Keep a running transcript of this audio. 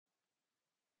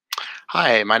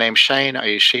Hi, my name's Shane. I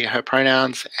use she, her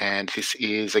pronouns, and this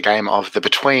is a game of The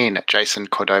Between, Jason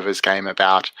Cordova's game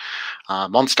about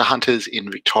monster hunters in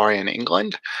Victorian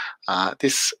England.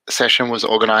 This session was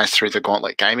organised through the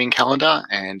Gauntlet Gaming Calendar,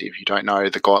 and if you don't know,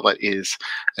 the Gauntlet is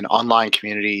an online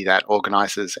community that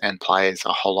organises and plays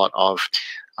a whole lot of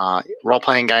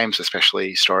role-playing games,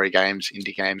 especially story games,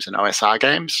 indie games, and OSR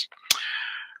games.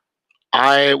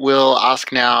 I will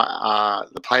ask now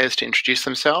the players to introduce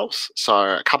themselves.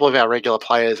 So a couple of our regular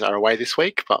players are away this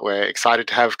week, but we're excited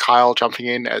to have Kyle jumping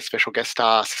in as special guest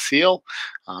star Cecile.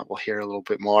 We'll hear a little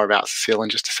bit more about Cecile in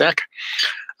just a sec.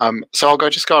 So I'll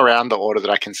just go around the order that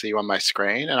I can see you on my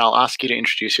screen, and I'll ask you to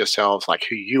introduce yourselves, like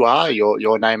who you are,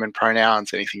 your name and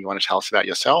pronouns, anything you want to tell us about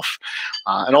yourself,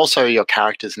 and also your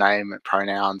character's name and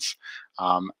pronouns,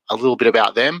 a little bit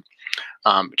about them.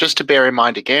 Just to bear in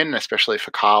mind again, especially for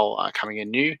Kyle coming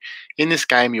in new, in this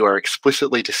game you are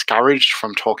explicitly discouraged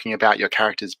from talking about your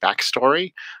character's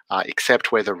backstory,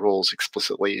 except where the rules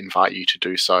explicitly invite you to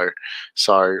do so.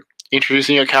 So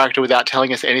introducing your character without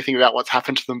telling us anything about what's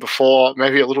happened to them before,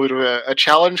 maybe a little bit of a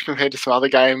challenge compared to some other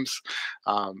games.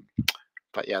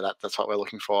 But yeah, that's what we're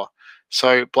looking for.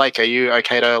 So Blake, are you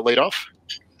okay to lead off?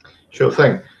 Sure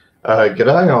thing.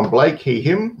 G'day, I'm Blake, he,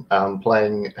 him. I'm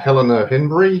playing Helena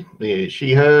Henbury, the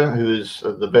she-her, who's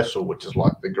the vessel, which is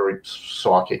like the group's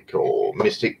psychic or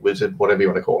mystic wizard, whatever you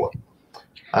want to call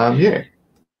it. Yeah.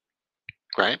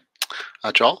 Great.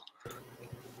 Joel?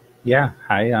 Yeah,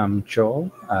 hi, I'm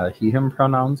Joel. He, him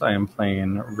pronouns. I am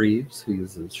playing Reeves, who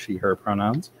uses she, her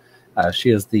pronouns.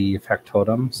 She is the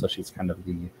factotum, so she's kind of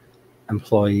the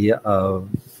employee of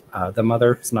the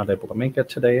mother who's not able to make it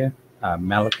today,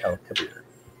 Malik El-Kabir.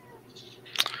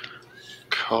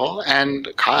 Cool. And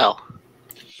Kyle?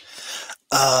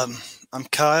 I'm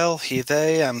Kyle, he,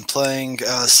 they. I'm playing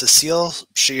Cecile,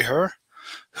 she, her,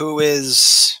 who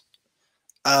is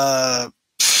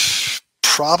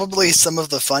probably some of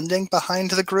the funding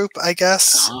behind the group, I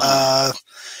guess.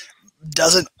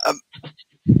 Doesn't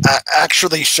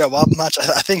actually show up much.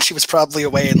 I think she was probably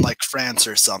away in like France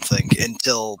or something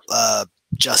until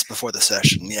just before the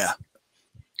session. Yeah.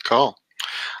 Cool.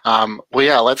 Well,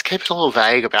 yeah, let's keep it a little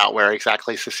vague about where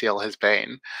exactly Cecile has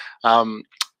been.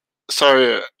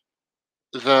 So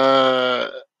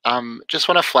just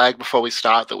want to flag before we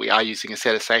start that we are using a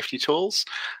set of safety tools.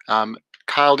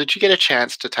 Kyle, did you get a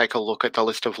chance to take a look at the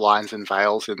list of lines and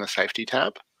veils in the safety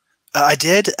tab? I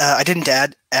did. I didn't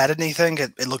add anything.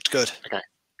 It looked good. Okay.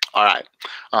 All right.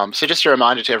 So just a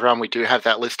reminder to everyone, we do have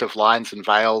that list of lines and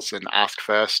veils and ask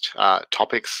first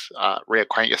topics.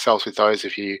 Reacquaint yourselves with those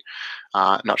if you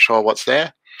are not sure what's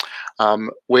there.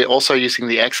 We're also using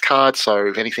the X card, so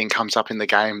if anything comes up in the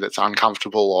game that's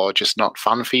uncomfortable or just not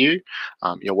fun for you,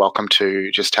 you're welcome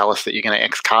to just tell us that you're going to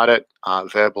X card it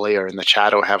verbally or in the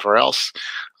chat or however else.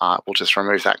 We'll just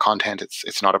remove that content.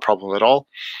 It's not a problem at all.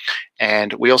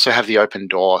 And we also have the open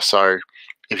door, so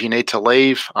if you need to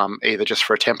leave, either just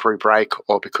for a temporary break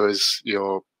or because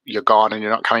you're gone and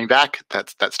you're not coming back,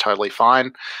 that's totally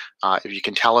fine. If you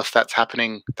can tell us that's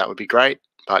happening, that would be great.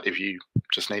 But if you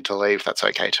just need to leave, that's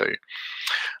okay too.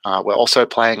 We're also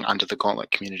playing under the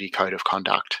Gauntlet Community Code of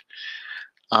Conduct.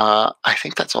 I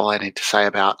think that's all I need to say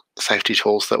about safety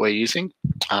tools that we're using.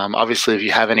 Obviously, if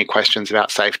you have any questions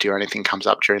about safety or anything comes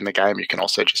up during the game, you can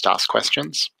also just ask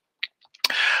questions.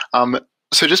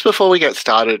 So just before we get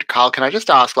started, Kyle, can I just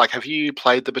ask, like, have you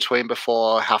played The Between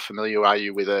before? How familiar are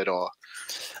you with it? Or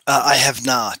I have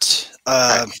not.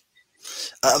 Okay.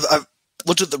 I've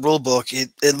looked at the rule book.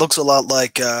 It looks a lot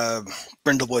like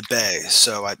Brindlewood Bay,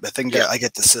 so I think I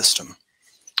get the system.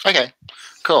 Okay,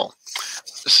 cool.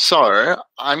 So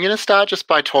I'm going to start just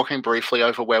by talking briefly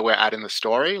over where we're at in the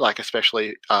story, like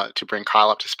especially to bring Kyle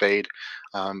up to speed,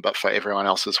 but for everyone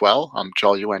else as well.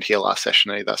 Joel, you weren't here last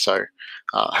session either, so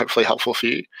hopefully helpful for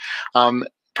you.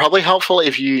 Probably helpful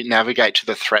if you navigate to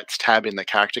the Threats tab in the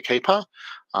Character Keeper.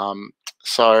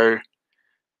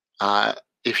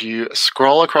 If you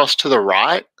scroll across to the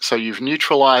right, so you've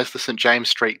neutralized the St. James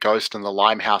Street Ghost and the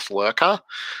Limehouse Lurker,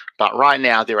 but right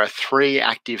now there are 3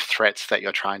 active threats that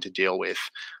you're trying to deal with,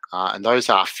 and those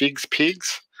are Figs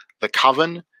Pigs, the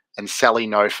Coven, and Sally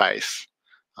No Face.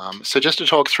 So just to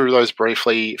talk through those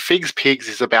briefly, Figs Pigs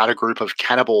is about a group of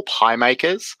cannibal pie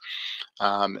makers.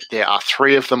 There are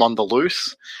 3 of them on the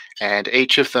loose, and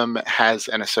each of them has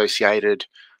an associated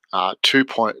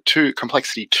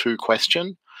complexity 2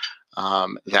 question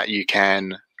that you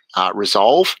can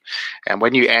resolve. And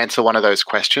when you answer one of those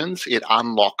questions, it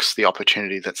unlocks the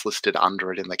opportunity that's listed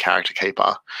under it in the Character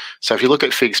Keeper. So if you look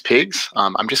at Figs Pigs,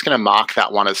 I'm just going to mark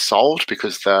that one as solved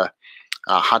because the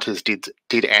hunters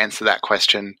did answer that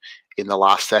question in the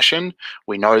last session.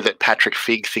 We know that Patrick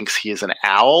Figg thinks he is an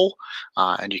owl,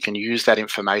 and you can use that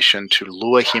information to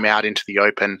lure him out into the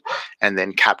open and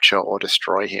then capture or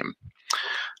destroy him.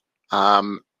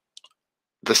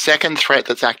 The second threat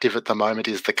that's active at the moment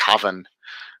is the Coven.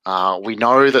 We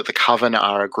know that the Coven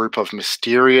are a group of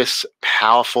mysterious,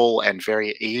 powerful, and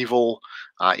very evil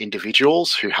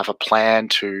individuals who have a plan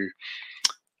to,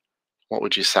 what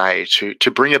would you say,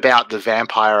 to bring about the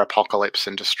vampire apocalypse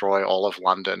and destroy all of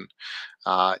London.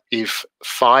 If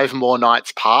 5 more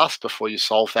nights pass before you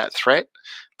solve that threat,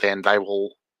 then they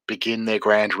will begin their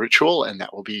grand ritual, and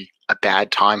that will be a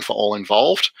bad time for all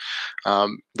involved. They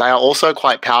are also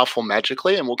quite powerful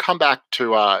magically, and we'll come back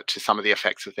to some of the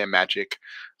effects of their magic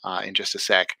in just a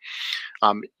sec.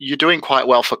 You're doing quite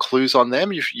well for clues on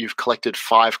them. You've collected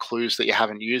 5 clues that you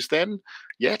haven't used then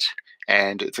yet,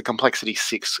 and it's a complexity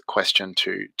 6 question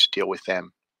to deal with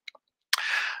them.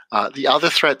 The other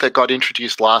threat that got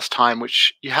introduced last time,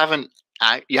 which you haven't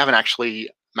actually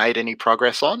made any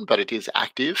progress on, but it is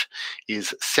active,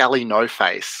 is Sally No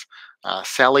Face.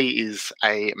 Sally is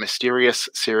a mysterious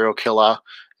serial killer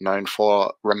known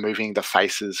for removing the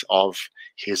faces of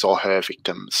his or her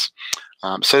victims.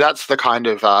 So that's the kind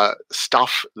of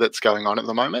stuff that's going on at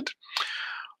the moment.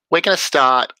 We're going to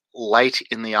start late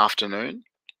in the afternoon.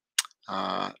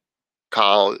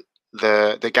 Carl,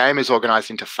 the game is organized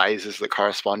into phases that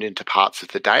correspond into parts of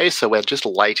the day, so we're just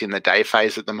late in the day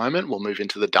phase at the moment. We'll move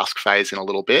into the dusk phase in a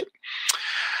little bit.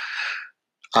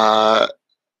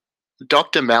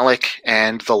 Dr. Malik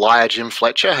and the liar Jim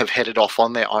Fletcher have headed off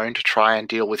on their own to try and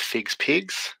deal with Fig's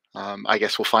pigs. I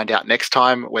guess we'll find out next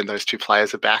time when those 2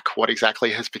 players are back what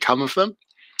exactly has become of them.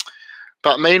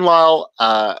 But meanwhile,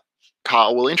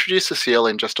 Carl, we'll introduce Cecile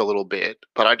in just a little bit,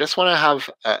 but I just want to have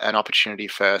an opportunity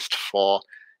first for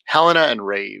Helena and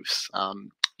Reeves.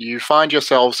 You find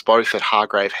yourselves both at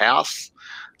Hargrave House.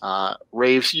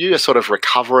 Reeves, you are sort of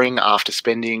recovering after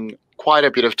spending quite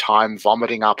a bit of time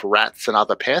vomiting up rats and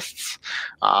other pests,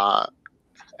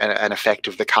 an effect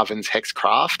of the Coven's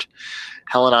hexcraft.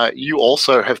 Helena, you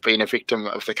also have been a victim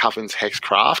of the Coven's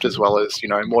hexcraft, as well as,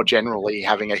 more generally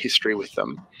having a history with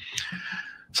them.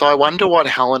 So I wonder what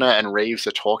Helena and Reeves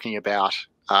are talking about.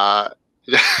 But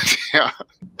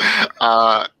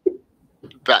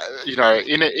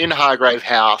in Hargrave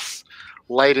House,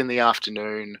 late in the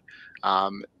afternoon,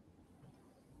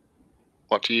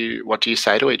 what do you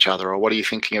say to each other, or what are you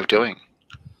thinking of doing?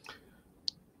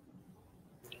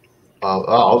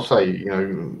 I'll say,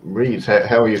 Reeves,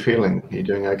 how are you feeling? Are you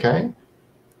doing okay?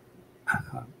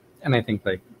 And I think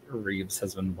Reeves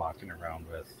has been walking around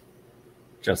with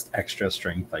just extra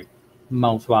strength,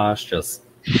 mouthwash, just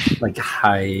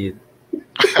high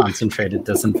concentrated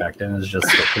disinfectant, is just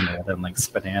looking at it and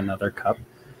spitting another cup.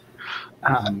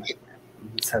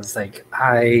 Says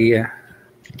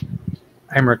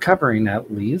I'm recovering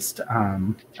at least. I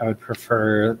would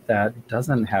prefer that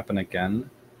doesn't happen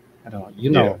again. I don't.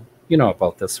 You know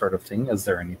about this sort of thing. Is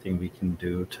there anything we can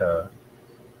do to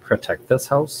protect this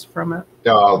house from it?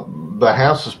 The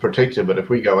house is protected, but if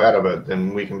we go out of it,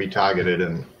 then we can be targeted,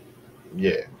 and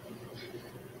yeah.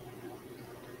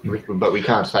 But we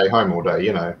can't stay home all day,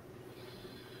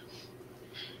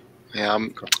 Yeah.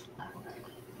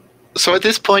 So at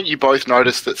this point, you both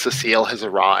notice that Cecile has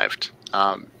arrived.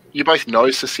 You both know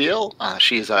Cecile.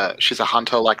 She's a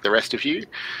hunter like the rest of you.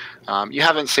 You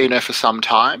haven't seen her for some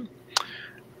time.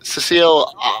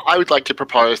 Cecile, I would like to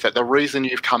propose that the reason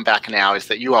you've come back now is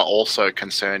that you are also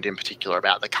concerned in particular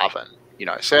about the Coven.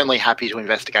 Certainly happy to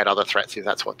investigate other threats if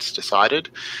that's what's decided,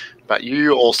 but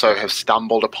you also have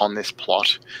stumbled upon this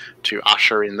plot to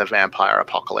usher in the vampire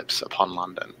apocalypse upon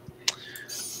London.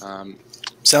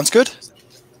 Sounds good.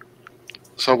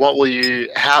 So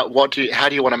how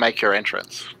do you want to make your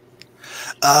entrance?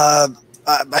 I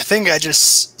think I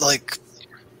just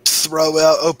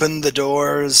open the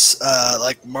doors,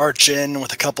 march in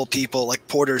with a couple people,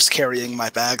 porters carrying my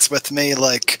bags with me,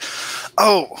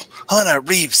 oh, Helena,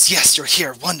 Reeves, yes, you're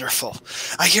here, wonderful.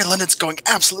 I hear London's going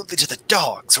absolutely to the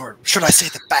dogs, or should I say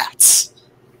the bats?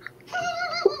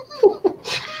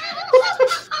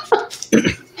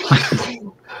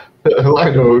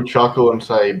 Helena will chuckle and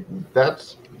say,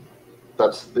 that's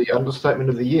the understatement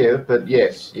of the year, but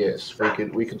yes,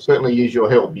 we can certainly use your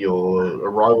help. Your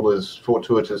arrival is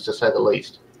fortuitous, to say the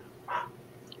least.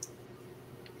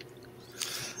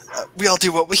 We all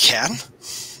do what we can.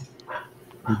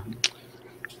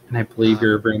 And I believe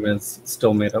your room is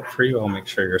still made up for you. I'll make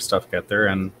sure your stuff get there,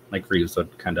 and Reeves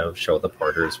would kind of show the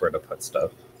porters where to put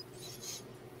stuff.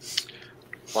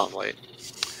 Lovely.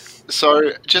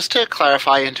 So just to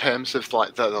clarify in terms of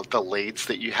the leads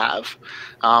that you have,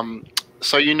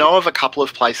 So you know of a couple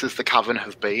of places the Coven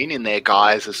have been in their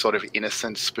guise as sort of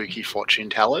innocent, spooky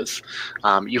fortune tellers.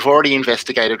 You've already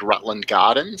investigated Rutland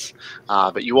Gardens,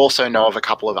 but you also know of a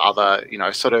couple of other,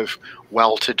 sort of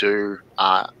well-to-do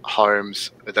homes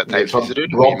that they've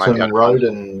visited. Robson Road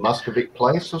and Muscovy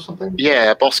Place or something?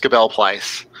 Yeah, Boscobel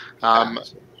Place.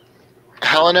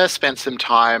 Helena spent some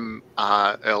time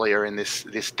earlier in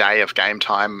this day of game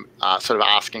time sort of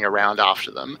asking around after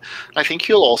them. I think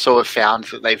you'll also have found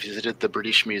that they visited the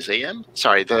British Museum,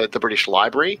 the British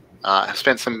Library, have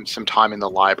spent some time in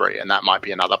the library, and that might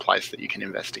be another place that you can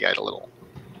investigate a little.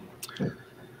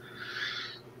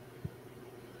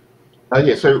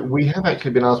 Yeah, so we have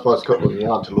actually been asked by Scotland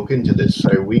Yard to look into this,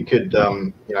 so we could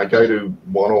go to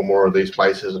one or more of these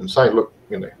places and say, look,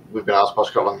 we've been asked by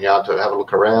Scotland Yard to have a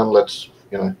look around. Let's,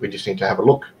 we just need to have a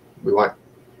look. We won't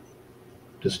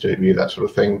disturb you, that sort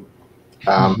of thing.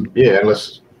 Yeah,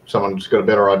 unless someone's got a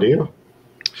better idea.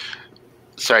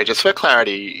 Sorry, just for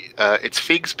clarity, it's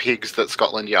Figs Pigs that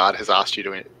Scotland Yard has asked you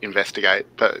to investigate,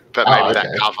 but maybe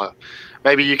that cover,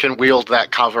 maybe you can wield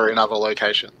that cover in other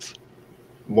locations.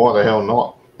 Why the hell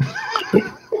not?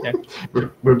 Yeah.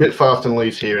 We're a bit fast and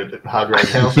loose here at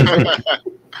Hargrave House.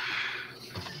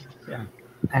 Yeah,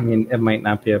 I mean, it might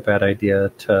not be a bad idea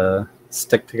to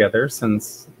stick together,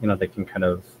 since they can kind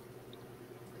of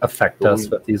affect us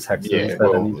with these hexes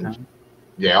at any time.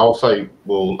 Yeah, I'll say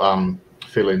we'll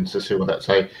fill in Cecile with that.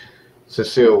 Say,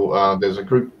 Cecile, there's a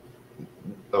group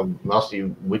of nasty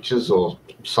witches or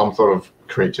some sort of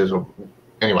creatures, or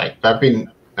anyway, they've been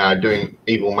doing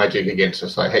evil magic against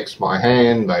us. They hexed my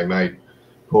hand. They made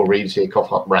poor Reeves here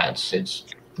cough up rats.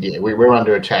 We're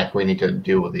under attack. We need to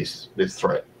deal with this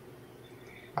threat.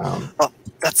 Oh,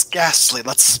 that's ghastly.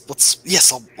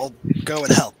 Yes, I'll go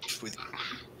and help with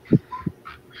you.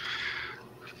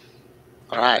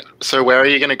 All right. So where are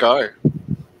you going to go?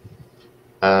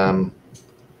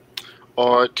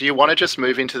 Or do you want to just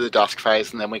move into the dusk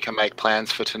phase and then we can make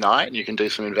plans for tonight and you can do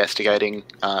some investigating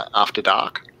after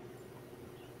dark?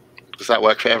 Does that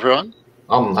work for everyone?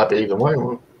 I'm happy either way.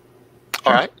 All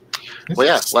right. Well,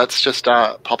 yeah, let's just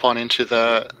pop on into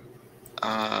the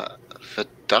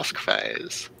dusk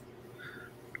phase.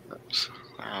 Oops,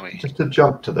 where are we? Just to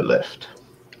jump to the left.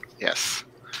 Yes.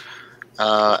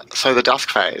 So the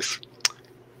dusk phase.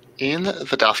 In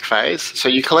the dusk phase, so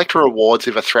you collect rewards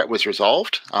if a threat was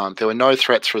resolved. There were no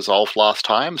threats resolved last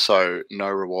time, so no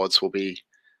rewards will be...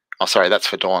 Oh, sorry, that's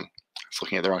for Dawn. I was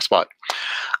looking at the wrong spot.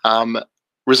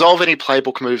 Resolve any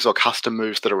playbook moves or custom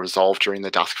moves that are resolved during the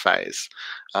dusk phase.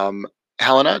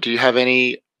 Helena, do you have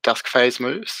any dusk phase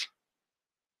moves?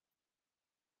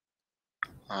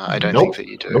 I don't think that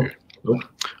you do. Nope.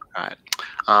 All right.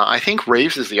 I think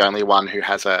Reeves is the only one who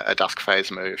has a dusk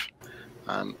phase move.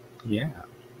 Yeah.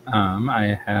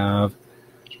 I have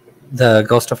the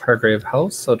Ghost of Hargrave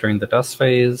House. So during the dusk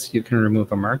phase, you can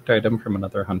remove a marked item from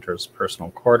another hunter's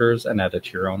personal quarters and add it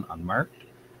to your own unmarked.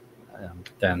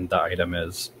 Then the item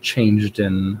is changed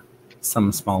in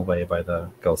some small way by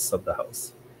the ghosts of the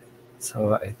house.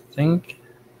 So I think,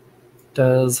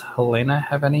 does Helena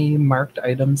have any marked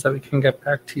items that we can get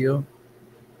back to you?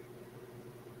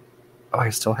 Oh,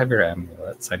 I still have your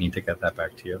amulets. I need to get that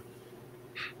back to you.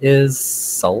 Is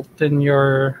salt in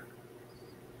your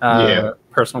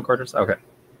personal quarters? Okay.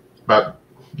 But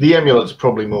the amulet's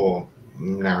probably more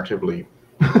narratively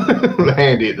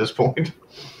handy at this point.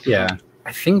 Yeah.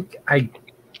 I think I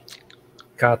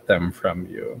got them from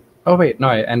you. Oh, wait. No,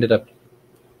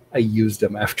 I used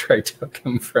them after I took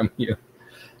them from you.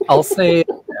 I'll say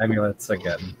amulets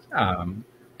again.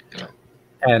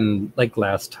 And like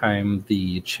last time,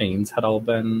 the chains had all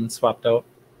been swapped out.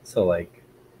 So like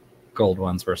gold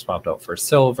ones were swapped out for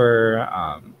silver.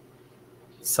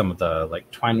 Some of the like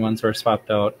twine ones were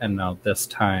swapped out. And now this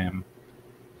time,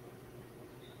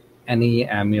 any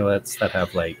amulets that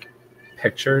have like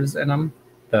pictures in them,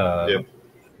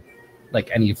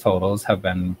 like any photos have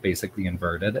been basically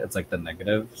inverted. It's like the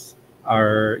negatives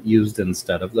are used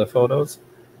instead of the photos.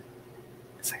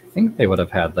 I think they would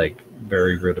have had like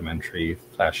very rudimentary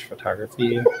flash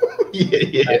photography.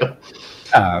 Yeah.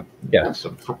 Yeah.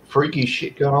 Some freaky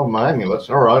shit going on with my amulets.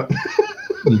 All right.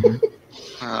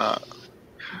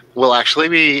 We'll actually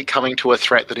be coming to a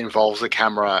threat that involves a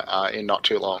camera in not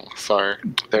too long. So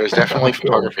there is definitely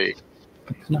photography.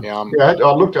 No. Yeah,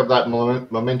 I looked at that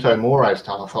Memento Mori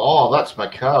stuff. I thought, oh, that's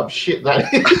macabre. Shit,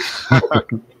 that is.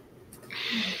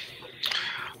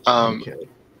 Okay.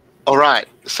 All right.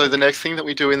 So the next thing that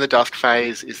we do in the dusk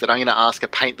phase is that I'm going to ask a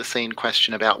paint the scene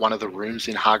question about one of the rooms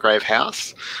in Hargrave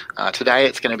House. Today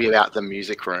it's going to be about the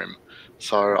music room.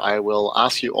 So I will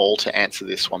ask you all to answer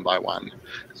this one by one.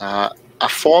 A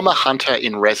former hunter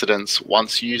in residence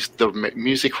once used the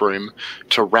music room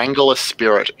to wrangle a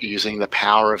spirit using the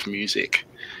power of music.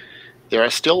 There are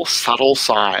still subtle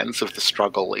signs of the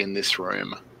struggle in this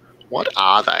room. What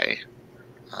are they?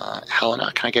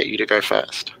 Helena, can I get you to go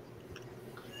first?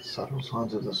 Subtle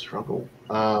signs of the struggle.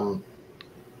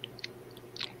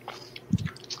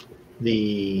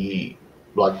 The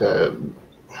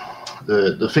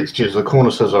fixtures, the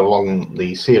cornices along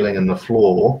the ceiling and the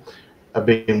floor are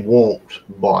being warped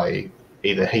by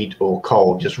either heat or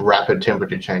cold, just rapid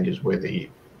temperature changes where the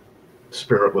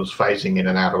spirit was phasing in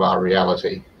and out of our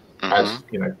reality. As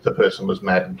you know, the person was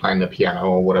mad and playing the piano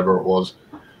or whatever it was.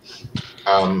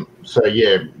 So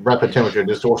yeah, rapid temperature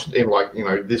distortion in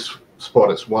this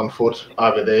spot it's 1 foot,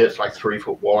 over there it's like 3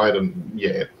 foot wide, and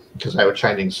yeah, because they were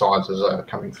changing sides as they were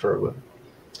coming through.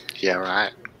 Yeah,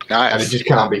 right. Nice. And it just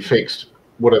can't be fixed.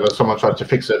 Whatever someone tries to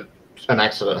fix it, an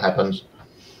accident happens.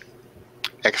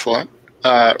 Excellent.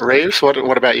 Reeves, what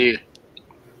about you?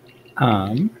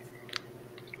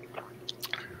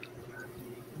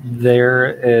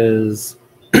 There is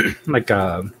like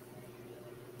a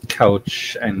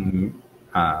couch and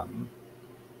kind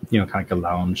of like a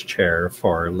lounge chair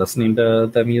for listening to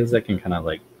the music and kind of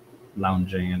like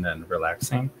lounging and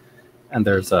relaxing. And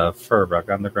there's a fur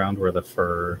rug on the ground where the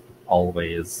fur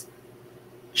always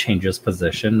changes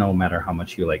position. No matter how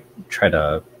much you like try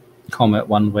to comb it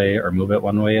one way or move it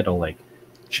one way, it'll like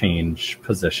change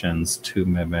positions to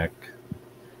mimic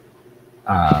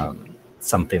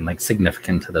something like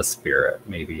significant to the spirit.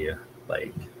 Maybe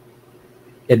like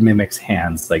it mimics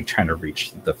hands like trying to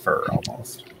reach the fur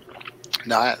almost.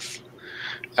 Nice.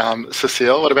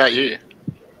 Cecile, what about you?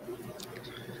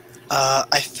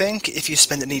 I think if you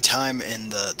spend any time in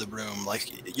the room,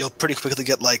 like you'll pretty quickly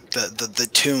get like the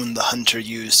tune the hunter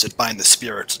used to bind the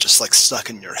spirits just like stuck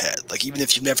in your head. Like even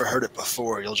if you've never heard it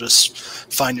before, you'll just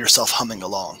find yourself humming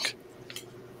along.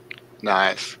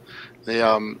 Nice.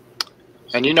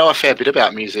 And you know a fair bit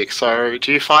about music, so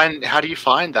how do you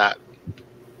find that?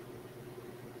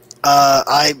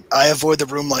 I avoid the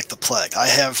room like the plague. I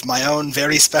have my own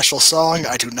very special song.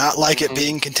 I do not like it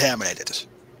being contaminated.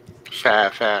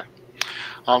 Fair.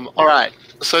 All right.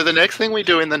 So the next thing we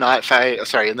do in the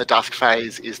in the dusk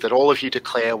phase, is that all of you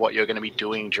declare what you're going to be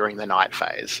doing during the night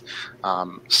phase.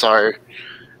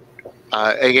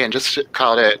 Again, just to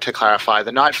clarify,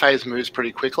 the night phase moves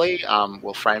pretty quickly.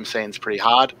 We'll frame scenes pretty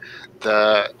hard.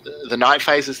 The night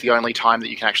phase is the only time that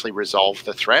you can actually resolve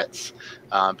the threats.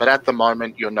 But at the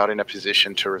moment, you're not in a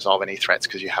position to resolve any threats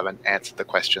because you haven't answered the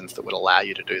questions that would allow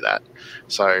you to do that.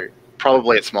 So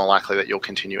probably it's more likely that you'll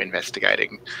continue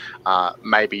investigating.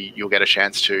 Maybe you'll get a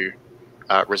chance to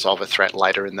resolve a threat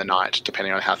later in the night,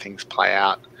 depending on how things play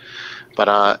out.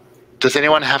 But does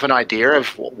anyone have an idea of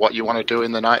what you want to do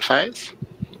in the night phase?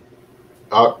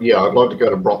 Yeah, I'd like to go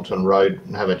to Brompton Road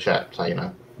and have a chat.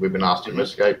 So, we've been asked to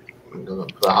investigate the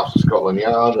half of Scotland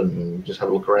Yard and just have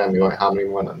a look around. We won't harm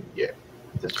anyone, and yeah,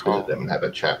 just visit them and have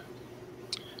a chat.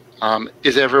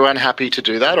 Is everyone happy to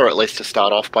do that, or at least to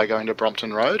start off by going to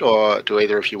Brompton Road, or do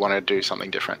either of you want to do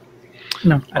something different?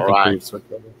 No, I think we've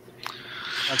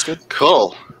That's good.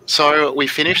 Cool. So we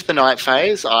finished the night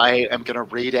phase. I am going to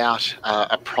read out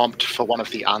a prompt for one of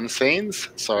the unseens.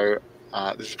 So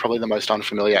this is probably the most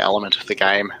unfamiliar element of the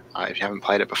game if you haven't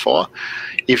played it before.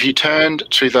 If you turned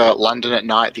to the London at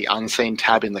Night, the unseen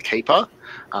tab in the Keeper,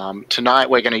 tonight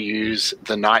we're going to use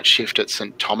the night shift at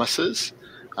St. Thomas's,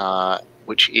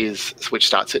 which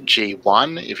starts at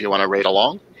G1 if you want to read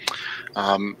along.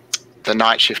 The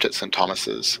night shift at St.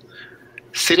 Thomas's.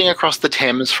 Sitting across the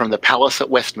Thames from the Palace at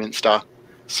Westminster,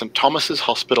 St. Thomas's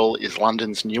Hospital is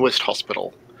London's newest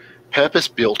hospital,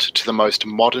 purpose-built to the most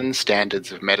modern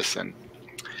standards of medicine.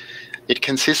 It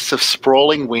consists of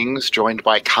sprawling wings joined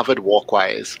by covered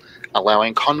walkways,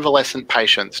 allowing convalescent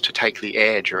patients to take the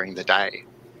air during the day.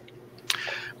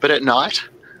 But at night,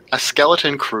 a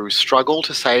skeleton crew struggle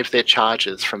to save their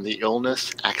charges from the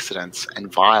illness, accidents, and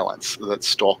violence that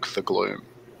stalk the gloom.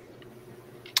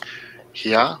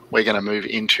 Here, we're going to move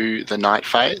into the night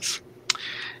phase.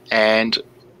 And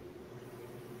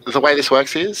the way this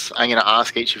works is I'm going to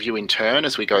ask each of you in turn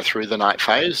as we go through the night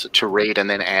phase to read and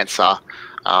then answer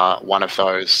one of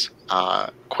those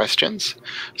questions.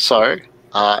 So,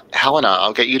 Helena,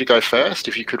 I'll get you to go first.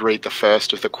 If you could read the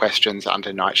first of the questions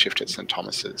under Night Shift at St.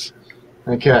 Thomas's.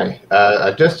 Okay.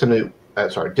 A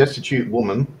destitute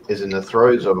woman is in the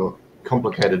throes of a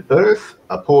complicated birth.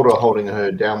 A porter holding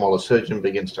her down while a surgeon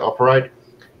begins to operate.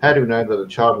 How do we know that the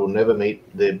child will never meet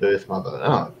their birth mother?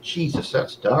 Oh, Jesus,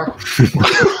 that's dark.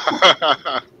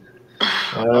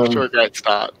 Off to a great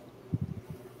start.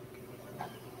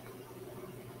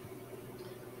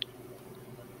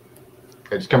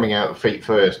 it's coming out feet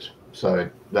first, so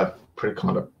that pretty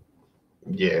kind of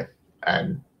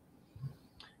and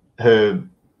her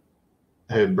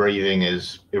breathing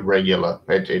is irregular.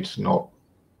 It's not.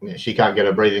 She can't get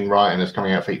her breathing right, and it's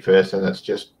coming out feet first, and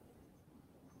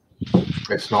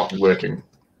it's not working.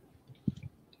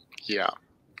 Yeah.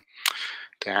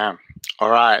 Damn. All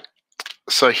right.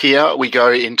 So here we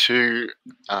go into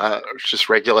just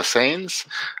regular scenes.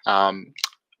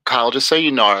 Kyle, just so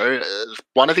you know,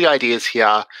 one of the ideas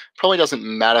here probably doesn't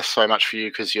matter so much for you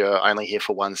because you're only here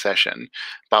for one session,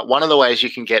 but one of the ways you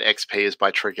can get XP is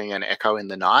by triggering an echo in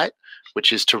the night,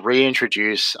 which is to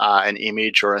reintroduce an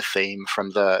image or a theme from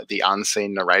the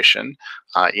unseen narration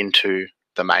into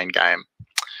the main game.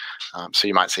 So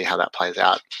you might see how that plays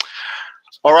out.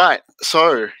 All right,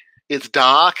 so it's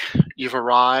dark. You've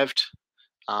arrived.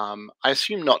 I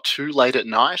assume not too late at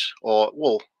night, or,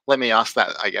 well, let me ask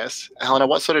that, I guess. Helena,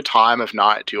 what sort of time of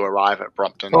night do you arrive at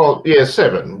Brompton? Oh, yeah,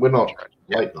 7. We're not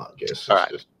late night, I guess. All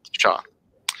right, sure.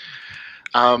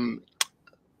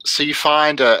 So you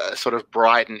find a sort of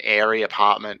bright and airy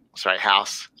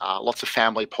house, lots of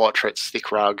family portraits,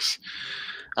 thick rugs.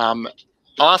 I'll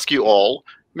ask you all,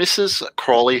 Mrs.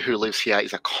 Crawley, who lives here,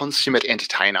 is a consummate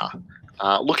entertainer.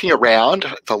 Looking around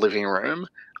the living room,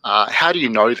 how do you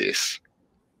know this?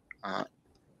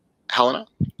 Helena?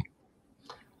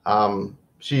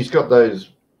 She's got those,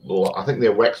 well, I think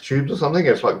they're wax tubes or something.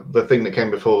 It's like the thing that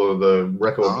came before the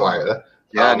record player.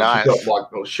 Yeah, nice. She's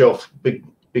got like a shelf, big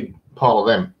pile of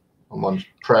them, and one's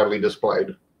proudly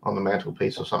displayed on the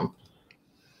mantelpiece or something.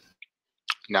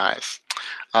 Nice.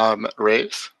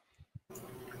 Reeves?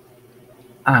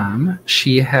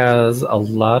 She has a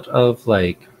lot of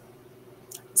like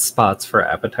spots for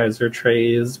appetizer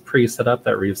trays pre-set up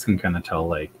that Reeves can kind of tell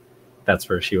like that's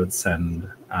where she would send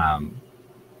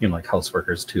like house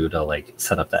workers to like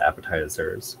set up the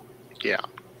appetizers. Yeah.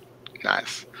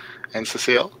 Nice. And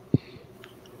Cecile?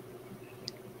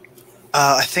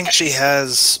 I think she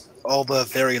has all the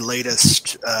very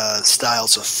latest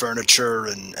styles of furniture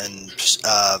and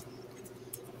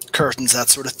curtains, that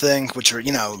sort of thing, which are,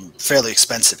 fairly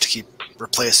expensive to keep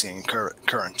replacing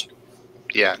current.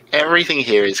 Yeah, everything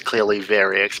here is clearly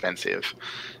very expensive,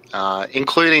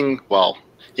 including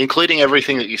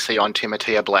everything that you see on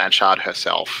Timothea Blanchard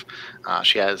herself.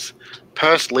 She has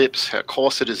pursed lips, her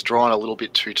corset is drawn a little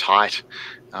bit too tight.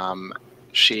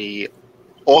 She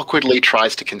awkwardly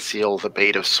tries to conceal the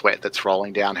bead of sweat that's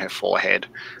rolling down her forehead.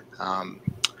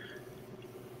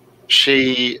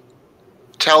 She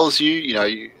tells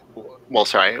you,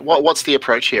 what's the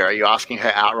approach here? Are you asking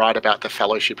her outright about the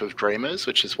Fellowship of Dreamers,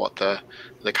 which is what the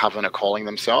Coven are calling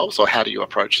themselves, or how do you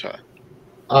approach her?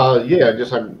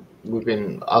 We've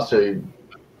been asked to.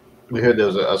 We heard there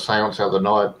was a seance the other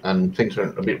night, and things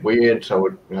went a bit weird.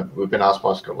 So we've been asked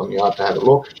by Scotland Yard to have a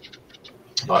look.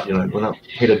 But we're not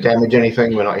here to damage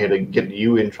anything. We're not here to get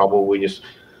you in trouble. We're just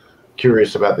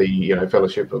curious about the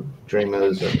Fellowship of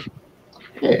Dreamers, and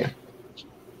yeah.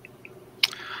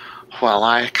 Well,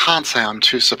 I can't say I'm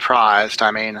too surprised.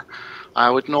 I mean, I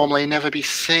would normally never be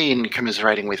seen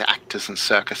commiserating with actors and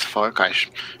circus folk. I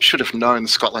should have known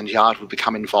Scotland Yard would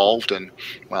become involved, and,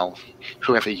 well,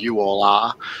 whoever you all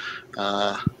are.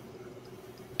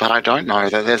 But I don't know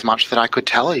that there's much that I could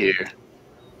tell you.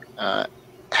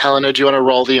 Helena, do you want to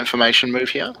roll the information move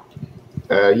here?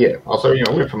 Yeah. Also,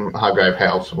 we're from Hargrave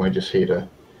House, and we're just here to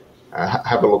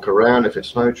have a look around if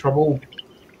it's no trouble.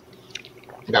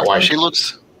 That way.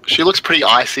 She looks pretty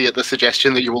icy at the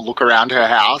suggestion that you will look around her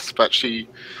house, but she,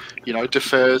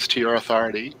 defers to your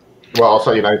authority. Well,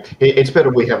 so, it's better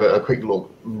we have a quick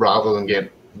look rather than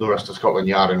get the rest of Scotland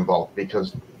Yard involved,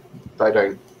 because they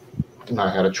don't know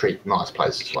how to treat nice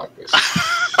places like this.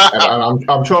 and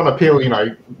I'm trying to appeal,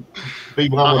 be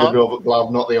one with the velvet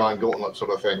glove, not the iron gauntlet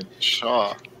sort of thing.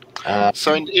 Sure.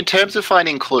 So in terms of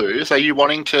finding clues, are you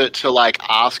wanting to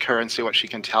ask her and see what she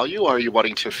can tell you, or are you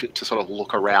wanting to sort of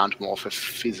look around more for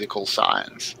physical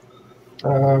signs? I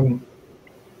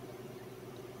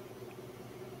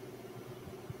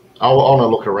want to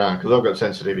look around because I've got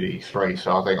sensitivity 3,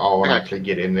 so I think I want to actually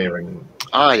get in there and.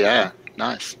 Oh yeah,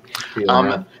 nice.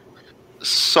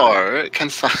 So can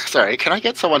I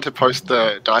get someone to post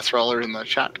the dice roller in the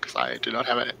chat because I do not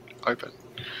have it open.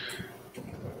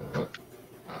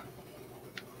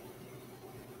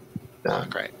 Oh,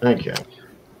 great. Thank you.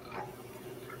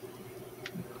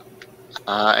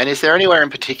 And is there anywhere in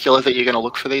particular that you're going to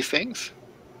look for these things?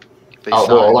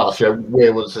 I'll ask you,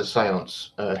 where was the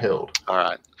seance held? All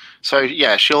right. So,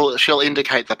 yeah, she'll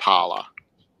indicate the parlour.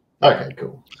 Okay,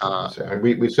 cool. So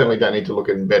we certainly don't need to look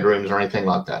in bedrooms or anything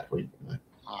like that.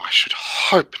 I should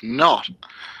hope not.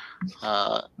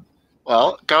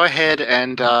 Well, go ahead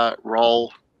and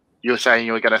roll. You were saying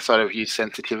you were going to sort of use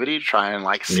sensitivity to try and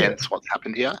like sense what's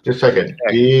happened here. Just take a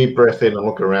deep breath in and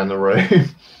look around the room.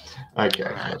 Okay,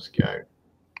 All right. let's go.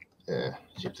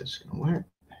 See if this is going to work.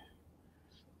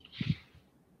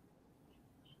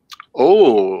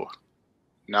 Oh,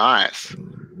 nice.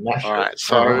 All right,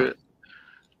 so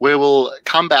we will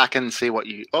come back and see what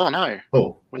you... Oh, no.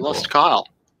 We lost Kyle.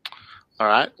 All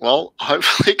right, well,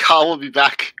 hopefully Kyle will be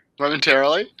back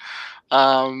momentarily.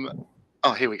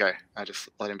 Oh, here we go. I just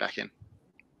let him back in.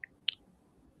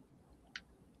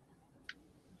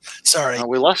 Sorry.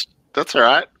 We lost... That's all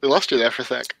right. We lost you there for a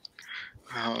sec.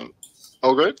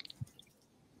 All good?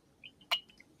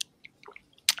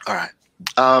 All right.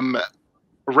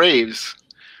 Reeves,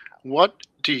 what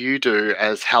do you do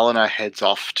as Helena heads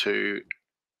off to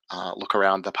look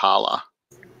around the parlor?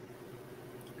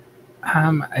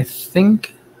 I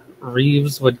think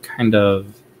Reeves would kind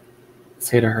of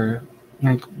say to her,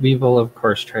 like, we will of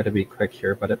course try to be quick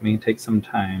here, but it may take some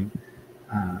time.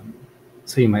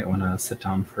 So you might want to sit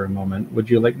down for a moment. Would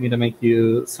you like me to make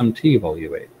you some tea while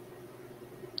you wait?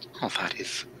 Oh, that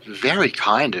is very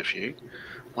kind of you.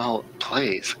 Well,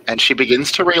 please. And she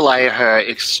begins to relay her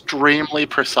extremely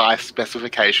precise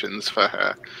specifications for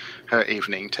her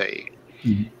evening tea.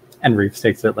 Mm-hmm. And Reeves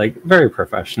takes it like very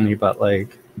professionally, but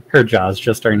like her jaw's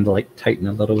just starting to like tighten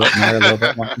a little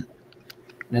bit more. And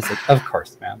it's like, of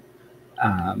course, ma'am.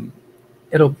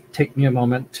 It'll take me a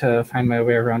moment to find my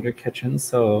way around your kitchen,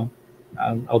 so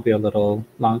I'll be a little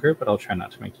longer, but I'll try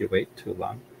not to make you wait too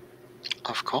long.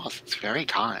 Of course, it's very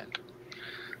kind.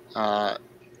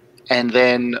 And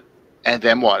then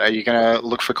what? Are you going to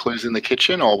look for clues in the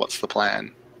kitchen, or what's the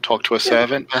plan? Talk to a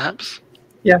servant, perhaps?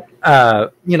 Yeah.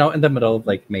 In the middle of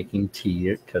like making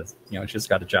tea, because she's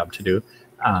got a job to do.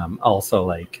 Also,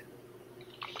 like,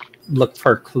 look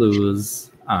for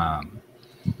clues.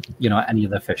 Any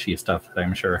of the fishy stuff that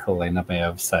I'm sure Helena may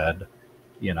have said.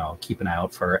 Keep an eye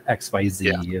out for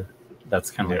XYZ. Yeah. That's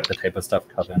kind of like the type of stuff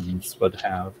Covens would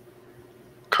have.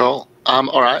 Cool.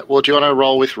 All right. Well, do you want to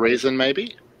roll with reason,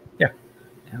 maybe? Yeah,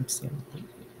 absolutely.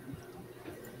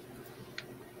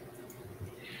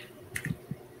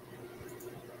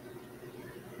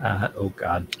 Oh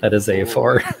God, that is a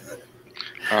 4.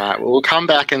 All right. Well, we'll come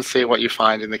back and see what you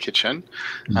find in the kitchen.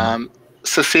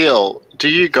 Cecile, do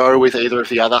you go with either of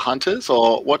the other hunters,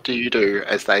 or what do you do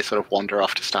as they sort of wander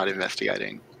off to start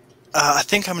investigating? I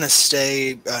think I'm going to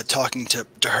stay talking to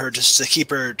her just to keep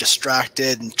her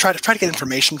distracted and try to get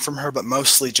information from her, but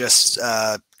mostly just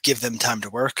give them time to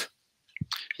work.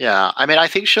 Yeah, I mean, I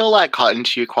think she'll like cotton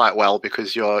to you quite well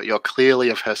because you're clearly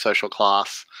of her social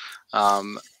class.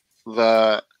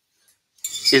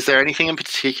 Is there anything in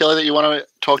particular that you want to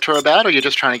talk to her about, or you're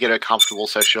just trying to get her comfortable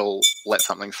so she'll let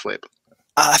something slip?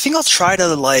 I think I'll try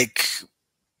to like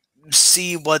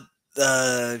see what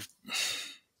she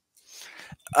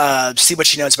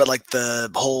knows about like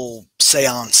the whole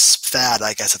seance fad,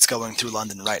 I guess, that's going through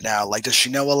London right now. Like, does she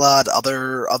know a lot?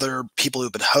 Other people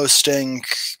who've been hosting,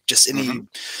 just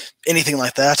anything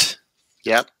like that?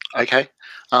 Yep. Okay.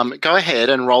 Go ahead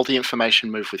and roll the information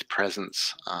move with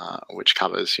presence, which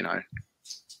covers,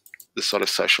 the sort of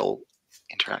social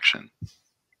interaction.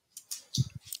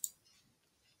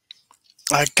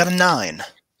 I got a 9.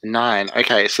 9.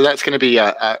 Okay, so that's going to be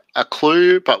a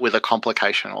clue, but with a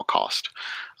complication or cost.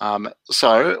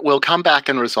 So we'll come back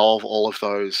and resolve all of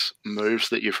those moves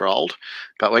that you've rolled,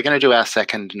 but we're going to do our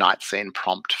second night scene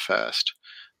prompt first.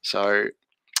 So,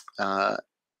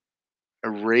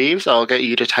 Reeves, I'll get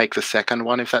you to take the second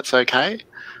one if that's okay.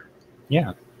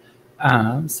 Yeah.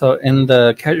 So in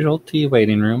the casualty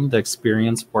waiting room, the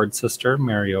experienced ward sister,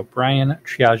 Mary O'Brien,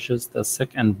 triages the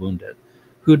sick and wounded.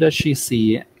 Who does she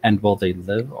see, and will they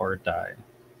live or die?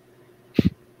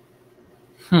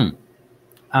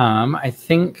 I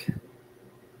think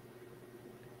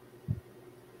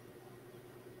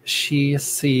she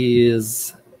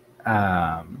sees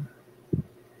a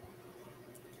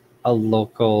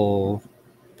local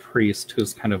priest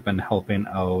who's kind of been helping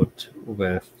out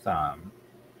with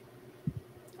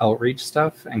outreach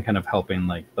stuff and kind of helping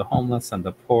like the homeless and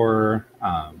the poor,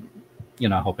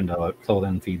 hoping to clothe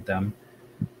and feed them.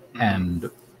 And,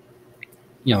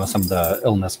 some of the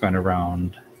illness going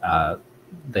around,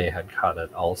 they had caught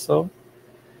it also.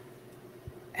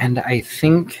 And I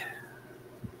think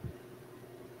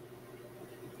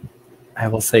I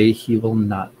will say he will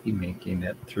not be making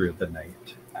it through the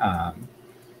night. I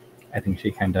think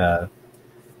she kind of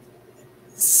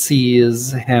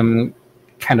sees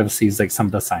like some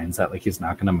of the signs that like he's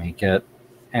not going to make it,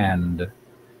 and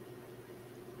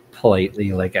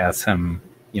politely like asks him,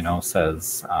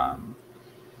 says,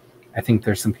 I think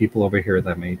there's some people over here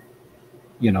that may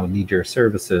need your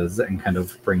services, and kind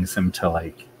of brings him to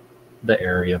like the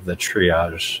area of the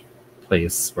triage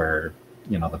place where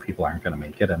the people aren't going to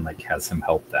make it, and like has him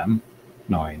help them,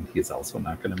 knowing he's also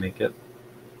not going to make it.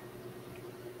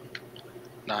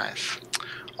 Nice.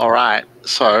 All right,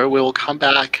 so we'll come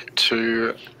back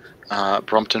to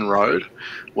Brompton Road,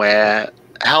 where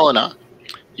Helena,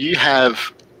 you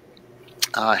have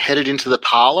headed into the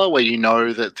parlor where you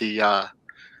know that the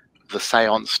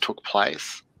seance took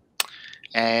place,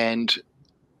 and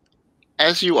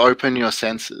as you open your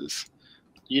senses,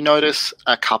 you notice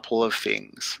a couple of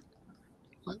things.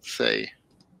 Let's see.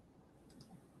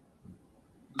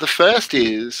 The first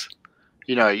is,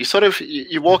 you sort of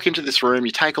you walk into this room,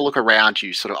 you take a look around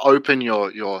you, sort of open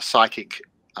your psychic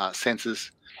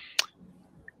senses.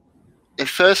 At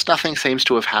first, nothing seems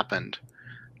to have happened,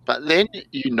 but then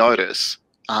you notice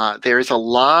there is a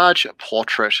large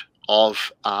portrait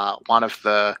of one of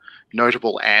the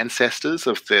notable ancestors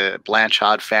of the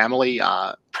Blanchard family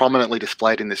prominently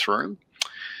displayed in this room.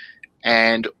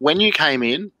 And when you came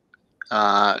in,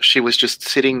 she was just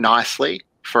sitting nicely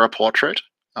for a portrait,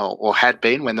 or had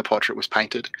been when the portrait was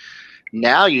painted.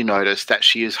 Now you notice that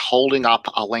she is holding up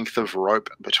a length of rope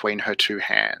between her two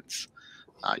hands.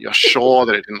 You're sure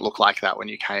that it didn't look like that when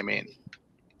you came in.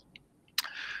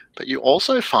 But you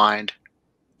also find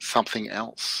something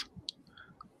else.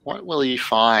 What will you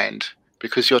find?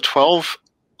 Because your 12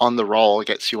 on the roll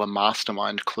gets you a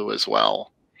mastermind clue as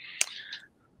well.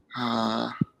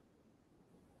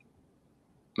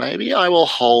 Maybe I will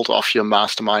hold off your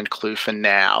mastermind clue for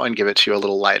now and give it to you a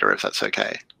little later, if that's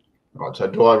okay. Right, so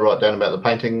do I write down about the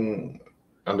painting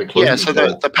under clues? Yeah, so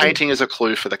the painting is a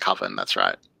clue for the Coven, that's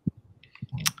right.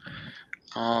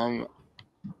 And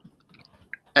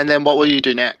then what will you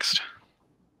do next?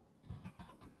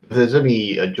 If there's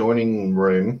any adjoining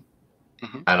room,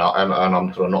 and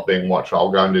I'm sort of not being watched,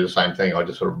 I'll go and do the same thing. I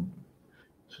just sort of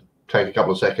take a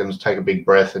couple of seconds, take a big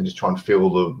breath, and just try and feel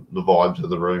the vibes of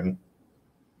the room.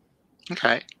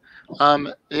 Okay.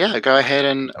 Yeah, go ahead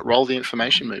and roll the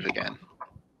information move again.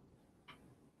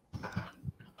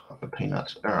 The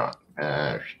peanuts. All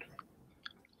right.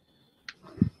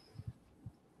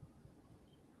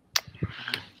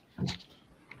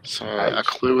 So a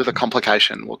clue with a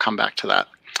complication. We'll come back to that.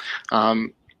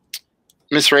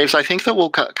 Miss Reeves, I think that we'll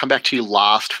come back to you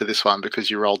last for this one because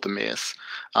you rolled the miss.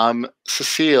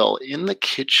 Cecile, in the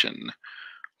kitchen,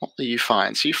 what do you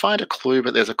find? So you find a clue,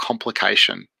 but there's a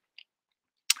complication.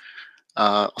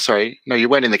 Sorry, no, you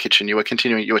weren't in the kitchen. You were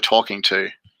continuing. You were talking to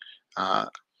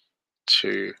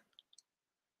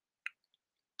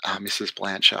Mrs.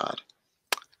 Blanchard.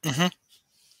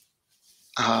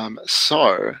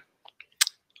 So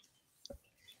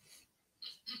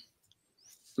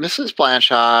Mrs.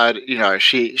 Blanchard,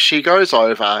 she goes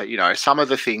over, some of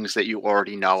the things that you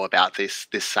already know about this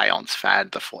seance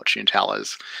fad, the fortune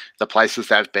tellers, the places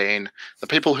they've been, the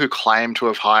people who claim to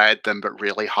have hired them but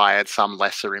really hired some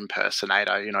lesser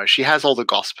impersonator. She has all the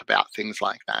gossip about things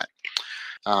like that.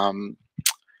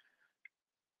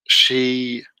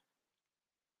 She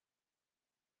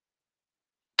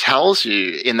tells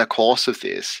you in the course of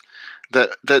this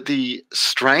that the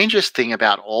strangest thing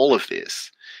about all of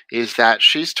this is that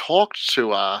she's talked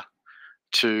to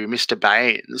Mr.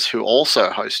 Baines, who also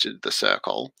hosted the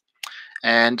circle,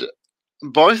 and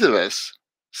both of us,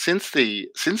 since their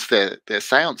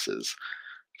seances,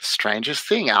 the strangest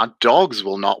thing, our dogs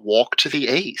will not walk to the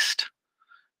east.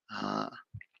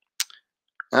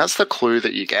 That's the clue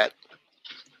that you get.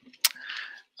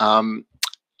 I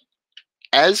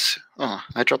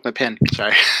dropped my pen.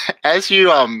 Sorry. As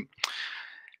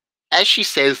she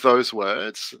says those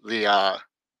words,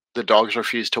 the dogs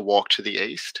refuse to walk to the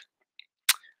east,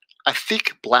 a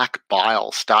thick black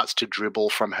bile starts to dribble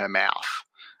from her mouth.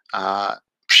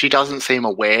 She doesn't seem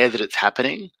aware that it's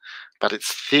happening, but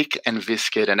it's thick and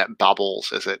viscid, and it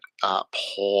bubbles as it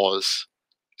pours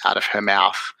out of her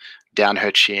mouth, down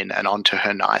her chin, and onto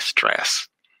her nice dress.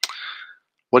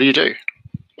 What do you do?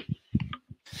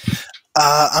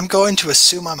 I'm going to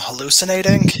assume I'm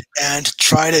hallucinating and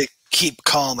try to keep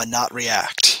calm and not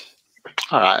react.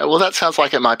 All right. Well, that sounds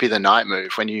like it might be the night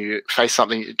move when you face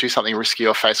something, do something risky,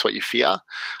 or face what you fear.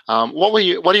 What are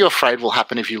you afraid will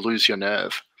happen if you lose your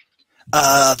nerve?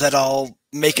 That I'll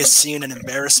make a scene and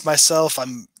embarrass myself.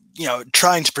 I'm,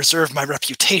 trying to preserve my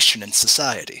reputation in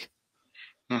society.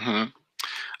 So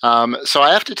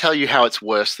I have to tell you how it's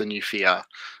worse than you fear.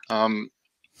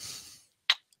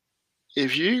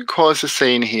 If you cause a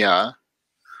scene here,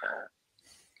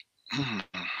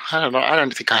 I don't know. I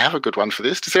don't think I have a good one for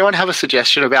this. Does anyone have a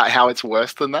suggestion about how it's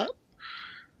worse than that?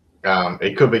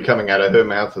 It could be coming out of her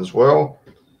mouth as well.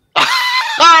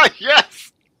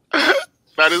 Yes.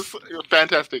 That is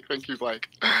fantastic. Thank you, Blake.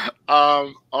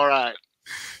 All right.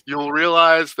 You'll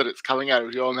realize that it's coming out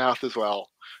of your mouth as well.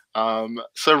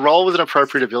 So roll with an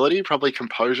appropriate ability, probably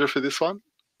composure for this one.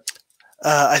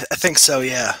 I think so,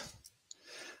 yeah.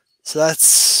 So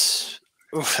that's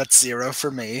 0 for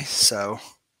me, so...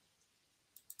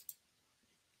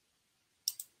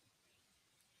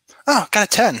 Oh, got a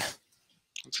 10.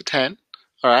 It's a 10.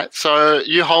 All right. So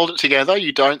you hold it together.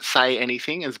 You don't say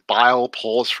anything as bile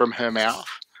pours from her mouth.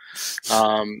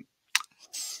 And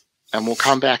we'll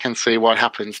come back and see what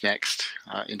happens next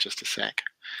in just a sec.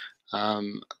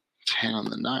 10 on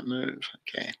the night move.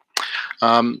 Okay.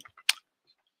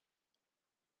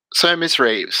 So, Miss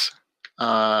Reeves,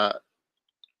 as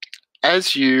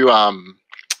you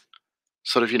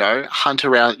sort of, hunt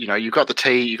around, you've got the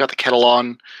tea, you've got the kettle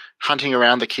on, hunting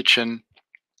around the kitchen,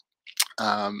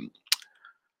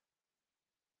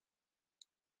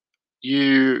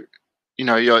 you're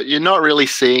not really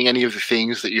seeing any of the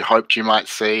things that you hoped you might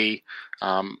see.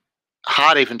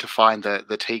 Hard even to find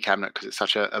the tea cabinet because it's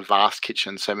such a vast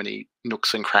kitchen, so many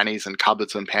nooks and crannies and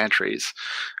cupboards and pantries.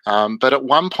 But at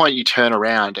one point you turn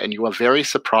around and you are very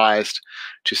surprised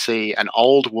to see an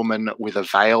old woman with a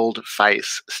veiled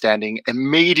face standing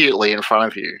immediately in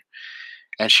front of you.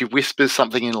 And she whispers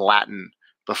something in Latin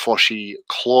before she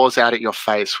claws out at your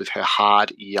face with her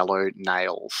hard yellow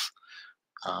nails.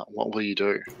 What will you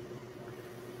do?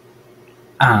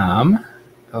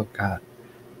 Oh God.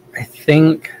 I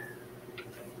think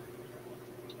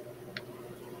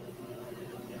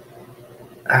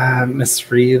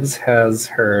Miss Reeves has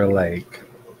her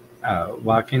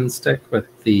walking stick with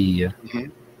the I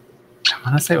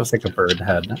want to say it was like a bird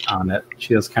head on it.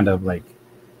 She just kind of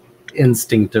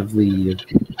instinctively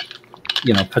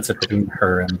puts it between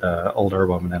her and the older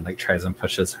woman and tries and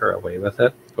pushes her away with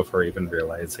it before even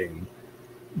realizing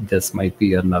this might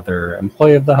be another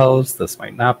employee of the house, this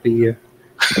might not be.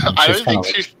 I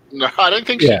don't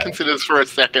think she considers for a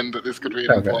second that this could be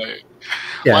an employee.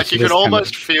 Yeah, you can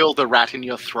almost feel the rat in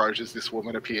your throat as this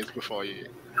woman appears before you.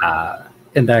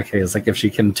 In that case, if she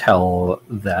can tell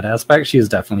that aspect, she is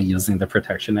definitely using the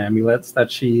protection amulets that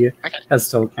she has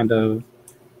still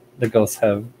the ghosts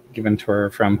have given to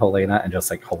her from Helena, and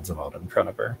just holds them out in front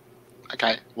of her.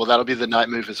 Okay, well that'll be the night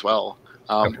move as well.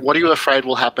 What are you afraid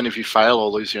will happen if you fail or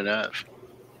lose your nerve?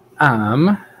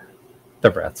 The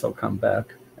rats will come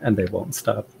back and they won't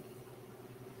stop.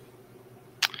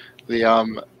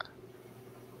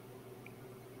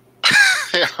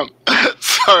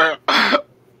 So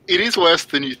it is worse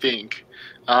than you think.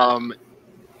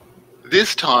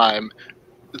 This time,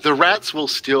 the rats will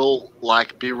still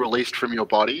be released from your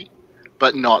body,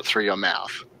 but not through your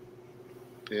mouth.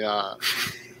 Yeah.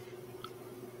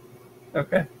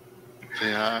 Okay.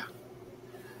 Yeah.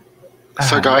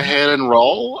 So go ahead and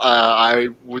roll. I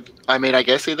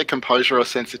guess either composure or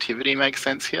sensitivity makes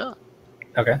sense here.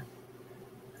 Okay.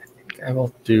 I think I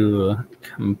will do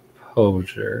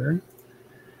composure.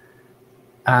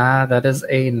 That is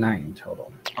a 9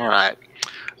 total. All right.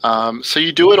 So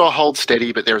you do it or hold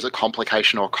steady, but there is a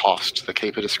complication or cost. The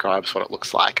keeper describes what it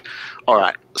looks like. All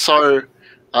right. So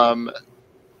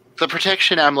the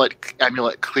protection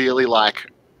amulet clearly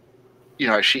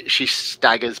she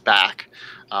staggers back.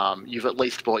 You've at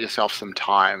least bought yourself some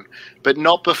time, but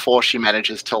not before she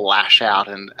manages to lash out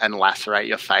and lacerate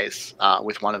your face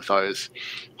with one of those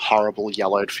horrible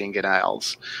yellowed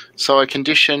fingernails. So a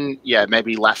condition,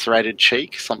 maybe lacerated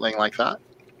cheek, something like that.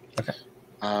 Okay.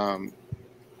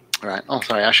 Right. Oh,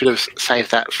 sorry, I should have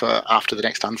saved that for after the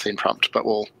next unseen prompt, but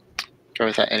we'll go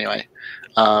with that anyway.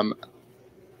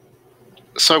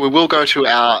 So we will go to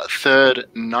our third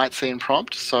night scene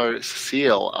prompt. So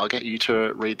Cecile, I'll get you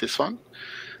to read this one.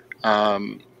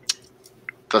 The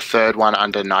third one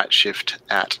under night shift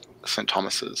at St.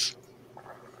 Thomas's.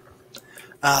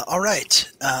 All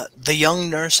right. The young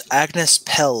nurse Agnes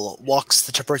Pell walks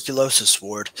the tuberculosis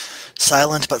ward,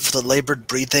 silent but for the labored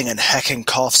breathing and hacking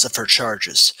coughs of her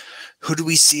charges. Who do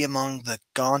we see among the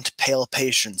gaunt, pale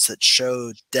patients that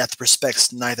show death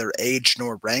respects neither age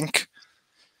nor rank?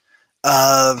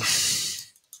 I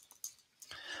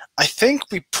think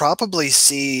we probably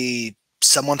see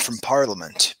someone from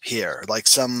Parliament here,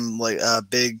 some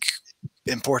big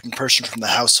important person from the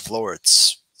House of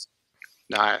Lords.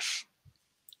 Nice.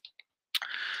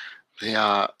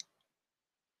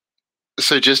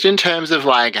 So just in terms of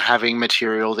having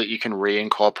material that you can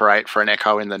reincorporate for an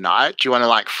echo in the night, do you want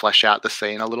to flesh out the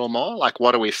scene a little more?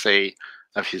 What do we see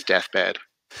of his deathbed?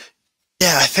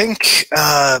 Yeah, I think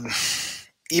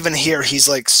even here he's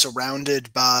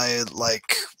surrounded by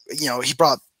he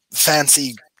brought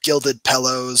fancy gilded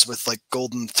pillows with like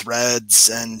golden threads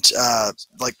and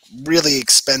like really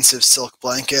expensive silk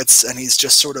blankets, and he's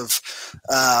just sort of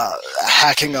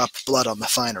hacking up blood on the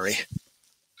finery.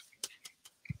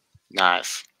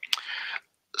 Nice.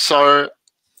 So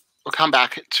we'll come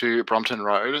back to Brompton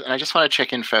Road, and I just want to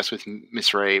check in first with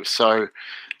Miss Reeves. So,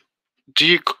 do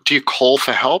you call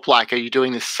for help? Like, are you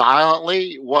doing this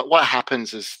silently? What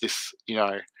happens as this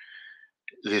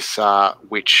this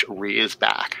witch rears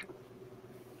back?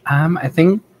 I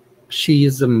think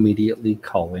she's immediately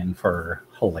calling for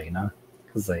Helena,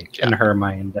 because like in her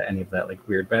mind, any of that like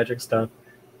weird magic stuff,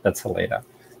 that's Helena.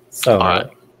 So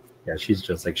yeah, she's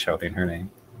just like shouting her name.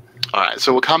 All right,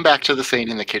 so we'll come back to the scene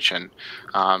in the kitchen,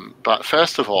 but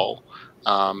first of all,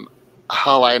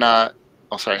 Helena,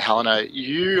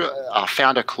 you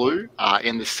found a clue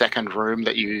in the second room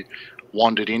that you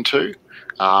wandered into,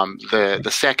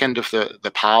 the second of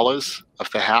the parlors of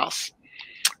the house.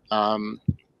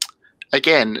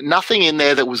 Again, nothing in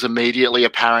there that was immediately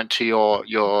apparent to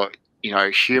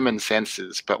your human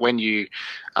senses, but when you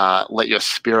let your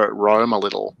spirit roam a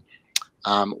little,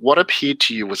 what appeared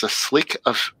to you was a slick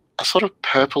of a sort of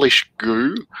purplish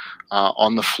goo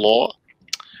on the floor.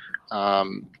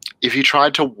 If you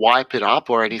tried to wipe it up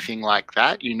or anything like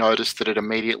that, you noticed that it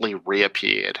immediately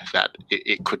reappeared, that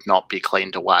it could not be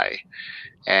cleaned away.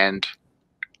 And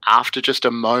after just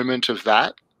a moment of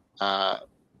that,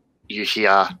 you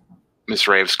hear Miss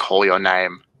Reeves call your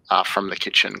name from the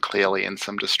kitchen, clearly in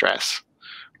some distress.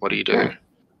 What do you do?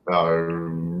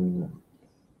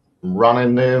 Run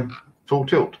in there full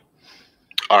tilt.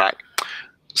 All right.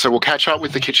 So we'll catch up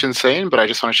with the kitchen scene, but I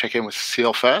just want to check in with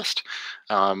Cecile first.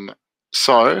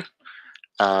 So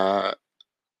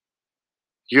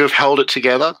you have held it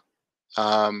together.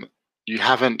 You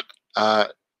haven't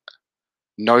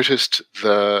noticed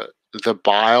the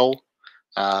bile.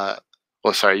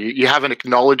 You haven't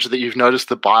acknowledged that you've noticed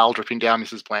the bile dripping down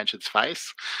Mrs. Blanchard's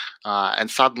face. And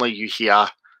suddenly you hear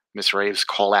Miss Reeves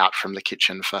call out from the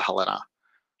kitchen for Helena.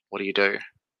 What do you do?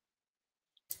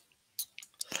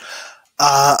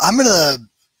 I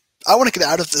want to get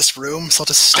out of this room, so I'll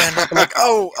just stand up and like,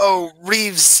 oh,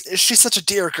 Reeves, she's such a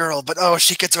dear girl, but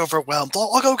she gets overwhelmed.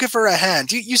 I'll go give her a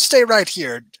hand. You stay right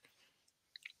here.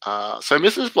 So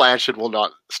Mrs. Blanchard will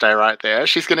not stay right there.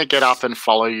 She's going to get up and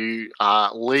follow you,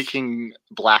 leaking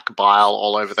black bile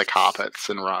all over the carpets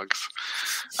and rugs.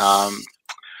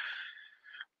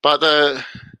 But the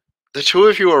two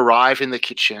of you arrive in the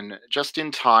kitchen just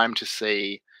in time to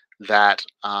see that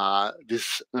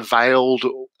this veiled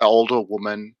older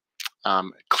woman,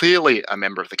 clearly a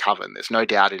member of the Coven, there's no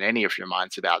doubt in any of your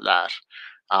minds about that,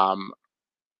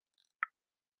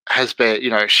 has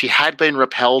been, she had been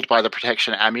repelled by the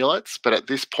protection amulets, but at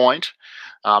this point,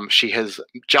 she has,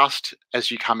 just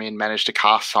as you come in, managed to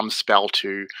cast some spell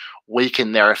to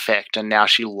weaken their effect, and now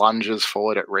she lunges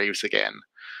forward at Reeves again.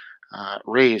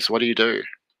 Reeves, what do you do?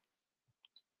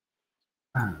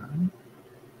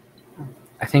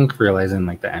 I think realizing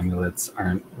like the amulets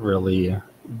aren't really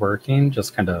working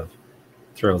just kind of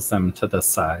throws them to the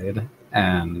side,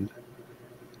 and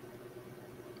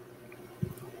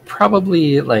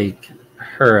probably like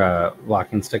her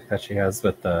walking stick that she has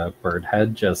with the bird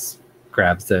head just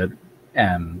grabs it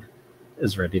and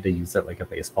is ready to use it like a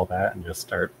baseball bat and just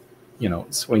start,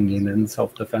 swinging in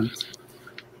self-defense.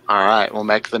 All right, we'll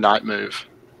make the night move.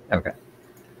 Okay.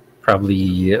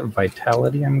 Probably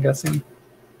vitality, I'm guessing.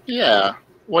 Yeah.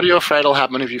 What are you afraid will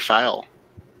happen if you fail?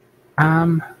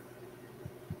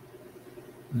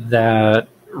 That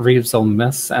Reeves will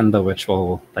miss and the witch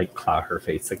will like claw her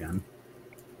face again.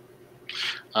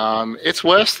 It's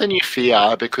worse than you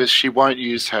fear because she won't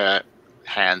use her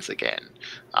hands again.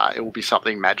 It will be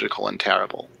something magical and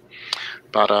terrible.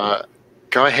 But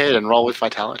go ahead and roll with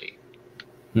vitality.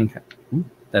 Okay. Ooh,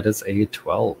 that is a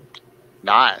 12.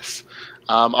 Nice.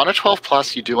 On a 12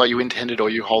 plus, you do what you intended or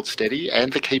you hold steady,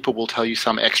 and the keeper will tell you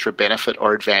some extra benefit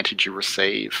or advantage you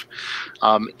receive.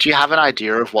 Do you have an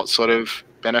idea of what sort of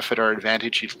benefit or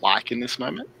advantage you'd like in this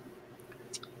moment?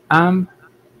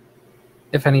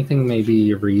 If anything,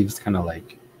 maybe Reeves kind of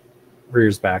like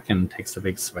rears back and takes a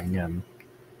big swing, and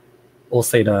we'll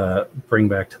say to bring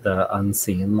back to the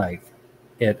unseen, like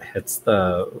it hits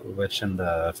the witch in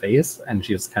the face and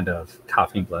she's kind of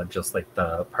coughing blood just like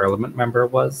the Parliament member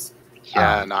was.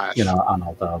 Yeah, nice. On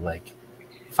all the like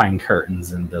fine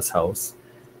curtains in this house.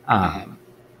 And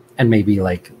maybe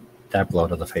like that blow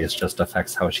to the face just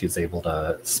affects how she's able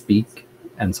to speak,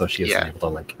 and so she isn't able to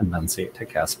like enunciate to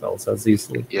cast spells as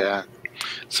easily. Yeah.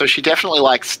 So she definitely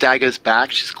like staggers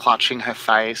back. She's clutching her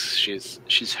face.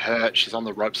 She's hurt. She's on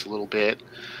the ropes a little bit.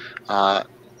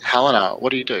 Helena, what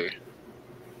do you do?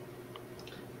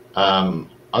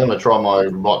 I'm going to try my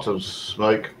lots of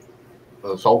smoke,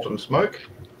 salt and smoke.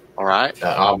 All right.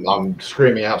 I'm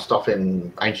screaming out stuff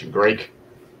in ancient Greek.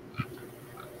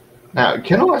 Now,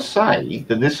 can I say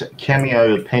that this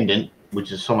cameo pendant,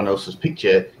 which is someone else's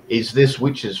picture, is this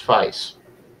witch's face?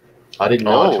 I didn't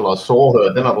know until I saw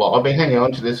her. Then I'm like, I've been hanging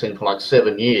on to this thing for like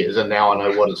 7 years, and now I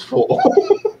know what it's for.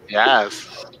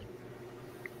 Yes.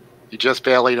 You just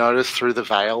barely notice through the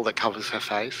veil that covers her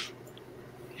face.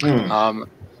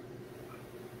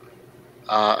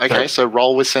 Okay, so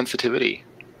roll with sensitivity.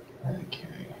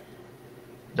 Okay.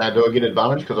 Now, do I get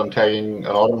advantage because I'm tagging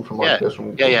an item from my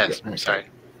personal... Yeah. Sorry.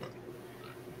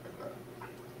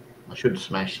 I should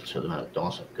smash it to the amount of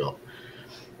dice I've got.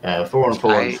 4 and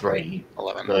 4 and 3.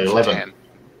 11. So 11. 10.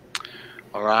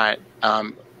 All right.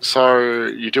 So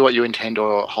you do what you intend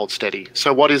or hold steady.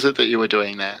 So what is it that you were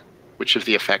doing there? Which of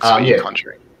the effects were you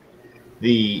conjuring?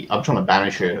 I'm trying to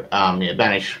banish her.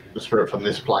 Banish the spirit from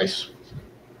this place.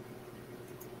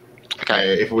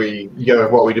 Okay. If we go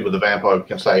what we did with the vampire, we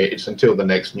can say it's until the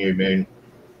next new moon.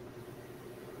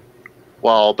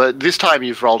 Well, but this time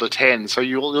you've rolled a 10, so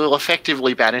you'll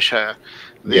effectively banish her,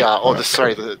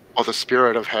 the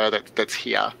spirit of her that's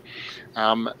here.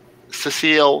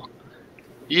 Cecile,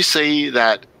 you see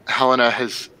that Helena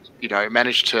has,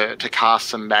 managed to cast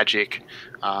some magic.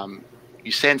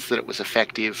 You sense that it was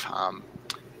effective.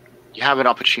 You have an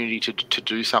opportunity to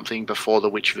do something before the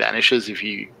witch vanishes if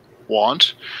you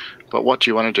want. But what do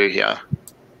you want to do here?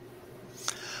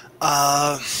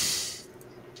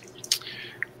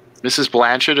 Mrs.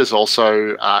 Blanchard is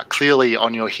also clearly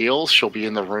on your heels. She'll be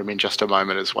in the room in just a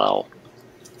moment as well.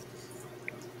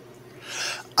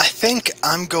 I think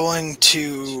I'm going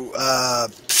to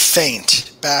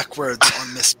faint backwards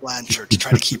on Miss Blanchard to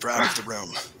try to keep her out of the room.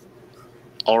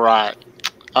 All right.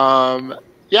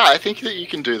 Yeah, I think that you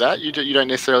can do that. You don't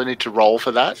necessarily need to roll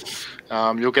for that.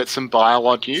 You'll get some bile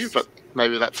on you, but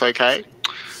maybe that's okay.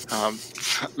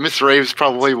 Miss Reeves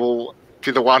probably will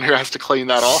be the one who has to clean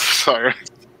that off, so...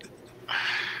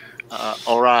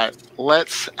 all right,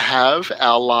 let's have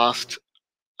our last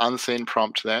unseen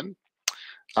prompt then.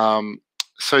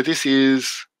 So this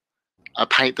is a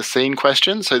paint the scene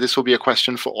question. So this will be a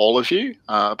question for all of you.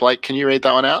 Blake, can you read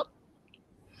that one out?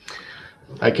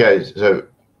 Okay, so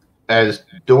as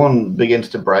dawn begins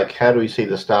to break, how do we see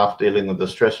the staff dealing with the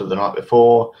stress of the night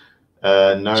before,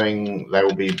 knowing they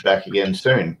will be back again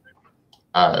soon?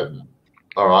 All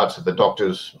right, so the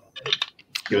doctor's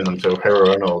giving them to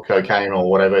heroin or cocaine or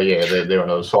whatever. Yeah, they're in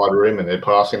a side room and they're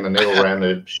passing the needle around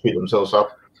to shoot themselves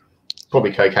up.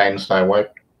 Probably cocaine, stay away.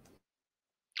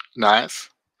 Nice.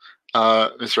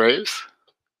 Ms. Reeves?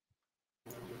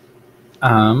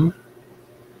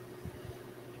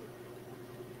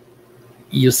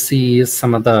 You see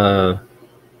some of the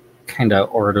kind of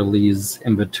orderlies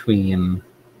in between,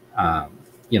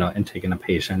 intaking a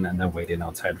patient and then waiting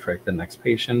outside for the next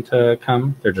patient to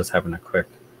come. They're just having a quick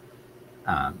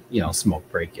smoke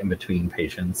break in between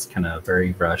patients, kind of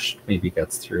very rushed, maybe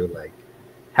gets through like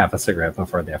half a cigarette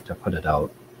before they have to put it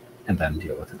out and then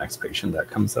deal with the next patient that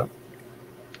comes up.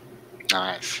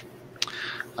 Nice.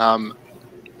 And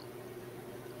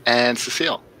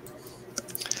Cecile?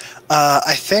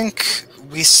 I think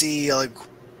we see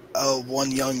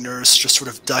one young nurse just sort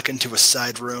of duck into a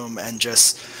side room and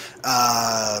just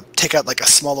take out like a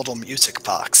small little music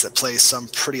box that plays some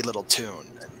pretty little tune.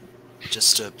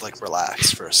 Just to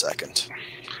relax for a second.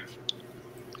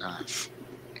 Nice.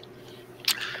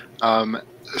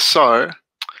 So,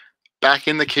 back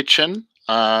in the kitchen,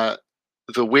 the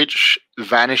witch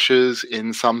vanishes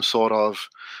in some sort of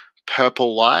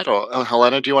purple light. Or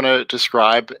Helena, do you want to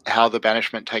describe how the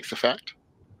banishment takes effect?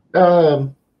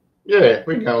 Yeah,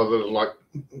 we can go with like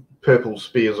purple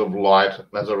spears of light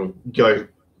that sort of go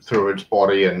through its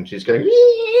body, and she's going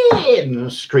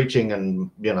and screeching,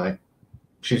 and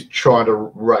she's trying to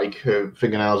rake her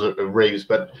fingernails at Reeves,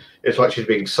 but it's like she's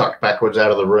being sucked backwards out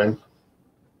of the room.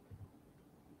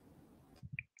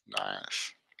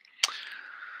 Nice.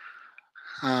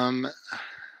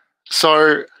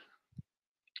 So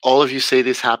all of you see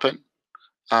this happen.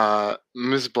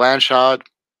 Ms. Blanchard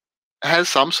has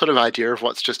some sort of idea of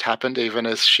what's just happened, even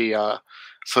as she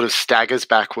sort of staggers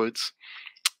backwards.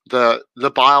 The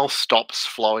bile stops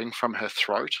flowing from her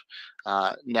throat.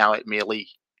 Now it merely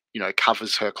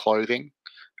covers her clothing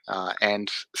and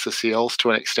Cecile's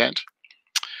to an extent.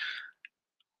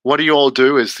 What do you all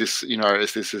do as this,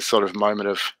 as this is sort of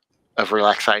moment of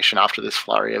relaxation after this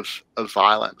flurry of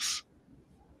violence?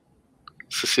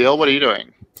 Cecile, what are you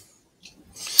doing?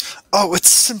 Oh, it's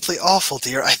simply awful,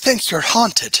 dear. I think you're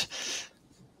haunted.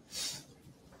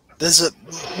 There's a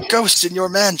ghost in your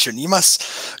mansion. You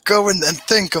must go and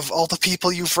think of all the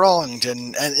people you've wronged,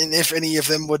 and if any of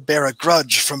them would bear a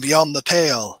grudge from beyond the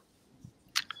pale.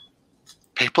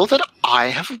 People that I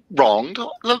have wronged?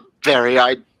 The very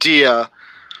idea.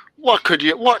 What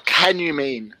can you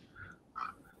mean?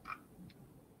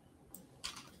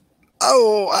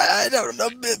 Oh, I don't know.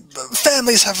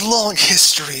 Families have long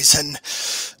histories and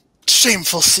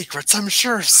shameful secrets. I'm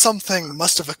sure something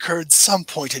must have occurred some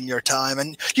point in your time,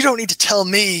 and you don't need to tell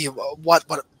me what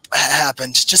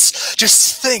happened.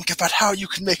 Just think about how you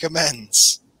can make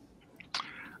amends.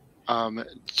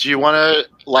 Do you want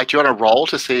to roll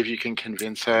to see if you can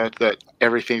convince her that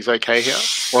everything's okay here,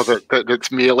 or that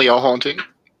it's merely a haunting?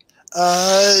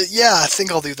 Yeah, I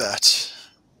think I'll do that.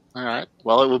 All right.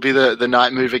 Well, it will be the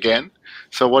night move again.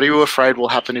 So, what are you afraid will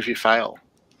happen if you fail?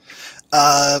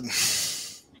 I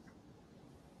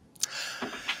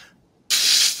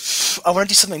want to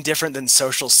do something different than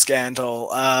social scandal.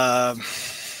 I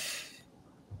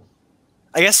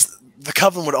guess the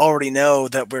Coven would already know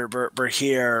that we're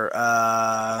here.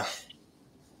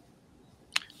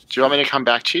 Do you want me to come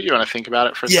back to you? Do you want to think about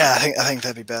it for a second? Yeah, I think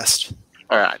that'd be best.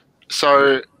 All right.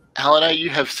 So, Helena, you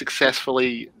have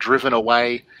successfully driven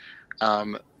away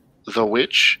the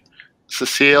witch.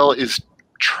 Cecile is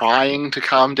trying to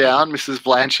calm down Mrs.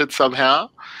 Blanchard somehow.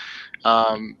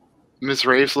 Ms.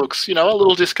 Reeves looks, a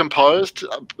little discomposed,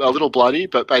 a little bloody,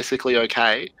 but basically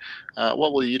okay.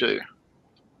 What will you do?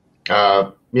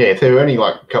 If there were any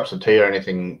cups of tea or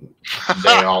anything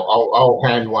there, I'll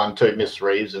hand one to Miss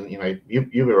Reeves, and you'll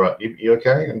be right. You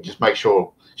okay? And just make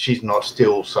sure she's not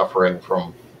still suffering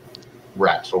from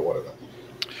rats or whatever.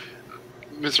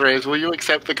 Miss Reeves, will you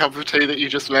accept the cup of tea that you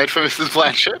just made for Mrs.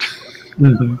 Blanchard?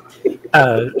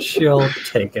 Mm-hmm. She'll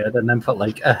take it and then put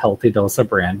a healthy dose of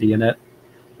brandy in it,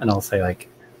 and I'll say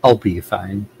I'll be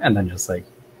fine, and then just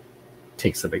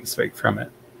takes a big swig from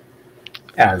it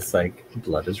as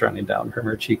blood is running down from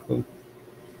her cheek wound.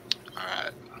 All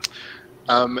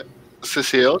right.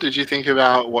 Cecile, did you think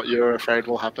about what you're afraid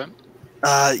will happen?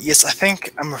 Yes, I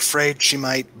think I'm afraid she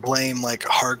might blame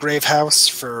Hargrave House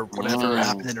for whatever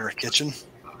happened in her kitchen.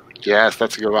 Yes,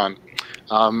 that's a good one.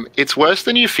 It's worse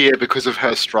than you fear because of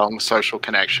her strong social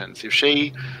connections. If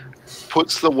she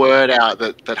puts the word out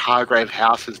that Hargrave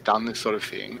House has done this sort of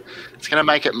thing, it's going to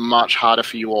make it much harder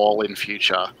for you all in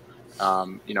future.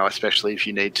 Especially if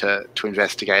you need to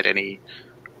investigate any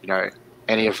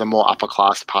of the more upper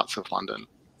class parts of London.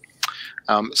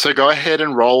 So go ahead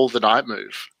and roll the night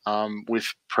move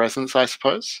with presence, I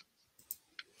suppose.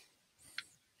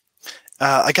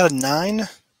 I got a 9.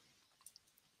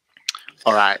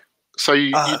 All right. So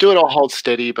you do it all hold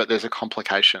steady, but there's a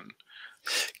complication.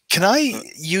 Can I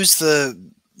use the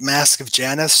Mask of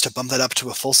Janus to bump that up to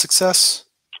a full success?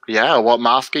 Yeah. What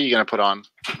mask are you going to put on?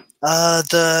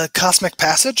 The Cosmic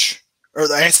Passage, or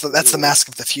that's the Mask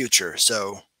of the Future.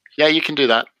 So yeah, you can do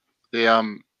that.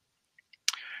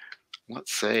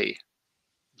 Let's see.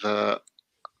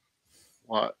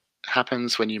 What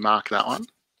happens when you mark that one?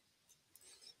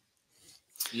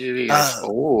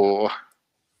 Oh,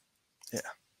 yeah,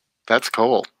 that's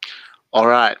cool. All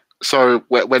right. So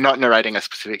we're not narrating a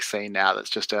specific scene now.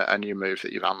 That's just a new move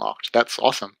that you've unlocked. That's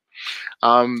awesome.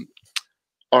 All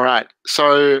right.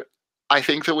 So I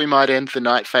think that we might end the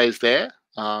night phase there.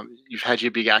 You've had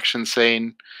your big action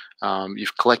scene.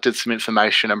 You've collected some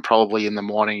information, and probably in the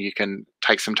morning you can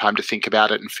take some time to think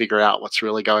about it and figure out what's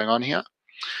really going on here.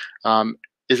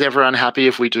 Is everyone happy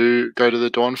if we do go to the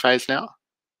dawn phase now?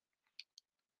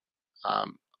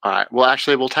 All right. Well,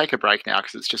 actually, we'll take a break now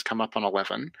because it's just come up on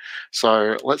 11.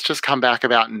 So let's just come back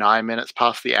about 9 minutes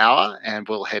past the hour, and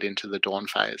we'll head into the dawn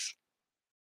phase.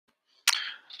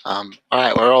 All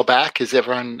right, we're all back. Is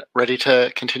everyone ready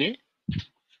to continue?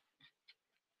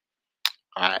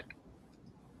 All right.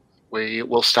 We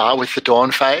will start with the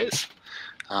dawn phase.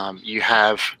 You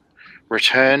have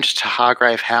returned to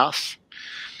Hargrave House.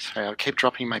 Sorry, I'll keep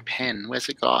dropping my pen. Where's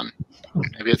it gone?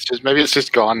 Maybe it's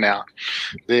just gone now.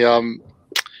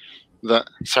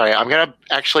 Sorry, I'm gonna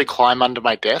actually climb under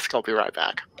my desk. I'll be right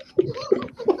back.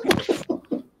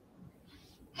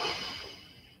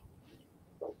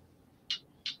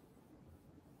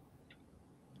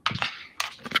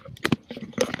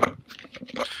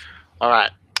 All right.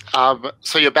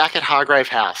 So you're back at Hargrave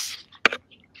House.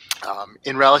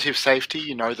 In relative safety,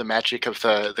 you know the magic of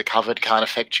the Coven can't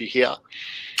affect you here.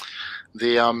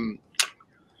 The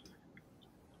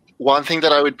one thing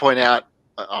that I would point out,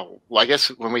 I guess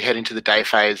when we head into the day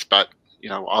phase, but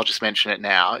I'll just mention it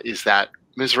now, is that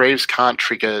Ms. Reeves can't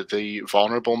trigger the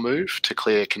vulnerable move to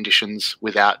clear conditions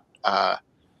without the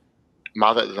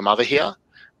mother here.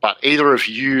 But either of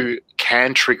you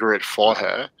can trigger it for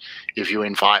her if you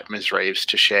invite Ms. Reeves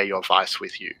to share your vice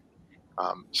with you.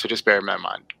 So just bear in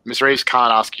mind, Ms. Reeves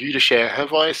can't ask you to share her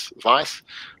vice,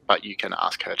 but you can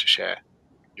ask her to share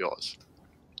yours.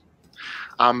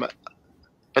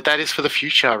 But that is for the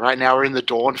future. Right now we're in the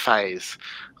dawn phase.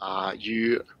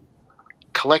 You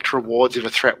collect rewards if a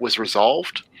threat was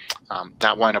resolved.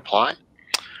 That won't apply.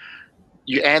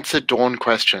 You answer dawn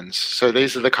questions. So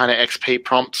these are the kind of XP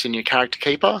prompts in your character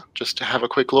keeper, just to have a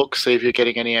quick look, see if you're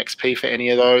getting any XP for any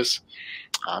of those.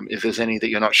 If there's any that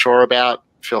you're not sure about,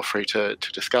 feel free to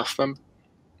discuss them.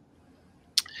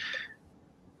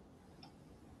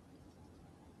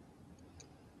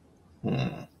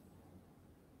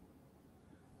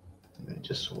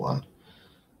 Just one.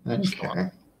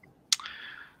 Okay.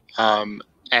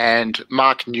 And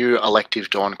mark new elective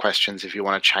dawn questions if you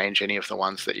want to change any of the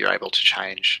ones that you're able to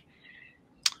change.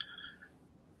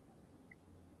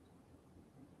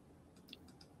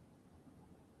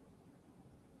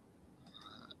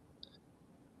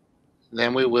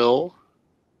 Then we will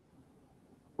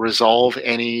resolve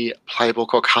any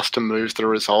playbook or custom moves that are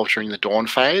resolved during the dawn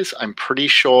phase. I'm pretty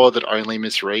sure that only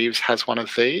Ms. Reeves has one of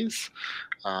these.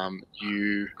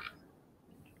 You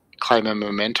claim a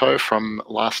memento from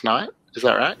last night. Is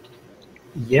that right?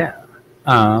 Yeah.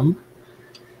 And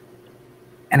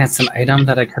it's an item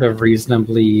that I could have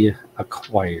reasonably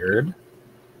acquired.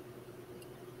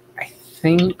 I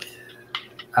think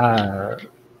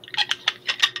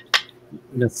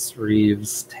Miss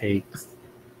Reeves takes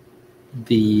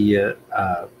the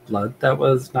blood that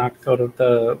was knocked out of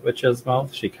the witch's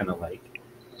mouth. She kind of like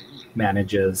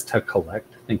manages to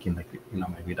collect, thinking like,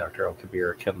 maybe Dr.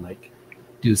 Alkabir can like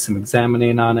do some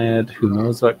examining on it. Who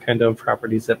knows what kind of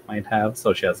properties it might have.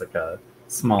 So she has like a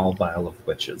small vial of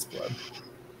witch's blood.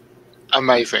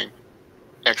 Amazing.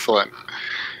 Excellent.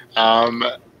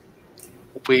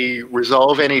 We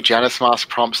resolve any Janus Mask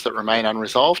prompts that remain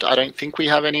unresolved. I don't think we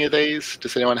have any of these.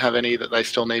 Does anyone have any that they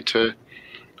still need to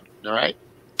narrate?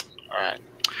 All right.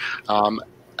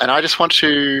 And I just want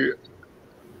to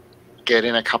get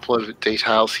in a couple of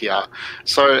details here.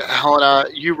 So, Helena,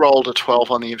 you rolled a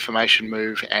 12 on the information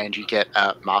move, and you get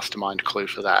a Mastermind clue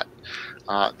for that.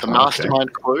 The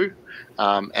Mastermind clue,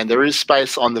 and there is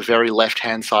space on the very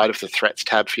left-hand side of the Threats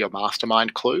tab for your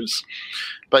Mastermind clues.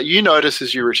 But you notice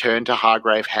as you return to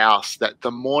Hargrave House that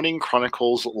the Morning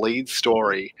Chronicles lead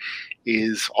story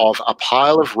is of a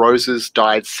pile of roses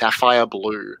dyed sapphire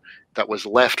blue that was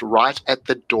left right at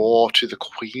the door to the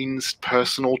Queen's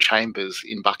personal chambers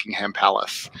in Buckingham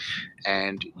Palace.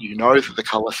 And you know that the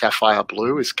colour sapphire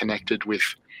blue is connected with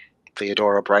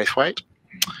Theodora Braithwaite.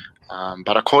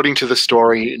 But according to the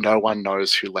story, no one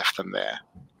knows who left them there.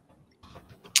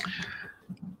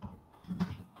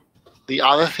 The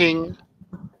other thing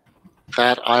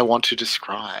that I want to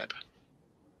describe,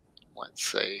 let's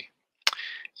see,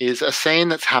 is a scene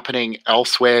that's happening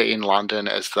elsewhere in London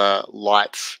as the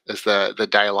lights, as the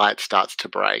daylight starts to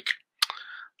break.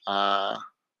 Where are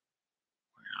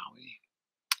we?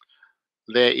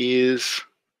 There is,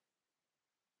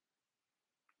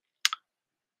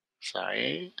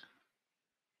 sorry,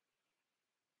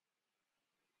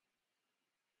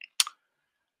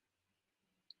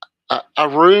 a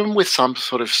room with some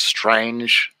sort of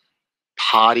strange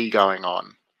party going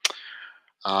on.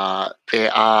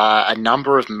 There are a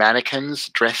number of mannequins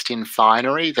dressed in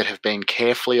finery that have been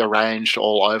carefully arranged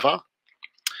all over.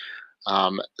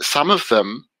 Some of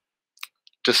them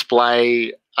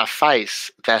display a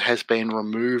face that has been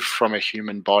removed from a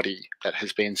human body, that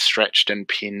has been stretched and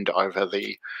pinned over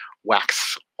the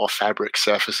wax or fabric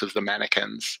surface of the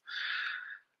mannequins.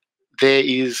 There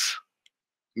is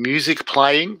music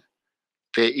playing.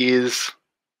 There is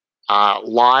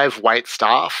live wait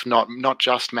staff, not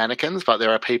just mannequins, but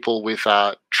there are people with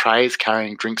trays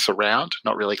carrying drinks around,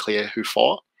 not really clear who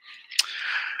for.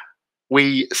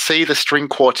 We see the string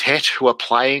quartet who are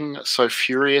playing so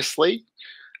furiously,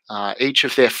 each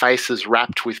of their faces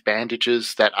wrapped with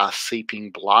bandages that are seeping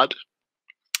blood.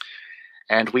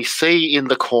 And we see in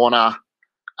the corner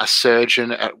a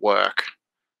surgeon at work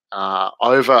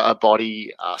over a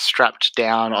body strapped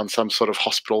down on some sort of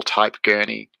hospital-type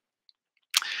gurney.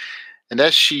 And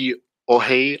as she or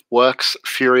he works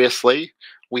furiously,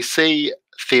 we see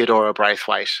Theodora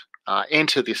Braithwaite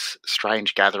enter this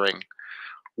strange gathering,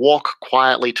 walk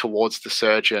quietly towards the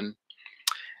surgeon,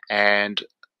 and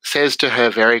says to her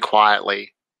very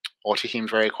quietly, or to him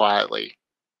very quietly,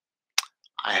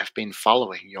 "I have been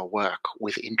following your work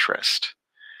with interest."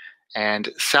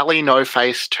 And Sally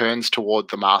No-Face turns toward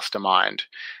the Mastermind,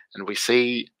 and we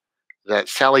see that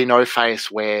Sally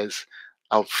No-Face wears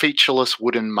a featureless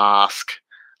wooden mask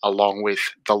along with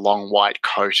the long white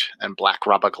coat and black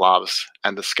rubber gloves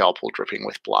and the scalpel dripping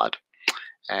with blood.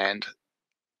 And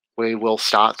we will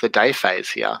start the day phase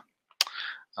here.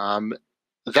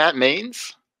 That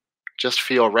means, just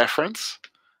for your reference,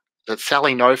 that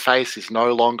Sally No Face is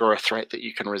no longer a threat that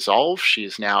you can resolve. She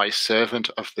is now a servant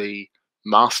of the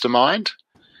Mastermind,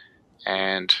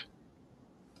 and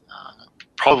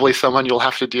probably someone you'll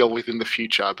have to deal with in the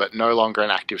future, but no longer an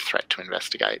active threat to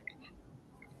investigate.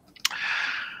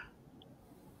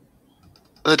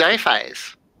 The day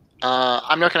phase.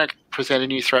 I'm not going to present a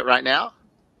new threat right now.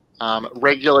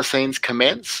 Regular scenes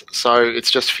commence, so it's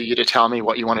just for you to tell me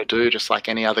what you want to do, just like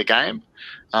any other game.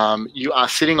 You are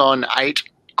sitting on 8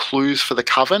 clues for the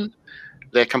Coven.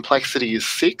 Their complexity is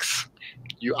 6.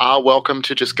 You are welcome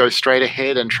to just go straight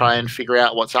ahead and try and figure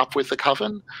out what's up with the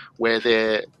Coven, where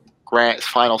their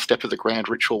final step of the grand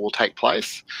ritual will take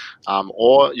place,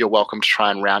 or you're welcome to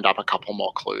try and round up a couple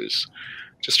more clues.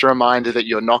 Just a reminder that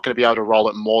you're not going to be able to roll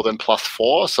it more than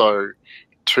 +4, so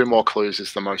 2 more clues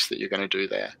is the most that you're going to do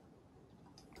there.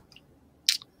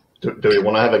 Do we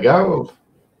want to have a go?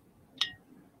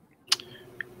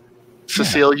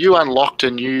 Cecile, you unlocked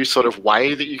a new sort of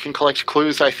way that you can collect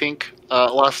clues, I think,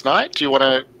 last night. Do you want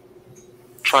to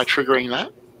try triggering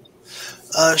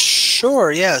that?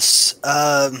 Sure, yes.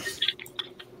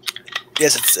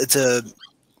 Yes, it's a...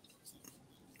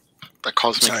 The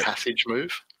Cosmic Passage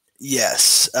move?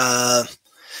 Yes.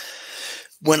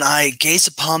 When I gaze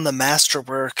upon the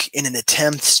masterwork in an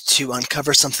attempt to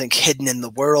uncover something hidden in the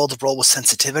world, roll with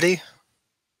sensitivity.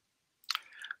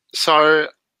 So,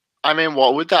 I mean,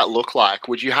 what would that look like?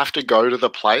 Would you have to go to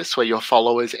the place where your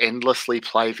followers endlessly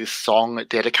play this song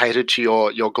dedicated to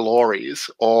your glories?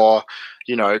 Or,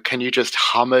 you know, can you just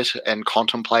hum it and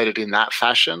contemplate it in that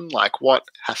fashion? Like, what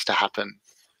has to happen?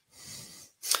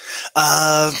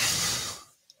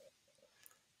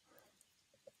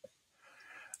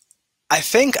 I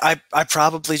think I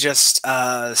probably just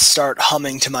start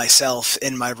humming to myself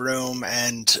in my room,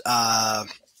 and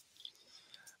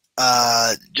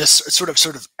just sort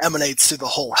of emanates through the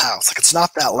whole house. Like, it's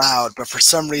not that loud, but for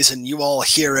some reason you all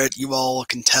hear it. You all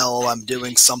can tell I'm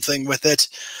doing something with it,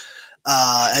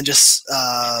 and just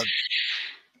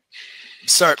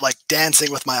start like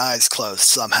dancing with my eyes closed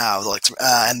somehow. Like,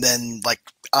 and then like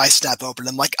eyes snap open. And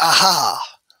I'm like, aha.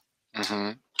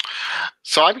 Mm-hmm.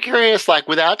 So I'm curious, like,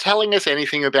 without telling us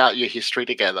anything about your history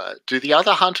together, do the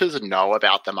other hunters know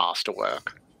about the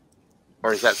masterwork?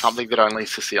 Or is that something that only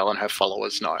Cecile and her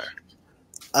followers know?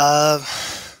 I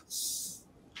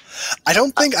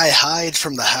don't think I hide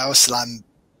from the house, and I'm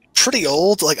pretty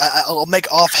old. Like, I'll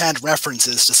make offhand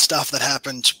references to stuff that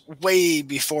happened way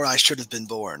before I should have been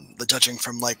born, judging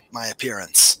from, like, my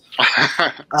appearance.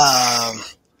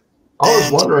 I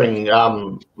was wondering,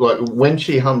 like, when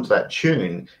she hums that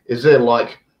tune, is there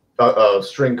like a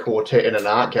string quartet in an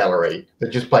art gallery that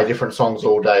just play different songs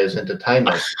all day as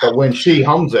entertainment? But when she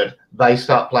hums it, they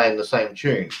start playing the same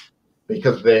tune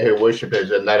because they're her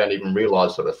worshippers and they don't even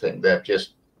realize, sort of thing. They've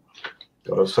just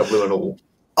got a subliminal.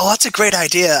 Oh, that's a great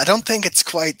idea. I don't think it's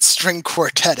quite string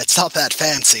quartet. It's not that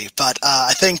fancy, but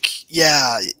I think,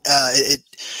 yeah,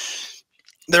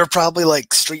 there are probably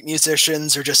like street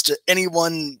musicians or just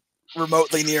anyone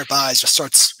remotely nearby just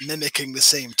starts mimicking the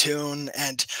same tune,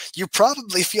 and you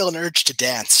probably feel an urge to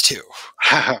dance too.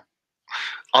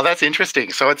 Oh, that's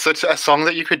interesting. So it's a song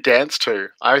that you could dance to.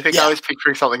 I think I was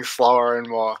picturing something slower and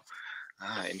more.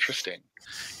 Interesting.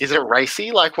 Is it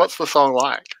racy? Like, what's the song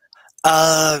like?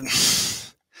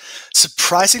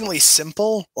 Surprisingly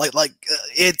simple. Like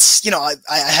it's, you know,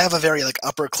 I have a very like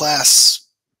upper class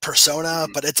persona,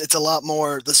 but it's a lot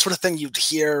more the sort of thing you'd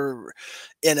hear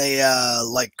in a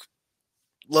like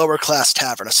lower class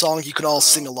tavern, a song you can all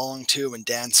sing along to and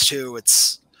dance to.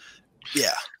 It's,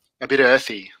 yeah. A bit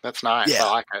earthy. That's nice. Yeah.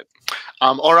 I like it.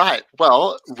 All right.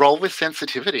 Well, roll with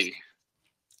sensitivity.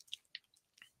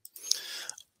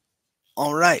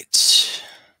 All right.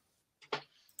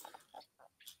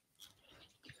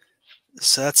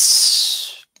 So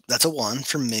that's a 1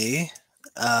 from me.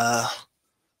 Oh,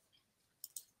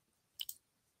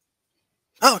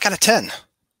 I got a 10.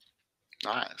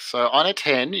 Nice. So on a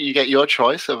 10, you get your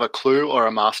choice of a clue or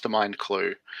a mastermind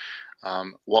clue.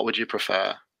 What would you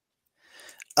prefer?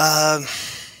 I'll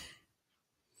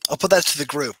put that to the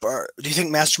group. Or do you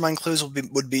think mastermind clues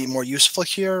would be more useful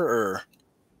here, or?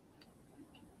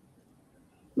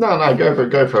 No, go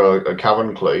for a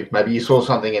Coven clue. Maybe you saw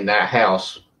something in that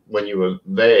house when you were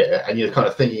there, and you're kind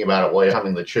of thinking about it while you're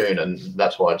humming the tune, and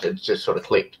that's why it just sort of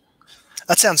clicked.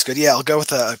 That sounds good. Yeah, I'll go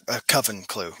with a Coven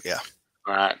clue. Yeah.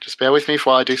 All right, just bear with me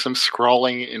while I do some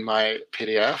scrolling in my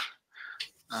PDF.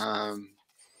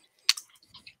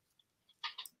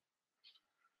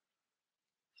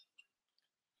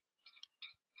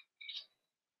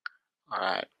 All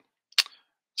right.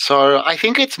 So I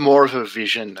think it's more of a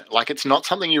vision. Like, it's not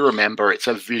something you remember. It's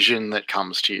a vision that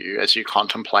comes to you as you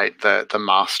contemplate the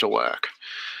masterwork.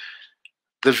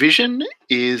 The vision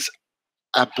is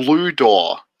a blue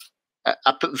door,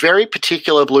 a very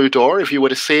particular blue door. If you were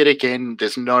to see it again,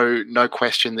 there's no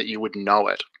question that you would know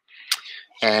it.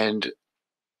 And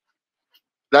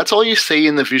that's all you see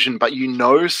in the vision, but you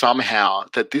know somehow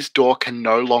that this door can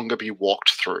no longer be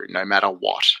walked through, no matter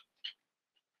what.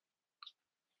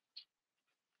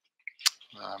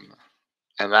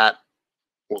 And that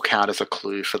will count as a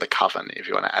clue for the Coven if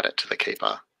you want to add it to the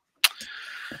Keeper.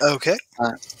 Okay.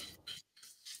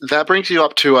 That brings you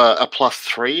up to a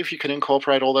 +3 if you can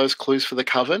incorporate all those clues for the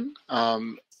Coven.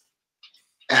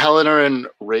 Helena and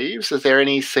Reeves, is there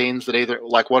any scenes that either,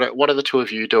 like, what are the two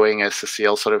of you doing as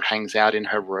Cecile sort of hangs out in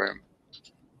her room?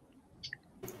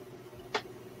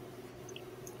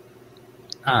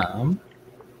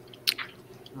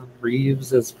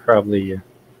 Reeves is probably,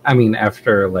 I mean,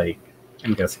 after, like,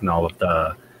 I'm guessing all of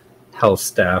the house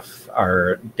staff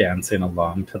are dancing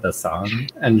along to the song,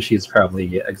 and she's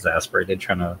probably exasperated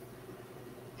trying to,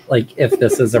 like, if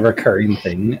this is a recurring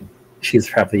thing, she's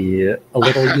probably a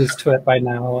little used to it by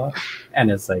now, and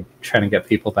is, like, trying to get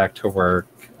people back to work.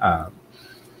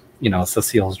 You know,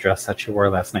 Cecile's dress that she wore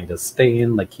last night is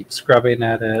stained, like, keep scrubbing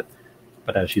at it,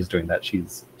 but as she's doing that,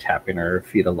 she's tapping her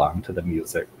feet along to the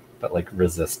music, but, like,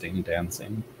 resisting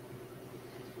dancing.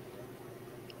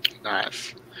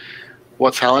 Nice.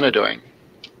 What's Helena doing?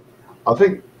 I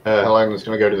think Helena's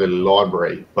going to go to the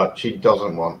library, but she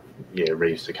doesn't want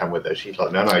Reeves to come with her. She's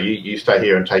like, no, you stay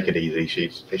here and take it easy.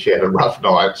 She had a rough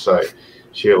night, so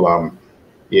she'll go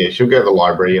to the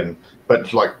library,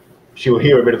 but like she'll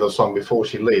hear a bit of the song before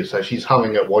she leaves, so she's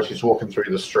humming it while she's walking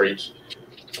through the streets.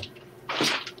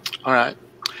 All right.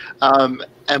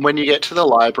 And when you get to the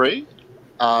library,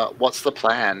 what's the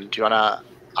plan? Do you want to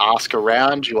ask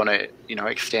around? Do you want to,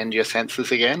 extend your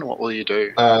senses again? What will you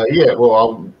do? Well,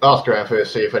 I'll ask around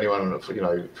first, see if anyone,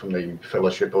 from the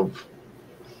Fellowship of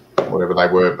whatever they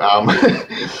were.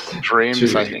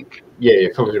 Dreams, I think. Yeah,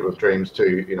 Fellowship of Dreams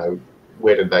too.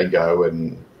 Where did they go?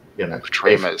 And,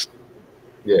 Dreamers.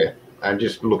 And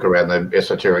just look around the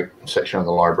esoteric section of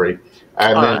the library.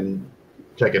 And then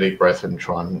take a deep breath and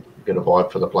try and get a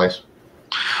vibe for the place.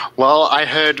 Well, I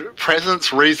heard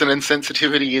presence, reason, and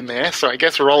sensitivity in there, so I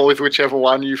guess roll with whichever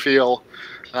one you feel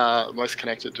most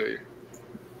connected to.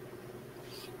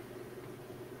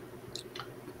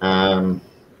 I'm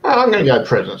going to go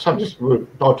presence.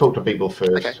 I'll talk to people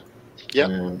first. Okay. Yep.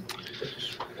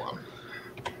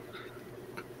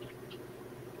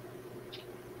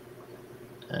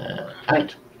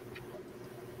 8.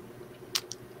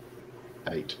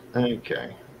 8.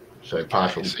 Okay. So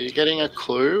partial. So you're getting a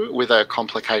clue with a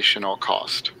complication or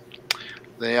cost.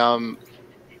 So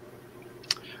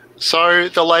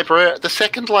the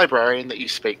second librarian that you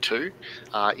speak to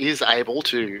is able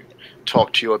to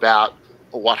talk to you about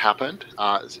what happened.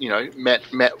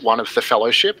 Met one of the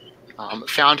Fellowship,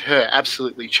 found her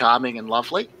absolutely charming and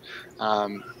lovely.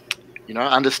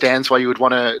 Understands why you would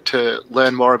want to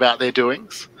learn more about their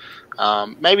doings.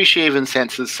 Maybe she even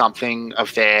senses something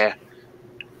of their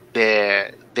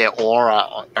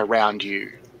aura around you.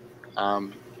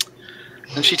 And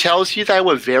she tells you they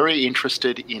were very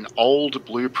interested in old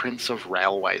blueprints of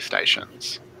railway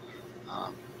stations.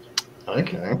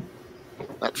 Okay.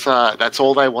 That's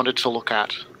all they wanted to look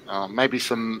at. Maybe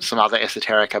some other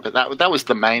esoterica, but that was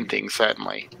the main thing,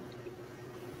 certainly.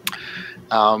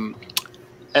 And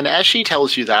as she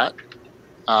tells you that,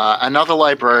 another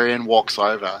librarian walks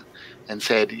over and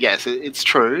said, yes, it's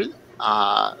true.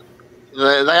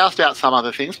 They asked about some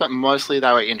other things, but mostly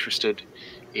they were interested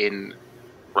in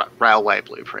railway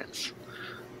blueprints.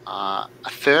 A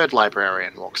third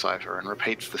librarian walks over and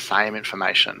repeats the same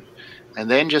information,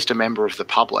 and then just a member of the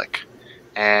public.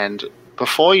 And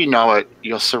before you know it,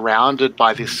 you're surrounded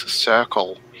by this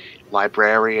circle,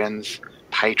 librarians,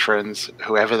 patrons,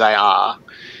 whoever they are,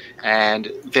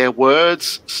 and their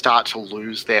words start to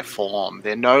lose their form.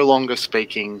 They're no longer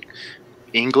speaking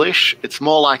English. It's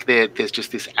more like there's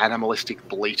just this animalistic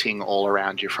bleating all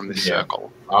around you from this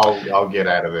circle. I'll get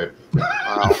out of it.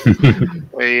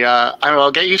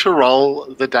 I'll get you to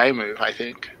roll the day move, I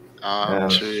think.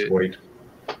 Sweet.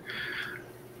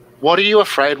 What are you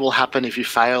afraid will happen if you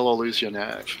fail or lose your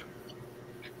nerve?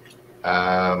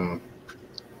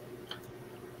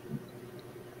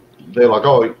 They're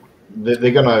like,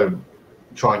 they're going to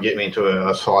try and get me into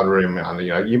a side room,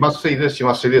 and you must see this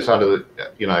under the,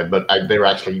 but they're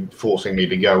actually forcing me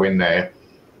to go in there.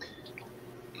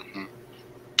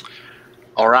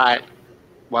 All right.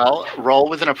 Well, roll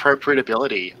with an appropriate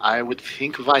ability. I would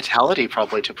think vitality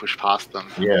probably to push past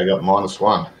them. Yeah, I got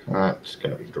 -1. That's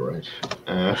going to be great.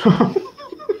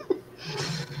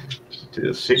 To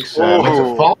a 6. That's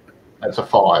a 5. That's a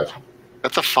 5.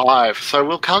 That's a 5. So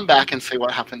we'll come back and see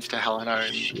what happens to Helena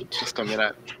in just a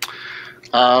minute.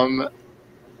 So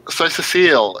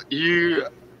Cecile, you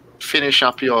finish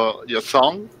up your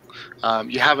song.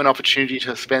 You have an opportunity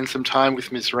to spend some time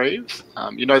with Ms. Reeves.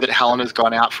 You know that Helena's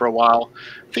gone out for a while.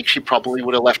 I think she probably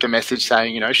would have left a message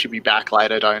saying, she'll be back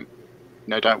later. Don't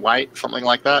wait, something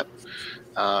like that.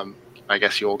 I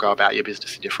guess you all go about your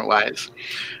business in different ways.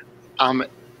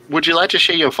 Would you like to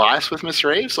share your vice with Ms.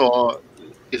 Reeves, or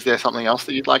is there something else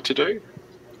that you'd like to do?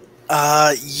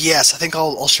 Yes, I think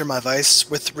I'll share my vice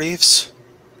with Reeves.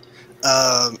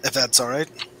 If that's all right.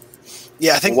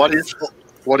 Yeah, I think.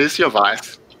 What is your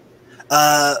vice?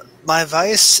 My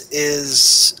vice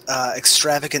is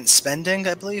extravagant spending,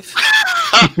 I believe.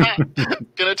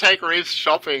 Gonna take Reeves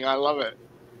shopping. I love it.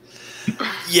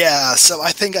 Yeah, so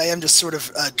I think I am just sort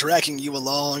of dragging you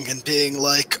along and being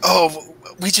like, oh,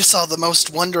 we just saw the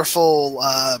most wonderful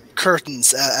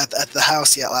curtains at the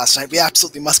house last night. We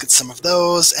absolutely must get some of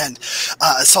those, and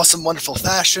saw some wonderful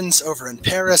fashions over in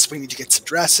Paris. We need to get some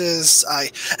dresses.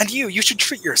 And you should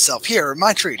treat yourself. Here,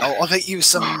 my treat. I'll get you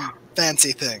some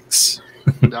fancy things.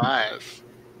 Nice.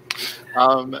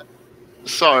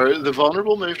 So the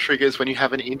vulnerable move triggers when you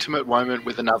have an intimate moment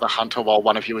with another hunter while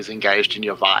one of you is engaged in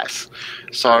your vice.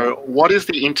 So what is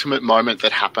the intimate moment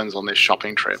that happens on this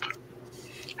shopping trip?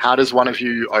 How does one of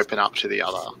you open up to the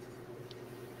other?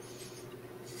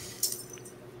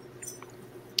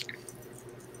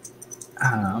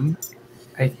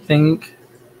 I think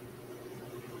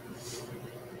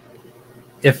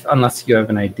unless you have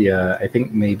an idea, I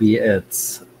think maybe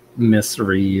it's Miss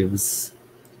Reeves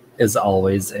is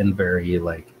always in very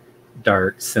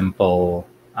dark, simple,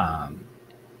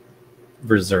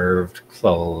 reserved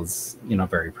clothes,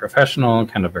 very professional,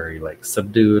 kind of very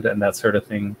subdued and that sort of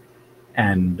thing.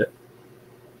 And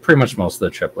pretty much most of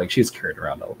the trip, she's carried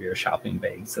around all of your shopping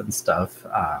bags and stuff.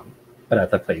 But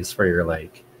at the place where you're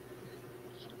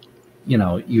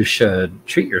you should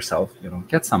treat yourself,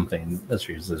 get something. Miss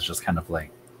Reeves is just kind of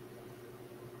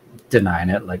denying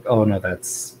it, oh no,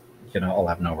 that's, I'll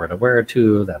have nowhere to wear it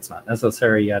to, that's not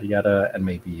necessary, yada yada. And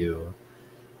maybe you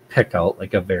pick out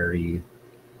a very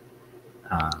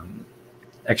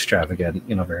extravagant,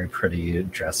 very pretty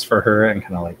dress for her and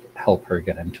kind of help her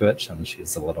get into it, since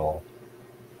she's a little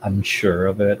unsure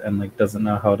of it and doesn't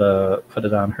know how to put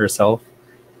it on herself.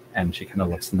 And she kind of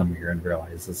looks in the mirror and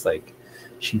realizes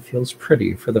she feels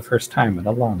pretty for the first time in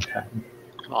a long time.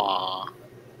 Aww.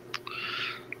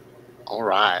 All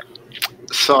right.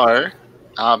 So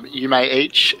you may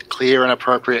each clear an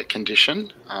appropriate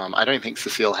condition. I don't think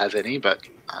Cecile has any, but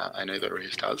I know that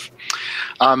Reeves does.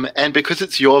 And because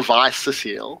it's your vice,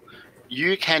 Cecile,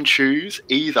 you can choose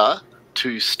either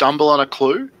to stumble on a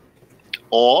clue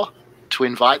or to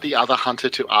invite the other hunter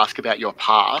to ask about your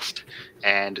past,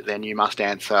 and then you must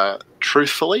answer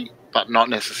truthfully, but not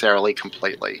necessarily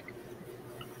completely.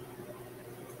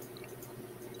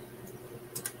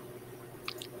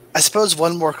 I suppose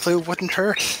one more clue wouldn't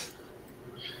hurt.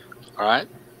 All right.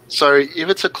 So if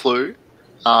it's a clue,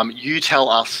 you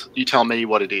tell me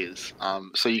what it is.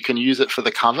 So you can use it for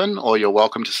the Coven, or you're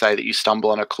welcome to say that you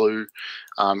stumble on a clue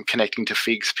connecting to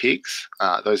Fig's Pigs.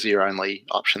 Those are your only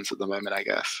options at the moment, I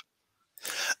guess.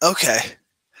 Okay.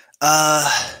 I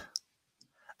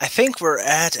think we're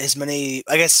at as many,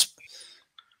 I guess,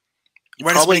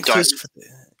 we're at as many clues for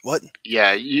what?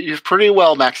 Yeah, you've pretty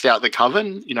well maxed out the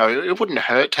Coven. It wouldn't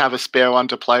hurt to have a spare one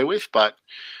to play with, but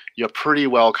you're pretty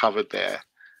well covered there.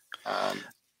 Yeah,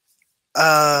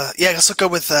 I guess I'll go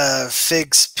with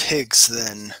Fig's Pigs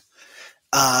then.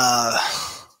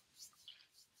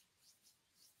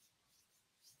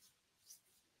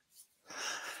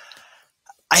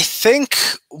 I think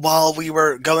while we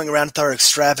were going around with our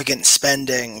extravagant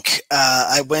spending,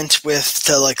 I went with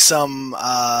some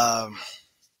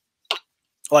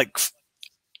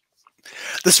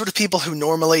the sort of people who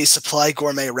normally supply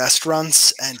gourmet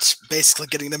restaurants, and basically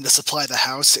getting them to supply the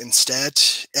house instead,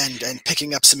 and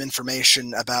picking up some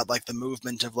information about the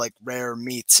movement of rare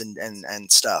meats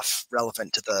and stuff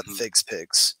relevant to the Fig's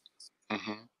Pigs.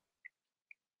 Mm-hmm.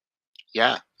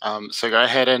 Yeah. So go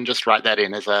ahead and just write that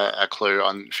in as a clue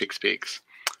on Fig's Pigs.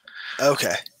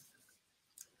 Okay.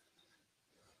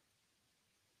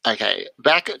 Okay.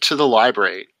 Back to the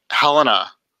library.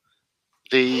 Helena,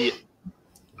 the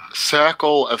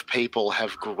circle of people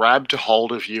have grabbed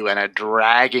hold of you and are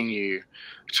dragging you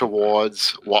towards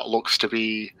what looks to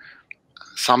be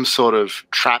some sort of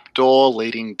trapdoor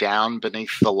leading down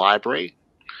beneath the library.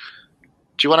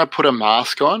 Do you want to put a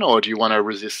mask on, or do you want to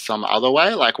resist some other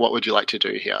way? Like, what would you like to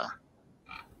do here?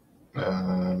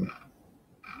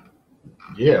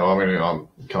 Yeah, I mean,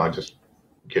 can I just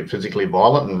get physically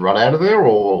violent and run out of there,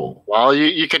 or? Well,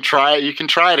 you can try it. You can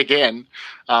try it again.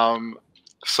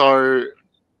 So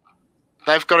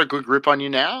they've got a good grip on you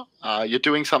now. You're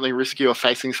doing something risky or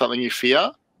facing something you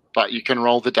fear, but you can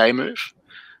roll the day move.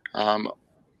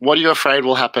 What are you afraid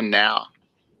will happen now?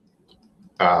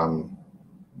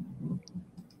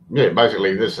 Yeah,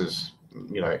 basically, this is,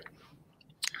 they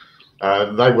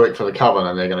work for the Coven,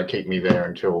 and they're going to keep me there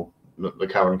until the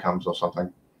Coven comes or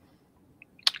something.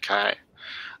 Okay.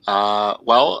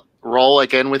 Well, roll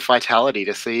again with vitality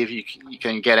to see if you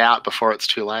can get out before it's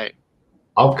too late.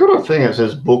 I've got a thing that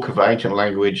says Book of Ancient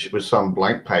Language with some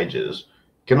blank pages.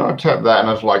 Can I tap that? And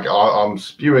it's like I'm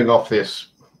spewing off this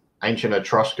ancient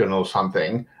Etruscan or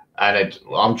something, and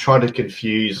I'm trying to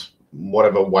confuse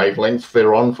whatever wavelength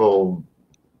they're on for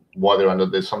why they're under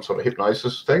there's some sort of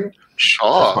hypnosis thing.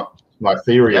 Sure. That's my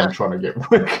theory. Yeah. I'm trying to get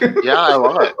working. Yeah, I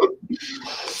love it.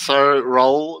 So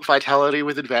roll vitality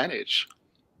with advantage.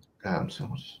 So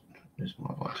where's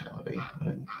my vitality?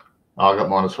 I got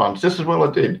 -1. Just as well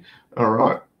I did. All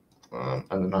right. And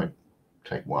then I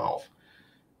take 1 off.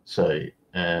 So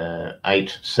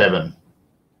 8, 7.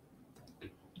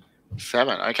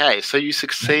 7. Okay, so you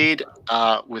succeed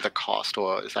with a cost,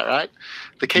 or is that right?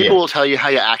 The keeper will tell you how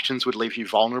your actions would leave you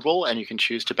vulnerable, and you can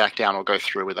choose to back down or go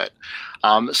through with it.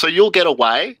 So you'll get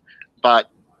away, but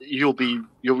you'll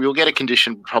get a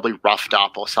condition probably roughed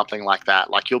up or something like that.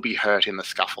 Like you'll be hurt in the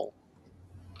scuffle.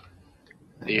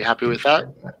 Are you happy with that?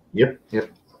 Yep.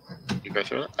 You go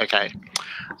through it? Okay.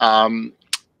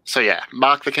 So yeah,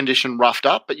 mark the condition roughed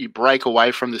up, but you break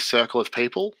away from this circle of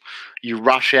people. You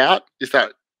rush out.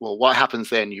 Well, what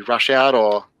happens then? You rush out,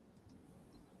 or?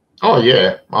 Oh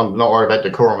yeah, I'm not worried about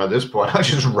decorum at this point. I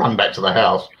just run back to the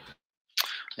house.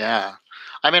 Yeah.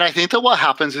 I mean, I think that what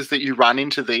happens is that you run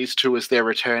into these two as they're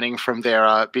returning from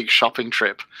their big shopping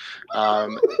trip.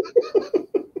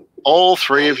 All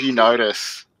three of you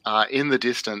notice in the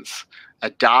distance a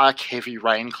dark, heavy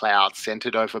rain cloud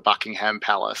centered over Buckingham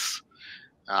Palace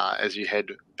as you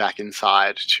head back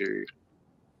inside to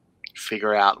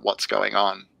figure out what's going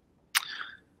on.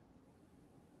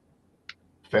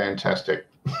 Fantastic.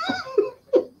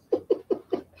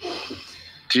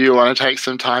 Do you want to take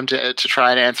some time to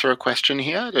try and answer a question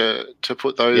here to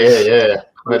put those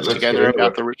Let's together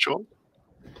about the ritual?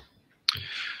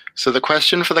 So the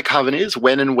question for the Coven is,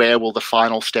 when and where will the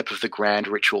final step of the grand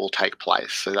ritual take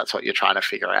place? So that's what you're trying to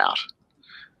figure out.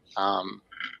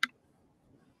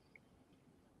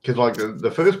 Because like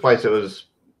the first place, it was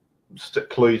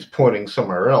clues pointing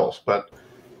somewhere else, but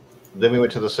then we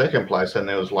went to the second place and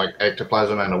there was like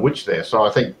ectoplasm and a witch there. So I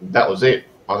think that was it.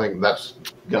 I think that's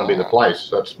going to be the place.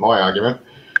 That's my argument.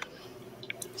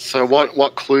 So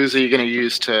what clues are you going to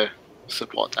use to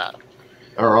support that?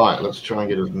 All right, let's try and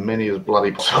get as many as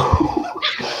bloody possible.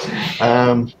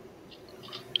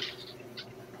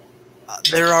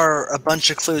 There are a bunch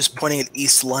of clues pointing at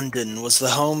East London. Was the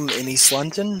home in East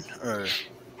London, or?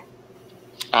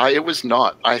 It was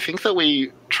not. I think that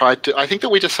we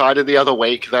decided the other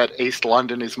week that East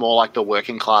London is more like the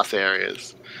working class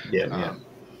areas. Yeah.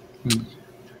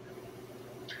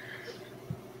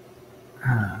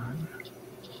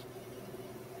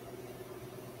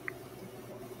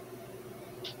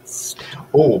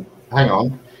 Oh, hang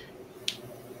on.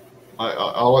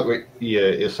 I like what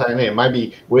you're saying there.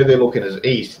 Maybe where they're looking is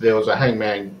east, there was a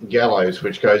hangman gallows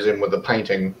which goes in with the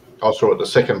painting. I saw at the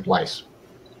second place.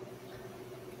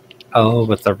 Oh,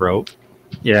 with the rope.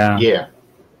 Yeah.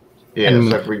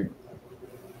 And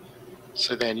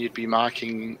so then you'd be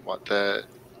marking what the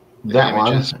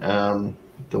images? One.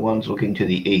 The ones looking to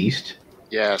the east.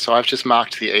 Yeah, so I've just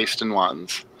marked the eastern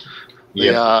ones.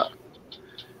 Yeah.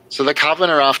 So the Coven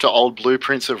are after old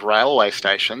blueprints of railway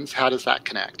stations. How does that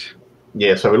connect?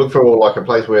 Yeah, so we look for like a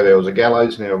place where there was a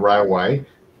gallows near a railway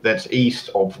that's east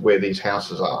of where these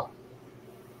houses are.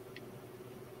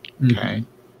 Okay.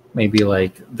 Maybe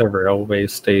like the railway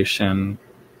station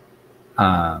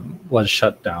was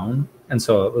shut down, and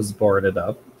so it was boarded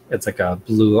up. It's like a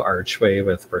blue archway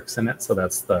with bricks in it, so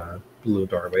that's the blue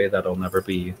doorway that'll never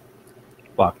be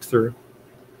walked through.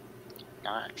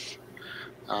 Nice.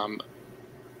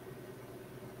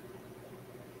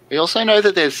 We also know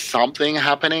that there's something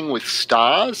happening with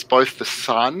stars, both the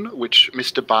sun, which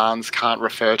Mr. Barnes can't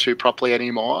refer to properly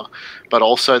anymore, but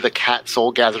also the cats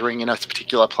all gathering in a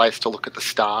particular place to look at the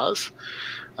stars.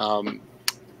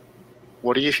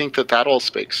 What do you think that all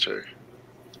speaks to?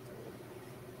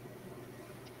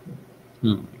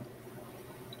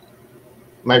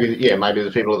 Maybe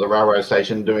the people at the railway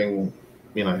station doing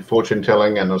fortune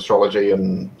telling and astrology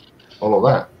and all of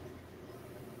that.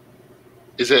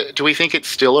 Do we think it's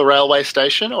still a railway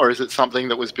station, or is it something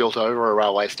that was built over a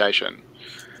railway station?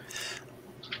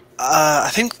 I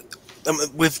think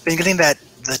we've been getting the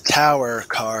tower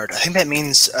card. I think that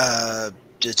means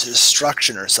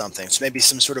destruction or something. So maybe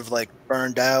some sort of like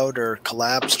burned out or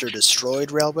collapsed or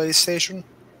destroyed railway station.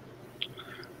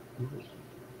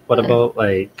 What about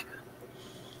like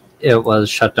it was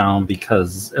shut down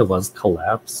because it was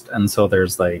collapsed, and so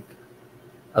there's like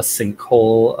a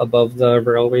sinkhole above the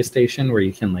railway station where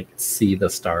you can like see the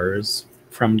stars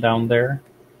from down there?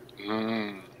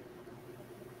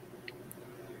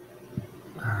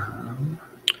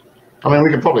 I mean,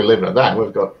 we could probably leave it at that.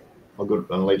 We've got a good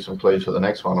and leave some clues for the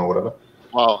next one or whatever.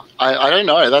 Well, I don't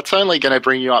know. That's only going to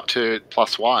bring you up to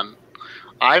 +1.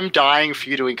 I'm dying for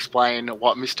you to explain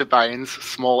what Mr. Bain's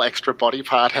small extra body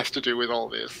part has to do with all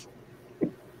this.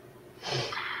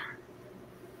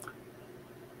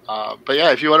 But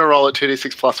yeah, if you want to roll at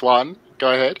 2d6 +1,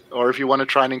 go ahead. Or if you want to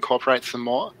try and incorporate some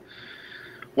more.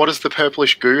 What does the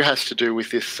purplish goo has to do with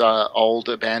this old,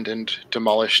 abandoned,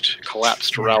 demolished,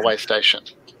 collapsed railway station?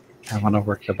 I want to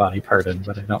work the body part in,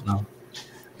 but I don't know.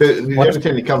 The only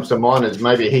thing that comes to mind is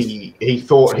maybe he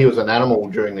thought he was an animal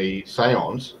during the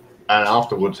seance, and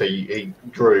afterwards he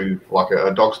drew like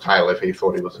a dog's tail if he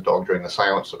thought he was a dog during the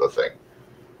seance sort of thing.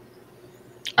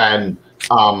 And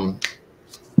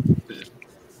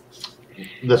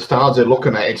the stars they're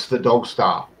looking at, it's the dog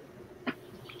star.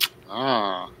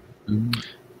 Oh,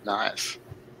 nice.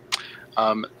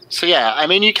 So yeah, I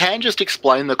mean, you can just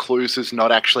explain the clues as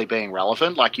not actually being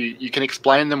relevant. Like you can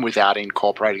explain them without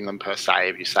incorporating them per se.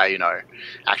 If you say,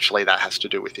 actually that has to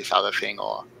do with this other thing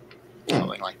or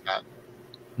something like that.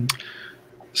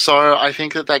 So I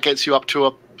think that gets you up to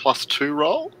a +2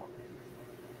 roll.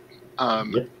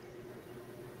 Yep.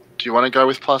 Do you want to go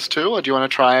with +2, or do you want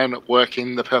to try and work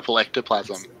in the purple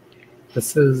ectoplasm?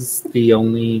 This is the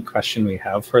only question we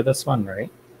have for this one,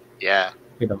 right? Yeah.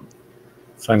 We don't.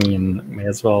 So I mean, may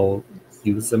as well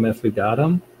use them if we got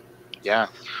them. Yeah.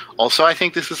 Also, I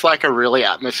think this is like a really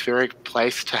atmospheric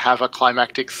place to have a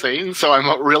climactic scene, so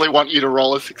I really want you to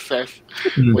roll a success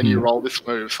when you roll this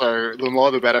move. So the more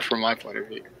the better from my point of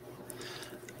view.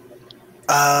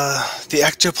 The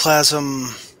ectoplasm...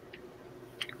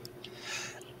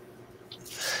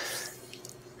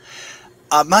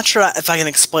 I'm not sure if I can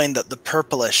explain the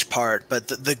purplish part, but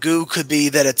the goo could be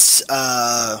that it's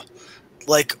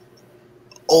like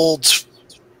old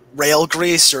rail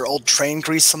grease or old train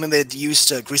grease, something they'd use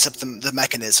to grease up the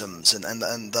mechanisms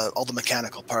and all the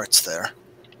mechanical parts there.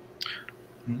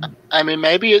 I mean,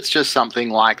 maybe it's just something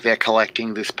like they're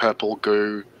collecting this purple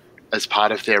goo as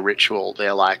part of their ritual.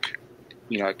 They're like,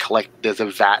 there's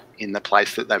a vat in the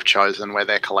place that they've chosen where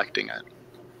they're collecting it.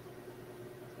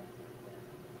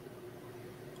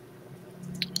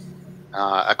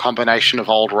 A combination of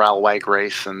old railway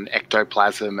grease and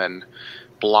ectoplasm and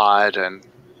blood and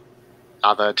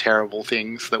other terrible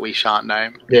things that we shan't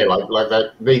name. Yeah, like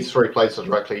that. These three places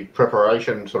are actually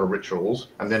preparation sort of rituals,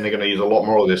 and then they're going to use a lot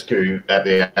more of this goo at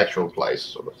their actual place,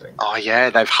 sort of thing. Oh yeah,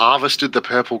 they've harvested the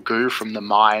purple goo from the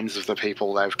minds of the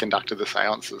people they've conducted the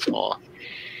seances for.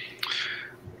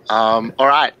 All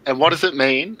right, and what does it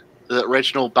mean that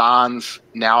Reginald Barnes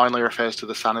now only refers to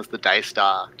the sun as the day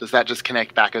star? Does that just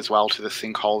connect back as well to the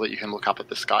sinkhole that you can look up at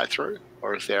the sky through,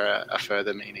 or is there a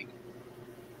further meaning?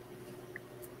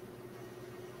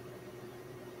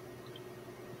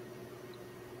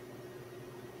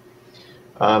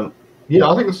 Yeah,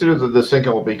 I think it's to do with the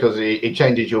sinkhole because it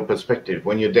changes your perspective.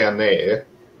 When you're down there,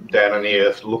 down on the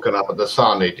earth, looking up at the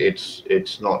sun,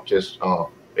 it's not just,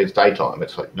 it's daytime.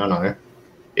 It's like, no.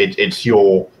 It's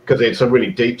because it's a really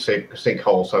deep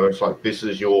sinkhole, so it's like this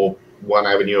is your one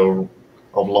avenue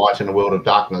of light in a world of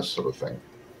darkness sort of thing.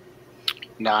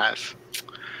 Nice.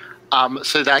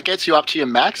 So that gets you up to your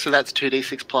max, so that's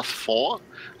 2d6 +4.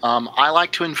 I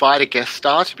like to invite a guest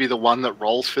star to be the one that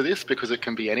rolls for this because it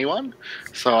can be anyone.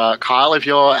 So Kyle, if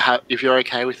you're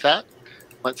okay with that,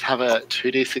 let's have a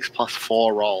 2d6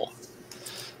 +4 roll.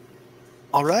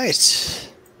 All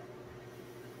right.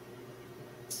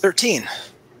 13.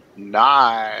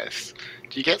 Nice.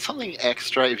 Do you get something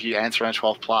extra if you answer on a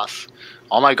 12+?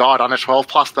 Oh my god, on a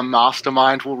 12+, the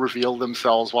Mastermind will reveal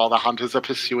themselves while the hunters are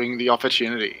pursuing the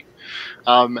opportunity.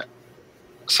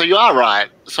 So you are right.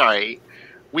 Sorry.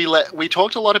 We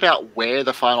talked a lot about where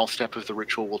the final step of the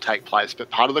ritual will take place, but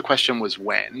part of the question was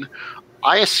when.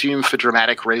 I assume for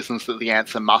dramatic reasons that the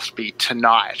answer must be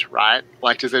tonight, right?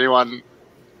 Like, does anyone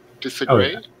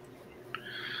disagree?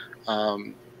 Oh,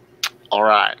 yeah. All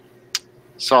right.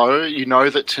 So you know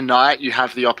that tonight you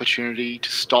have the opportunity to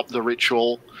stop the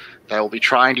ritual They will be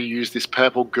trying to use this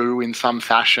purple goo in some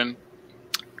fashion,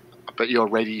 but you're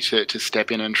ready to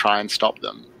step in and try and stop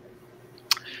them.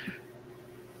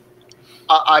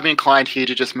 I'm inclined here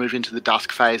to just move into the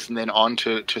dusk phase and then on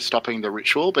to stopping the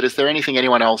ritual, but is there anything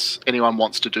anyone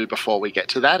wants to do before we get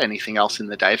to that? Anything else in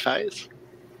the day phase?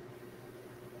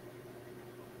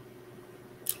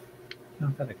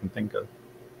 Not that I can think of.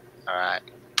 All right.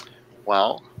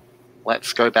 Well,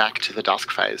 let's go back to the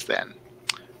dusk phase then.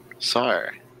 So,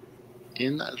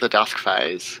 in the dusk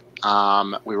phase,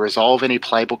 we resolve any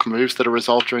playbook moves that are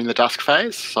resolved during the dusk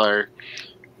phase. So,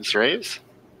 Ms. Reeves?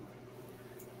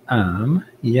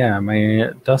 Yeah,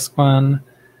 my dusk one,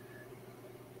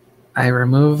 I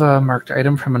remove a marked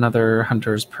item from another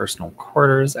hunter's personal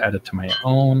quarters, add it to my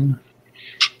own.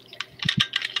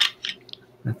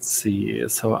 Let's see.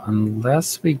 So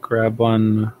unless we grab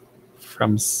one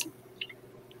from...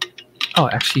 Oh,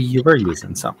 actually, you were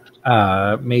using some.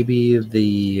 Maybe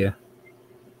the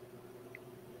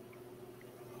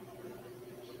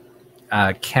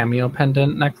cameo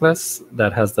pendant necklace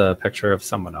that has the picture of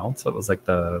someone else. It was like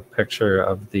the picture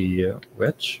of the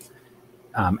witch.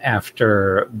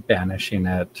 After banishing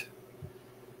it,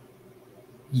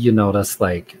 you notice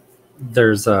like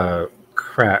there's a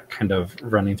crack kind of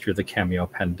running through the cameo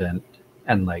pendant,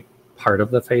 and like part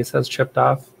of the face has chipped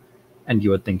off, and you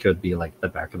would think it would be like the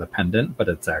back of the pendant, but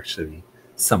it's actually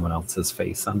someone else's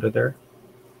face under there.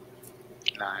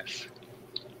 Nice.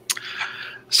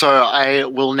 So I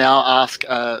will now ask,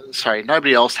 sorry,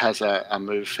 nobody else has a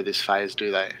move for this phase,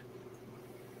 do they?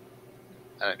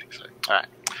 I don't think so. All right.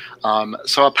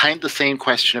 So I'll paint the scene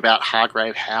question about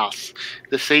Hargrave House.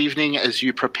 This evening, as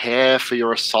you prepare for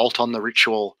your assault on the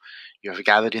ritual, you have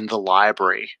gathered in the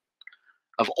library.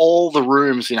 Of all the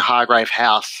rooms in Hargrave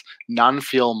House, none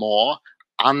feel more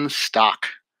unstuck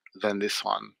than this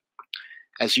one.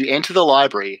 As you enter the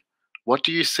library, what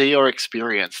do you see or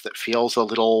experience that feels a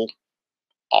little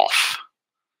off?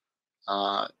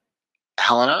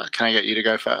 Helena, can I get you to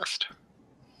go first?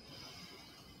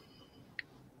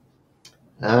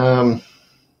 Let's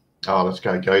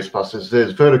go Ghostbusters.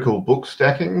 There's vertical book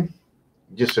stacking,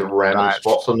 just at random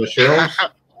spots on the shelves.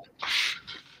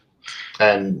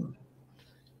 And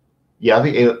yeah, I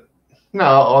think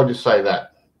I'll just say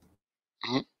that.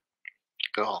 Mm-hmm.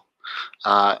 Cool.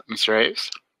 Mr.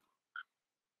 Reeves?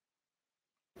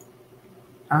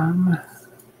 I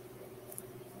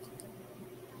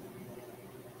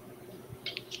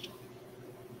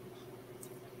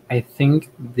think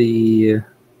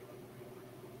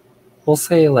we'll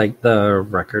say like the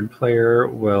record player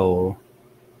will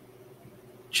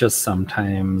just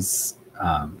sometimes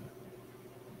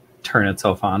turn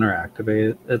itself on or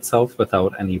activate itself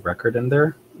without any record in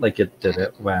there. Like it did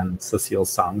it when Cecile's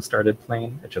song started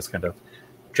playing. It just kind of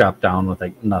dropped down with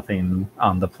like nothing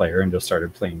on the player and just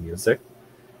started playing music.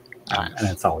 And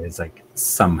it's always like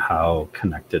somehow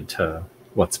connected to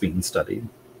what's being studied.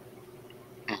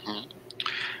 Mm-hmm.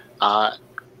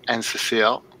 And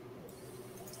Cecile?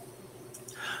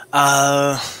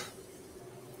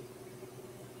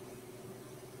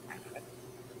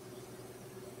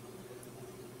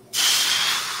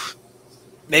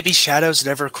 Maybe shadows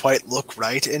never quite look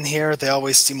right in here. They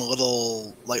always seem a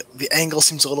little, like, the angle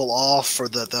seems a little off, or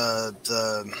the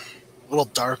little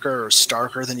darker or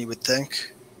starker than you would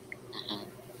think. Mm-hmm.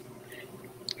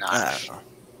 Nice. I don't know.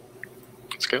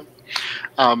 That's cool.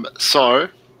 So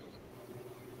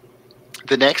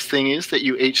the next thing is that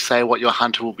you each say what your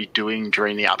hunter will be doing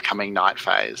during the upcoming night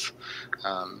phase.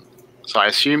 So I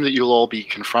assume that you'll all be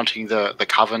confronting the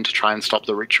Coven to try and stop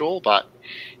the ritual, but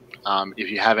if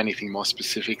you have anything more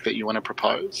specific that you want to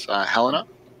propose, Helena?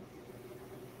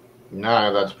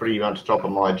 No, that's pretty much top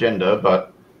of my agenda,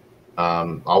 but I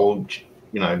will,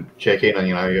 check in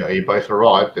and, are you both all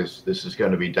right? This is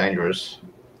going to be dangerous.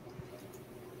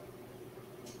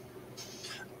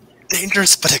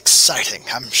 Dangerous but exciting.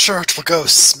 I'm sure it will go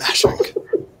smashing.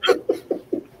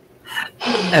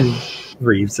 And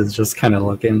Reeves is just kind of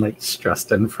looking like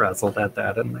stressed and frazzled at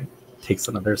that, and like takes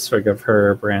another swig of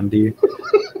her brandy.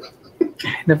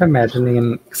 Kind of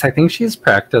imagining, because I think she's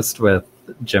practiced with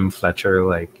Jim Fletcher,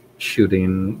 like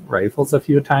shooting rifles a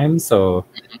few times. So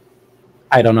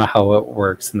I don't know how it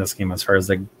works in this game as far as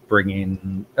like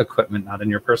bringing equipment not in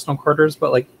your personal quarters,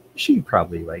 but like she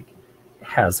probably like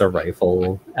has a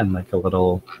rifle and like a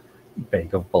little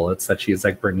bag of bullets that she's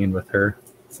like bringing with her,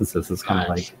 since this is kind of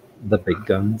like the big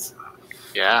guns.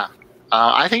 Yeah,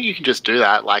 I think you can just do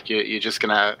that. Like you're just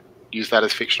gonna use that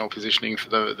as fictional positioning for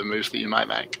the moves that you might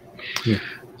make. Yeah.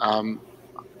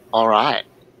 All right.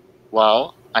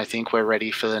 Well, I think we're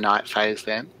ready for the night phase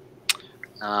then.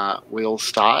 I'll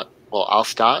start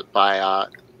by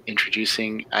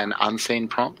introducing an unseen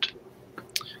prompt.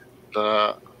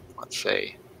 Let's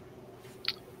see.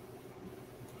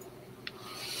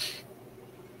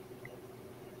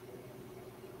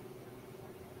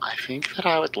 I think that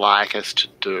I would like us to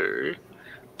do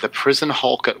the Prison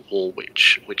Hulk at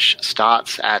Woolwich, which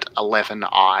starts at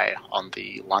 11I on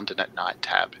the London at Night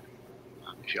tab,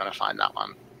 if you want to find that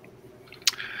one.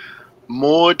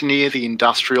 Moored near the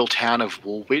industrial town of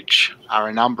Woolwich are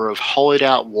a number of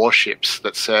hollowed-out warships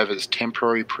that serve as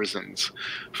temporary prisons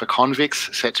for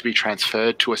convicts set to be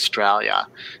transferred to Australia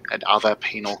and other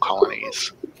penal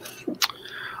colonies.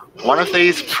 One of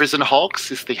these prison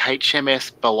hulks is the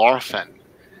HMS Bellerophon,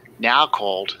 now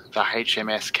called the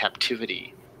HMS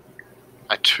Captivity.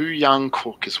 A too-young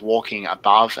cook is walking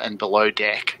above and below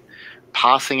deck,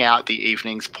 passing out the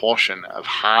evening's portion of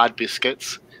hard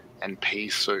biscuits and pea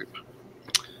soup.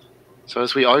 So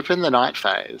as we open the night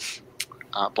phase,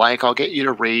 Blake, I'll get you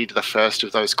to read the first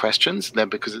of those questions. Then,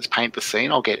 because it's paint the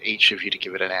scene, I'll get each of you to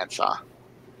give it an answer.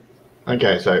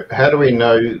 Okay, so how do we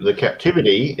know the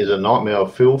captivity is a nightmare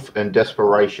of filth and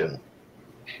desperation?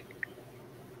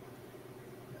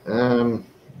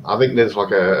 I think there's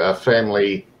like a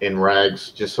family in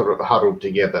rags just sort of huddled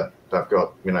together. They've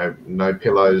got, no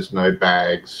pillows, no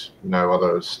bags, no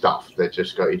other stuff. They've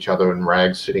just got each other in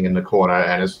rags sitting in the corner,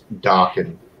 and it's dark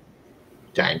and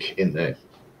dank in there.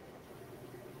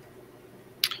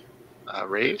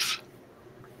 Reeves?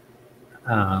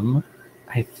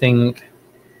 I think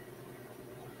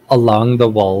along the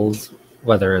walls,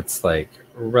 whether it's like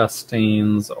rust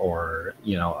stains or,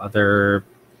 other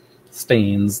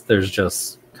stains, there's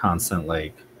just constant,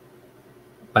 like,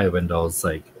 by windows,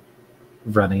 like,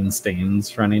 running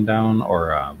stains running down,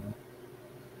 or,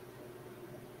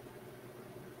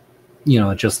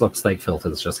 it just looks like filth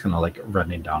is just kind of, like,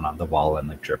 running down on the wall and,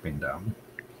 like, dripping down.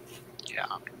 Yeah.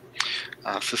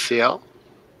 Cecile?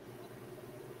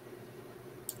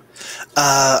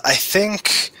 I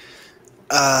think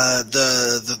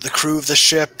the crew of the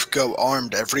ship go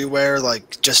armed everywhere,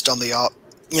 like, just on the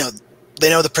they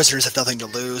know the prisoners have nothing to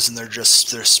lose, and they're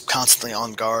constantly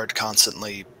on guard,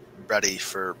 constantly ready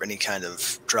for any kind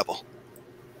of trouble.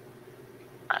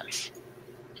 Nice.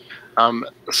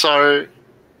 So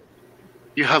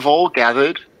you have all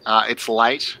gathered. It's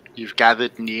late. You've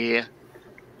gathered near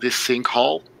this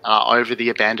sinkhole over the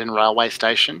abandoned railway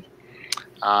station.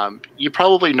 You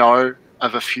probably know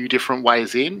of a few different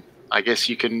ways in. I guess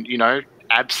you can,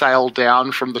 abseil down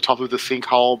from the top of the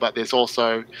sinkhole, but there's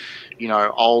also,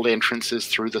 old entrances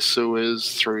through the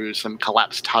sewers, through some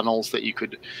collapsed tunnels that you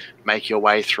could make your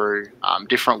way through,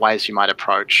 different ways you might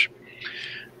approach.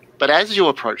 But as you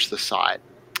approach the site,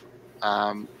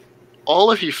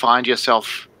 all of you find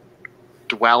yourself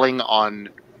dwelling on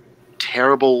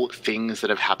terrible things that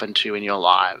have happened to you in your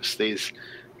lives, these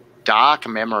dark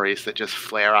memories that just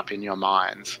flare up in your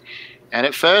minds. And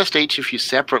at first, each of you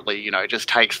separately, just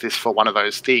takes this for one of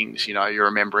those things, you're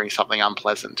remembering something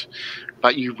unpleasant.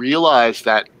 But you realize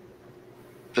that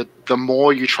the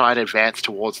more you try to advance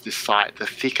towards this site, the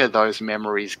thicker those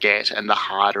memories get and the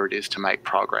harder it is to make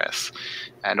progress.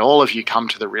 And all of you come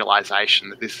to the realization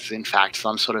that this is in fact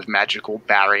some sort of magical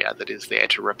barrier that is there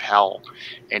to repel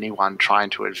anyone trying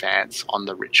to advance on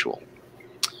the ritual.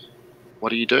 What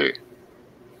do you do?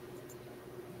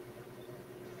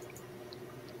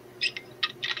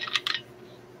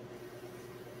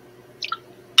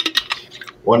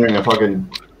 Wondering if I can,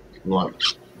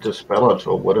 dispel it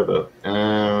or whatever.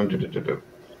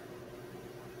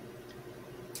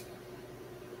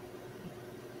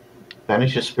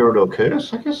 Banish a spirit or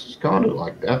curse? I guess it's kind of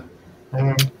like that.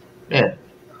 Yeah,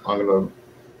 I'm going to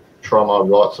try my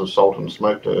rights of salt and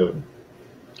smoke to...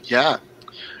 Yeah.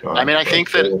 I mean, I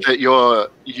think that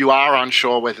you are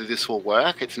unsure whether this will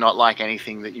work. It's not like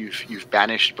anything that you've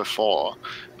banished before,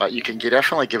 but you can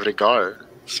definitely give it a go.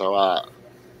 So,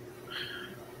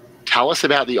 tell us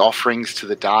about the offerings to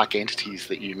the dark entities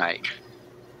that you make.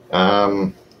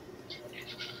 I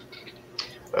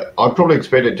probably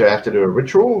expected to have to do a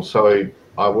ritual, so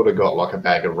I would have got like a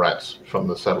bag of rats from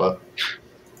the cellar.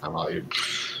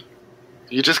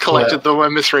 You just collected them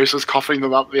when Miss Reeves was coughing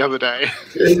them up the other day.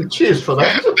 Yeah, cheers for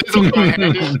that.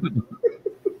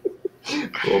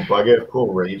 Poor bugger,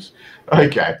 poor Reeves.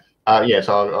 Okay,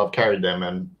 so I've carried them,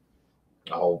 and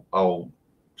I'll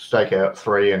stake out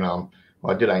 3, and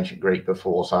I did ancient Greek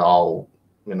before, so I'll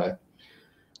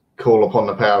call upon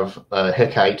the power of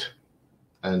Hecate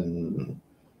and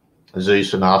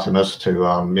Zeus and Artemis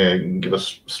to give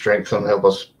us strength and help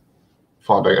us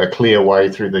find a clear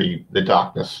way through the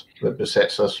darkness that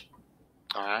besets us.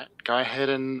 All right, go ahead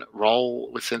and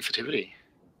roll with sensitivity.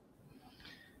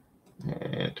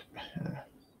 And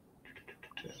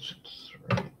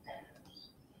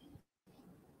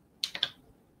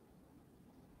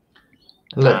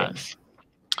 11. Nice.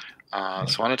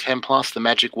 So on a 10 plus, the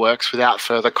magic works without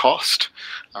further cost.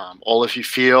 All of you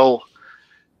feel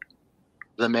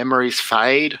the memories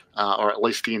fade, or at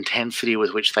least the intensity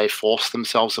with which they force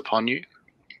themselves upon you.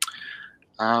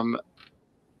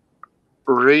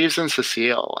 Reeves and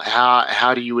Cecile,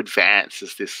 how do you advance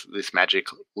as this magic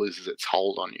loses its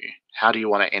hold on you? How do you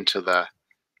want to enter the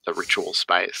ritual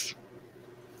space?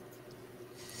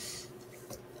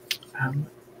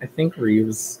 I think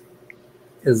Reeves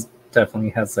definitely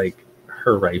has like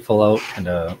her rifle out, kind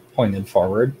of pointed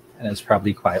forward, and is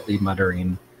probably quietly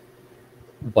muttering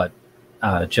what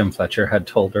Jim Fletcher had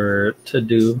told her to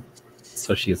do.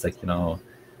 So she's like,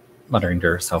 muttering to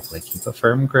herself, like, keep a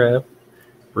firm grip,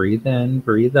 breathe in,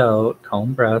 breathe out,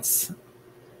 calm breaths,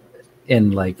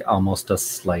 in like almost a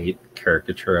slight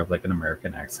caricature of like an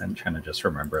American accent, trying to just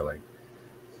remember like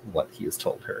what he's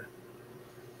told her.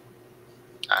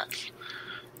 Nice.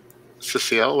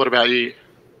 Cecile, what about you?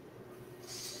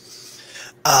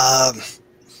 I've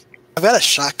got a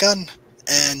shotgun,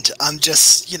 and I'm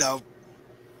just,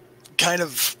 kind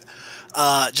of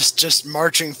just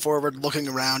marching forward, looking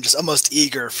around, just almost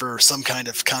eager for some kind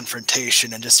of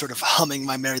confrontation, and just sort of humming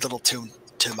my merry little tune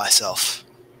to myself.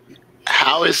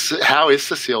 How is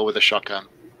Cecile with a shotgun?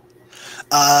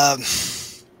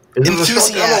 Is it a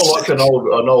shotgun or like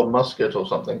an old musket or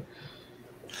something?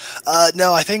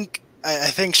 No, I think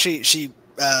she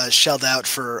shelled out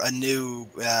for a new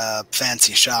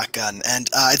fancy shotgun, and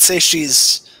I'd say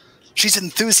she's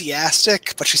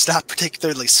enthusiastic, but she's not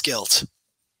particularly skilled.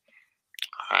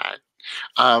 All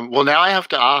right. Well, now I have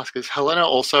to ask: is Helena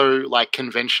also like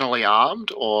conventionally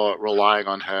armed, or relying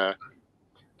on her?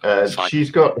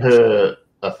 She's got her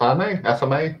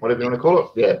athame, whatever you want to call it.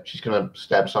 Yeah, she's going to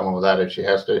stab someone with that if she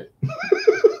has to.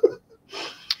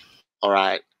 All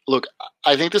right. Look,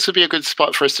 I think this would be a good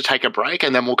spot for us to take a break,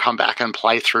 and then we'll come back and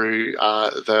play through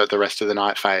the rest of the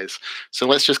night phase. So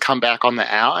let's just come back on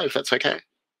the hour, if that's okay.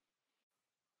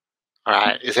 All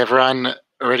right. Is everyone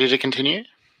ready to continue?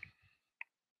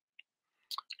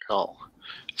 Cool.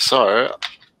 So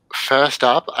first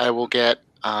up, I will get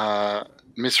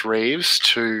Miss Reeves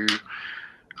to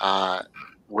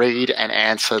read and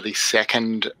answer the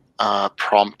second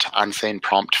unseen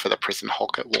prompt for the prison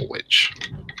hulk at Woolwich.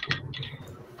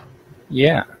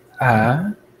 Yeah.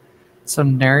 So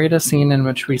narrate a scene in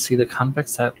which we see the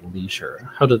convicts at leisure.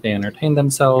 How do they entertain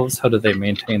themselves? How do they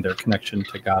maintain their connection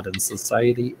to God and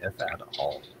society, if at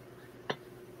all?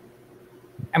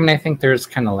 I mean, I think there's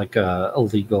kind of like a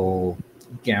illegal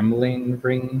gambling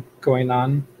ring going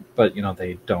on, but,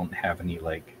 they don't have any,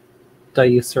 like,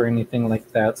 dice or anything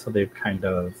like that, so they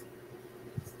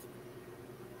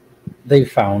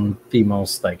found the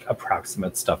most, like,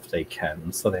 approximate stuff they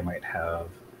can. So they might have,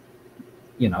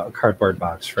 a cardboard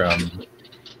box from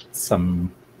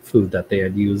some food that they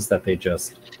had used that they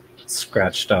just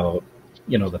scratched out,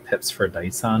 the pips for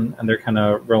dice on, and they're kind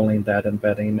of rolling that and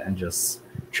betting and just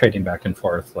trading back and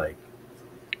forth, like,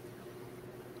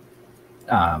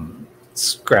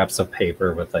 scraps of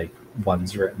paper with, like,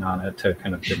 ones written on it to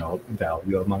kind of denote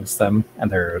value amongst them, and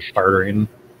they're bartering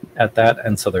at that.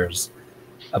 And so there's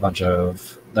a bunch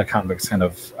of the convicts kind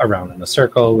of around in a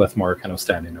circle with more kind of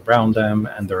standing around them,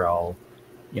 and they're all,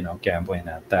 gambling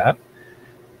at that.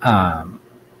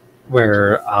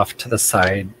 Where off to the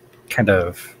side, kind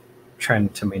of trying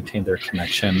to maintain their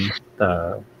connection,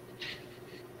 the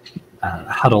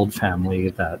huddled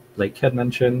family that Blake had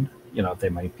mentioned, they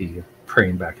might be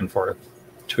praying back and forth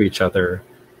to each other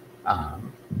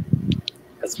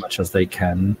as much as they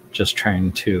can, just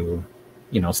trying to,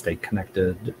 stay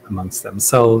connected amongst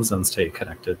themselves and stay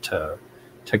connected to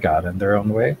God in their own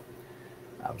way.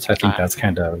 So I think that's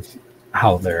kind of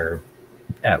how they're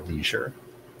at leisure.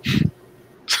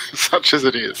 Such as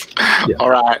it is. Yeah. All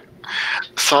right.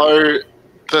 So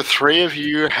the three of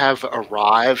you have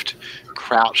arrived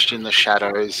crouched in the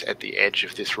shadows at the edge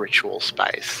of this ritual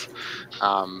space.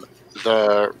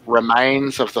 The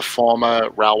remains of the former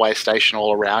railway station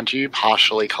all around you,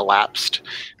 partially collapsed.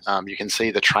 You can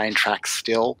see the train tracks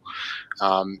still.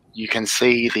 You can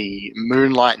see the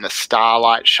moonlight and the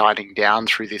starlight shining down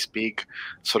through this big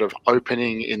sort of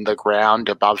opening in the ground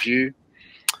above you.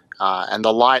 And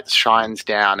the light shines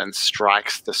down and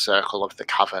strikes the circle of the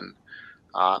Coven.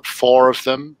 4 of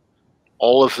them,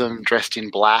 all of them dressed in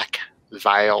black,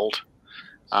 veiled.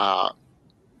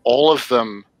 All of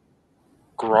them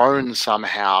grown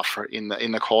somehow in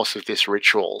the course of this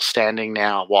ritual, standing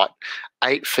now,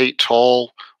 8 feet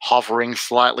tall, hovering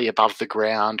slightly above the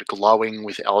ground, glowing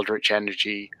with eldritch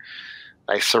energy.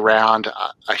 They surround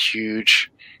a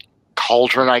huge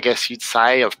cauldron, I guess you'd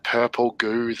say, of purple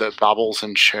goo that bubbles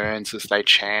and churns as they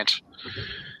chant.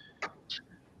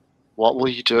 What will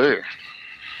you do?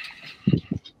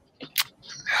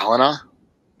 Helena,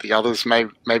 the others may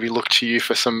maybe look to you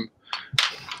for some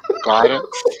guidance.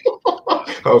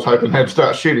 I was hoping they'd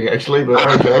start shooting, actually, but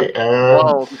okay.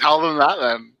 Well, tell them that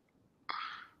then.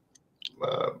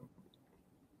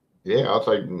 Yeah, I'll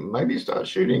say maybe start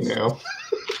shooting now.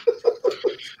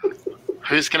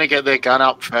 Who's going to get their gun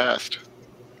up first?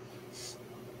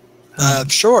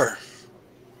 Sure.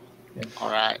 All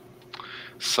right.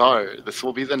 So this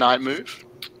will be the night move.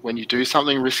 When you do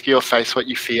something risky or face what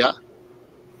you fear,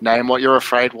 name what you're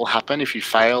afraid will happen if you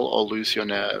fail or lose your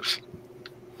nerves.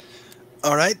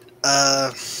 All right.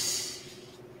 I'm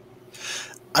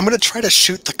going to try to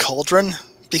shoot the cauldron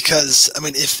because, I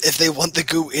mean, if they want the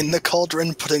goo in the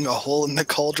cauldron, putting a hole in the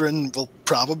cauldron will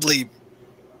probably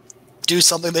do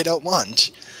something they don't want.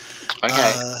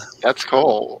 Okay, that's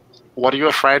cool. What are you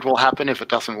afraid will happen if it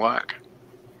doesn't work?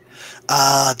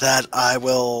 That I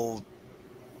will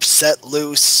set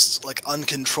loose, like,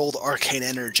 uncontrolled arcane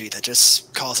energy that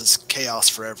just causes chaos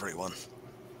for everyone.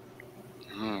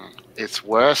 It's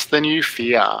worse than you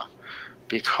fear.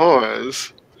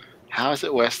 Because... How is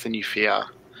it worse than you fear?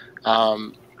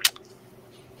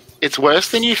 It's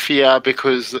worse than you fear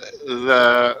because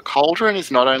the cauldron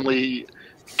is not only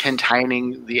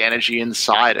containing the energy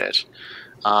inside it,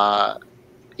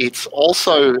 it's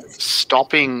also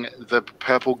stopping the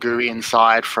purple goo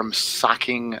inside from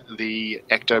sucking the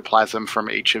ectoplasm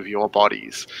from each of your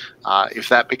bodies. If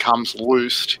that becomes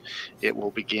loosed, it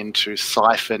will begin to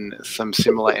siphon some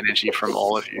similar energy from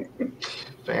all of you.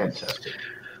 Fantastic.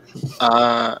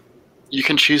 You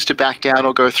can choose to back down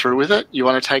or go through with it. You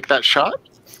want to take that shot?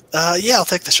 Yeah, I'll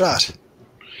take the shot.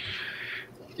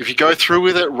 If you go through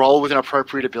with it, roll with an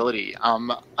appropriate ability.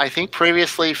 I think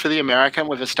previously for the American,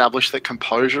 we've established that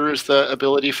composure is the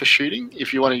ability for shooting.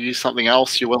 If you want to use something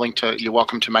else, you're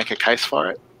welcome to make a case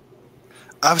for it.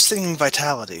 I was thinking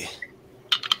vitality.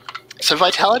 So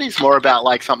vitality is more about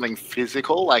like something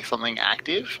physical, like something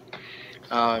active.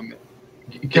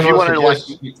 If you want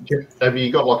to, have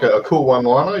you got like a cool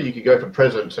one-liner? You could go for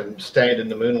presents and stand in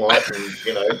the moonlight, and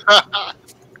you know.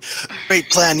 Great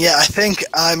plan. Yeah, I think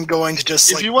I'm going to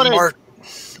just if you want to.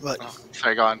 What? Oh,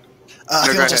 sorry, go on. I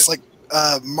think I'll just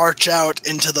march out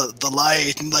into the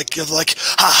light and you're like,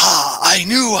 ha! I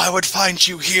knew I would find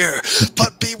you here,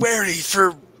 but be wary,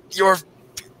 for your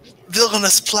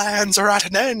villainous plans are at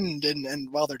an end. And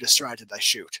while they're distracted, I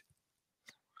shoot.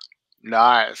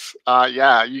 Nice.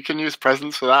 Yeah, you can use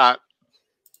presents for that.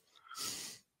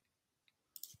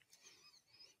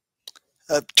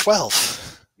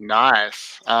 12.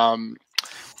 Nice.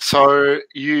 So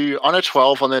you, on a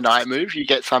 12 on the night move, you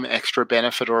get some extra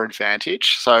benefit or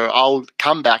advantage. So I'll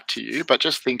come back to you, but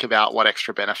just think about what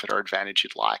extra benefit or advantage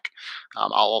you'd like.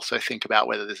 I'll also think about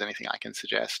whether there's anything I can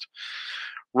suggest.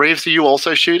 Reeves, are you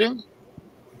also shooting?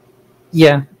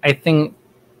 Yeah, I think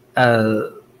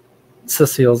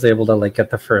Cecile's able to like get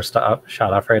the first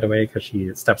shot off right away because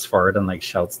she steps forward and like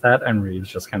shouts that, and Reeves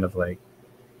just kind of like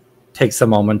takes a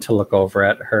moment to look over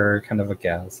at her, kind of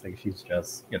aghast, like she's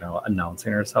just, you know,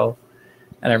 announcing herself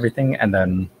and everything, and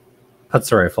then puts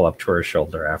the rifle up to her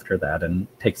shoulder after that and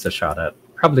takes a shot at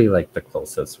probably like the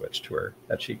closest switch to her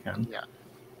that she can. Yeah.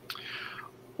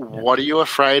 What are you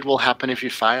afraid will happen if you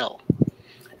fail?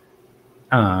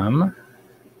 I'm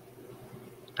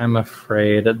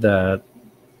afraid that,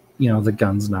 you know, the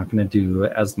gun's not going to do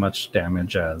as much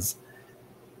damage as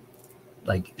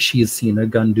like she's seen a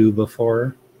gun do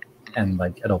before, and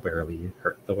like it'll barely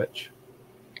hurt the witch.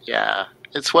 Yeah,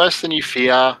 it's worse than you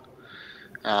fear.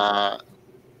 I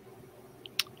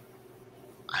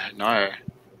don't know.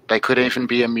 They could even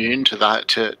be immune to that,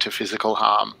 to physical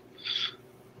harm.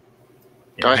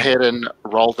 Yeah. Go ahead and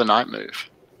roll the night move.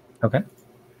 Okay.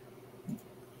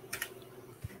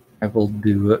 I will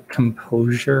do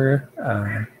composure.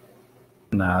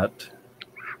 Not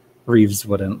Reeves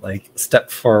wouldn't like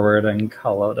step forward and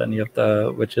call out any of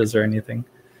the witches or anything.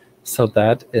 So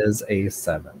that is a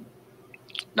 7.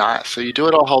 Nice. So you do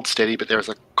it all hold steady, but there is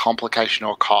a complication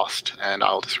or cost, and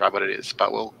I'll describe what it is,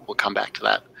 but we'll come back to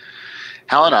that.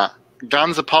 Helena,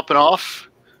 guns are popping off.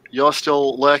 You're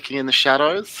still lurking in the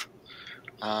shadows.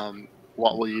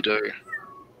 What will you do?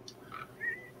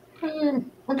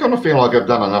 I kind of feel like I've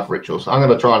done enough rituals. I'm going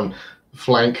to try and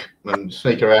flank and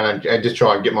sneak around and just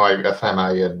try and get my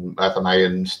Athame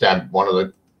and stab one of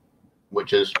the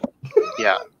witches.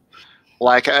 Yeah.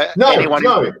 Like no, anyone...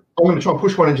 I'm going to try and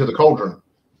push one into the cauldron.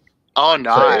 Oh,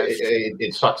 nice. So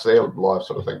it sucks their life,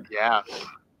 sort of thing. Yeah.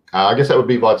 I guess that would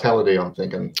be vitality, I'm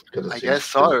thinking. I guess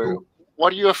so. Physical.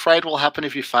 What are you afraid will happen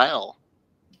if you fail?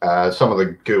 Some of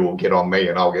the goo will get on me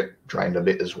and I'll get drained a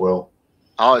bit as well.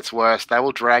 Oh, it's worse. They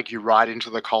will drag you right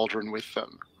into the cauldron with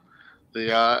them.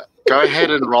 Go ahead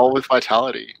and roll with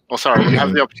vitality. Or sorry, you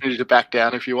have the opportunity to back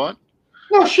down if you want.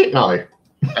 No shit, no.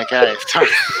 Okay, so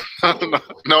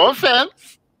no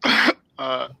offense.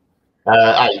 8.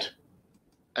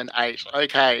 An 8.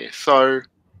 Okay, so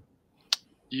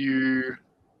you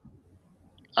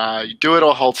do it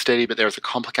or hold steady, but there is a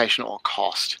complication or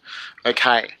cost.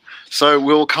 Okay, so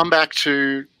we'll come back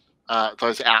to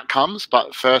those outcomes,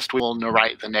 but first we'll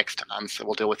narrate the next.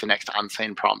 We'll deal with the next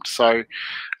unseen prompt. So,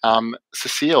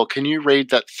 Cecile, can you read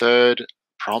that third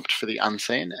prompt for the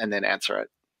unseen and then answer it?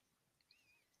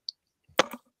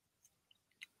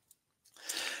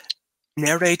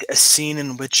 Narrate a scene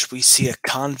in which we see a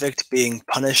convict being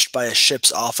punished by a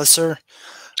ship's officer.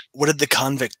 What did the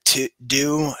convict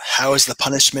do? How is the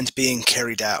punishment being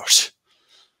carried out?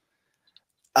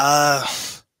 I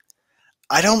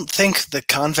don't think the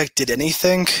convict did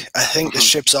anything. I think the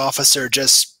ship's officer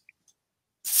just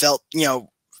felt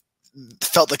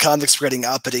the convicts were getting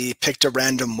uppity, picked a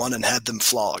random one, and had them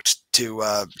flogged to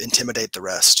intimidate the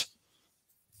rest.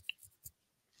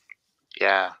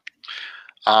 Yeah.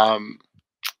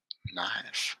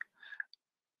 Nice.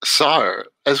 So,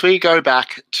 as we go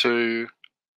back to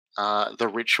the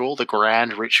ritual, the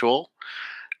grand ritual,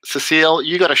 Cecile,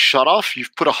 you got a shot off.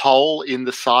 You've put a hole in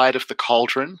the side of the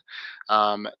cauldron.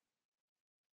 The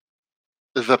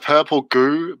purple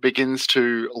goo begins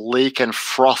to leak and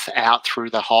froth out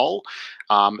through the hole.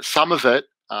 Some of it,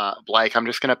 Blake, I'm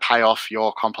just going to pay off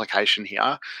your complication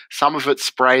here. Some of it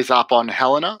sprays up on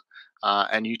Helena,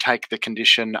 and you take the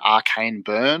condition Arcane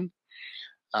Burn.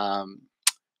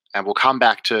 And we'll come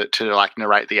back to like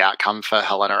narrate the outcome for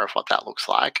Helena of what that looks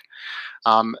like.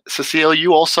 Cecile,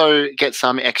 you also get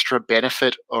some extra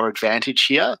benefit or advantage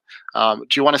here. Do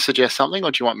you want to suggest something,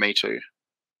 or do you want me to?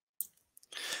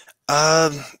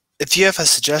 If you have a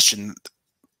suggestion.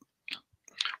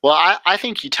 Well, I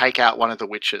think you take out one of the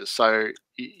witches. So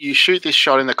you shoot this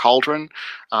shot in the cauldron,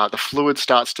 the fluid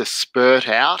starts to spurt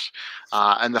out,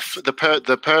 and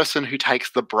the person who takes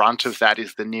the brunt of that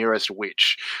is the nearest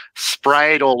witch,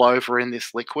 sprayed all over in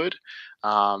this liquid,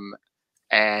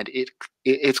 and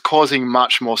it's causing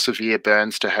much more severe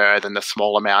burns to her than the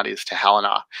small amount is to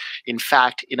Helena. In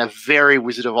fact, in a very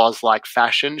Wizard of Oz-like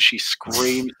fashion, she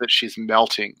screams that she's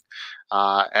melting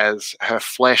as her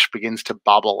flesh begins to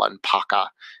bubble and pucker,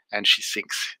 and she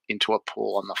sinks into a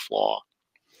pool on the floor.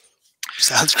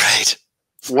 Sounds great.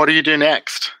 What do you do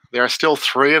next? There are still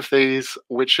 3 of these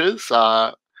witches.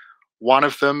 One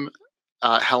of them,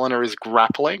 Helena, is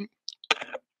grappling.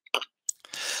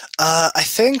 I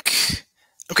think...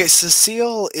 Okay,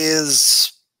 Cecile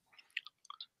is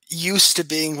used to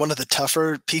being one of the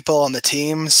tougher people on the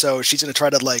team, so she's going to try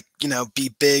to,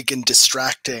 be big and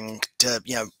distracting to,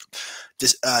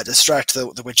 distract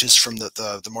the witches from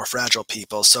the more fragile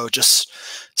people. So just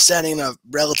standing in a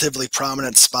relatively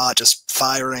prominent spot, just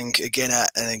firing again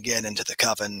and again into the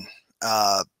Coven.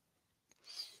 I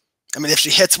mean, if she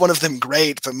hits one of them,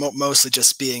 great, but mostly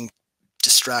just being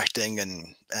distracting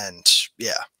and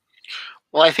yeah.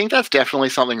 Well, I think that's definitely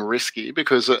something risky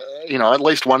because, at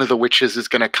least one of the witches is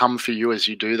going to come for you as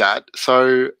you do that.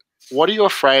 So what are you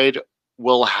afraid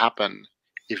will happen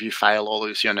if you fail or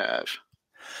lose your nerve?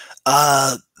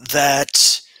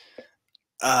 That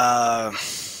I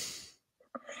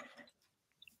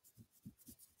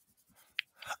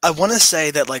want to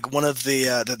say that one of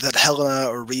the that Helena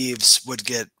or Reeves would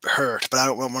get hurt, but I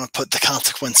don't want to put the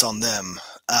consequence on them.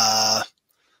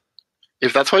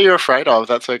 If that's what you're afraid of,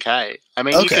 that's okay. I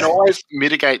mean, okay. You can always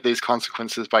mitigate these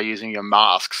consequences by using your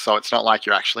mask, so it's not like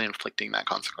you're actually inflicting that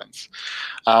consequence.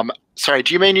 Sorry,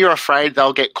 do you mean you're afraid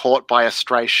they'll get caught by a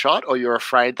stray shot, or you're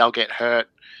afraid they'll get hurt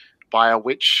by a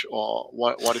witch, or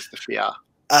what is the fear?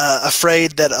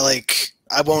 Afraid that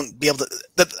I won't be able to.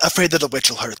 Afraid that the witch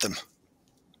will hurt them.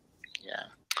 Yeah.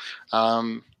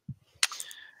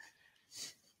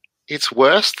 It's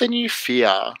worse than you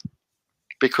fear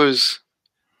because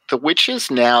the witches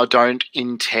now don't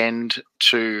intend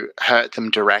to hurt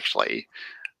them directly,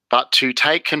 but to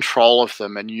take control of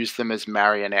them and use them as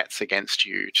marionettes against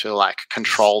you to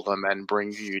control them and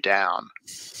bring you down.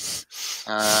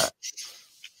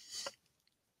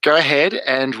 Go ahead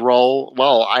and roll.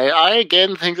 Well, I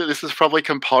again think that this is probably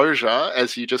composure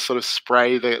as you just sort of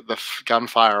spray the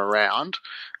gunfire around,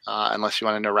 unless you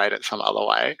want to narrate it some other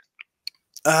way.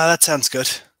 That sounds good.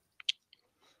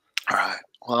 All right.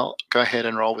 Well, go ahead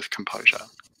and roll with composure.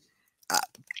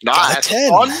 Nice.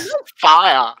 10. On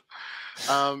fire.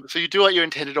 So you do what you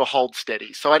intended to hold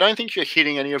steady. So I don't think you're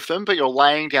hitting any of them, but you're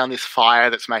laying down this fire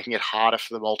that's making it harder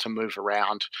for them all to move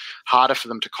around, harder for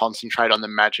them to concentrate on the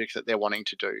magic that they're wanting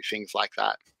to do, things like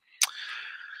that.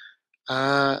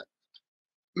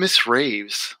 Miss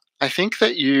Reeves, I think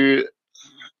that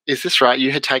is this right?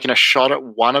 You had taken a shot at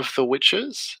one of the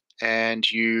witches and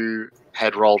you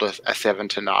had rolled a 7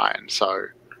 to 9. So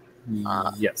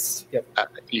yes. Yep.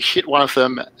 you hit one of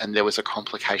them and there was a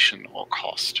complication or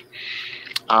cost.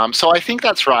 So I think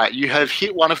that's right. You have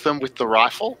hit one of them with the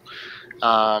rifle,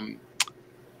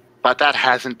 but that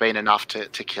hasn't been enough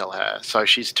to kill her. So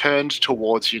she's turned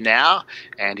towards you now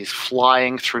and is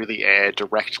flying through the air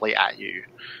directly at you.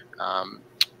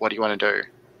 What do you want to do?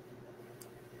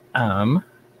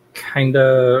 Kind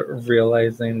of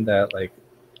realizing that like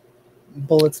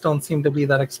bullets don't seem to be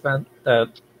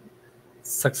that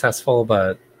successful,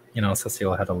 but you know,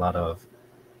 Cecile had a lot of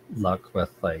luck with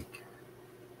like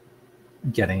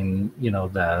getting, you know,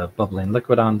 the bubbling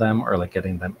liquid on them or like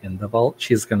getting them in the vault.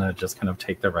 She's gonna just kind of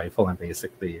take the rifle and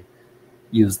basically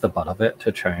use the butt of it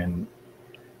to try and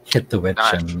hit the witch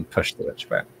and push the witch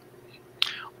back.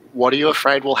 What are you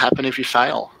afraid will happen if you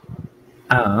fail?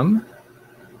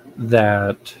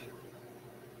 That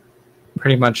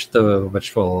pretty much the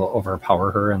witch will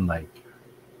overpower her and like,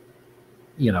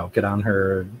 you know, get on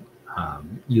her,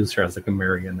 use her as like a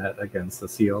marionette against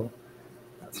Cecile,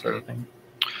 that sort of thing.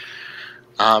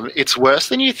 It's worse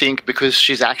than you think because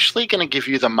she's actually going to give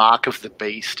you the mark of the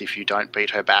beast if you don't beat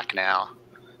her back now.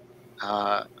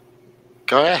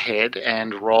 Go ahead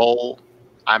and roll.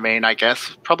 I mean, I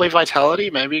guess probably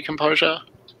vitality, maybe composure.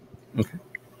 Okay,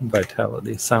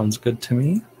 vitality sounds good to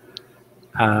me.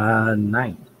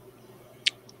 9.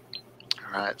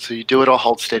 All right, so you do it or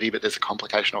hold steady, but there's a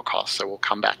complication or cost, so we'll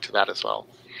come back to that as well.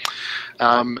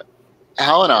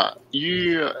 Helena,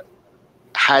 you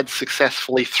had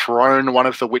successfully thrown one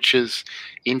of the witches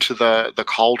into the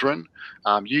cauldron.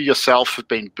 You yourself have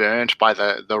been burnt by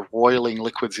the roiling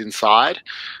liquids inside.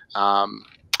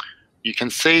 You can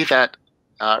see that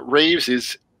Reeves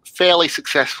is fairly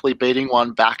successfully beating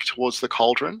one back towards the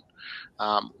cauldron.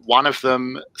 One of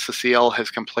them, Cecile, has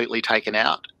completely taken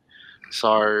out.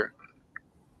 So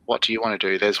what do you want to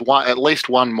do? There's at least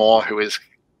one more who is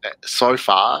so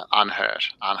far unhurt,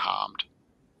 unharmed.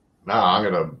 No, I'm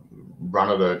going to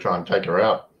run at her, try and take her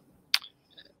out.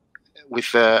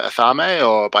 With the Athame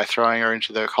or by throwing her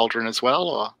into the cauldron as well?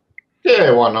 Or yeah,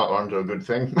 why not? I'm doing a good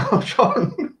thing. I'll try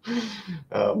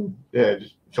and,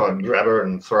 just try and grab her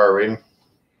and throw her in.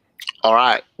 All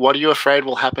right. What are you afraid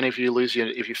will happen if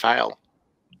you fail?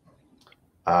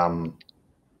 Well,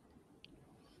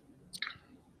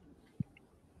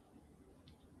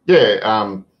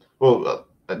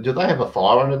 do they have a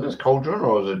fire under this cauldron,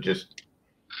 or is it just?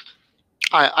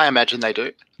 I imagine they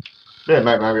do. Yeah,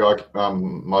 maybe like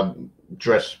my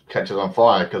dress catches on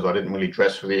fire because I didn't really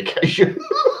dress for the occasion.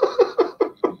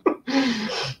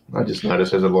 I just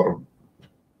noticed there's a lot of.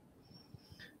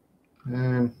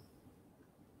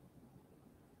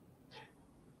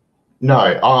 No,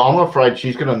 I'm afraid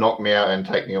she's going to knock me out and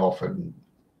take me off and,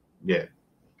 use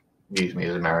me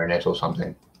as a marionette or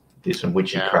something. Do some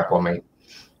witchy crap on me.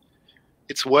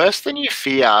 It's worse than you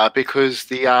fear because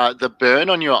the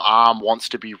burn on your arm wants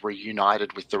to be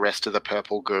reunited with the rest of the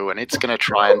purple goo, and it's going to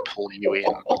try and pull you in.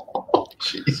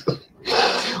 Jesus.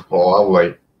 Oh, I'll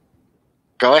wait.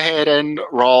 Go ahead and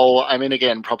roll. I mean,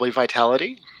 again, probably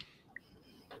vitality.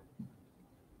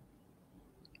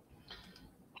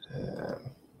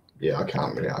 I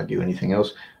can't really argue anything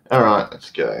else. All right,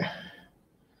 let's go.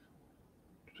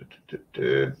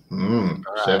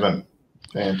 7.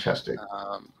 Fantastic.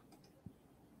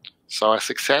 So a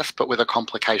success, but with a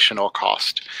complication or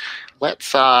cost.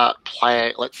 Let's have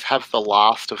the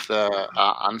last of the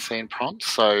unseen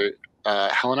prompts. So,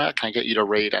 Helena, can I get you to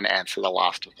read and answer the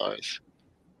last of those?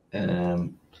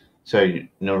 So,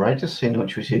 narrator scene in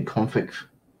which we see conflict,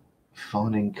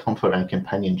 finding comfort and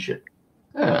companionship.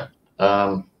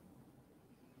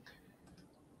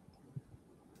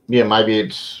 Maybe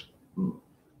it's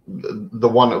the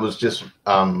one that was just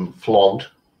flogged.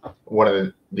 One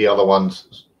of the other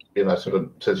ones, sort of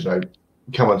says,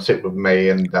 come and sit with me,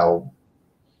 and they'll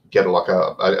get like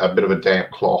a bit of a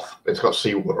damp cloth. It's got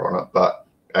seawater on it, but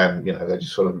they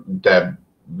just sort of dab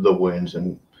the wounds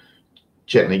and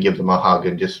gently give them a hug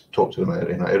and just talk to them.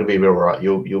 It'll be all right.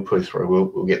 You'll pull through.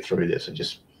 We'll get through this.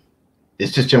 It's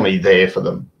just generally there for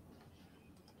them.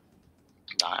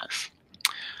 Nice.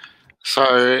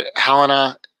 So,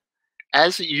 Helena,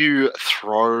 as you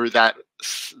throw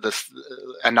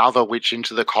another witch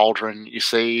into the cauldron, you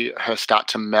see her start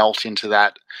to melt into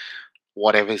that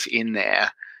whatever's in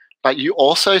there. But you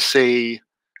also see,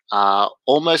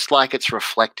 almost like it's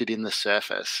reflected in the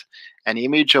surface, an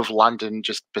image of London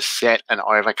just beset and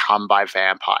overcome by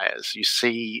vampires. You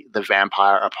see the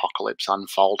vampire apocalypse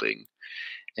unfolding,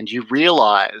 and you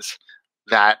realize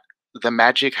that the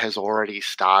magic has already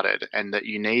started and that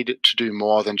you need to do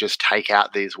more than just take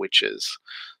out these witches.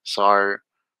 So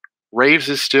Reeves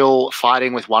is still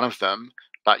fighting with one of them,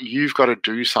 but you've got to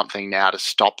do something now to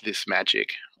stop this magic.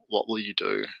 What will you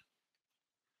do?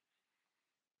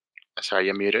 Sorry,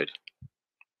 you're muted.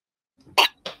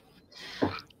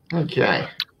 Okay.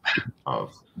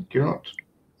 I've got...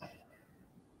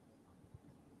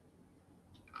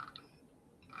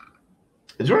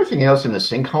 Is there anything else in the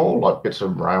sinkhole, like bits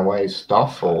of railway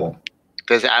stuff, or...?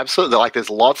 There's absolutely, like, there's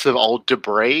lots of old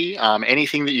debris.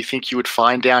 Anything that you think you would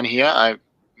find down here,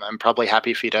 I'm probably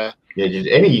happy for you to... Yeah, just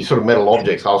any sort of metal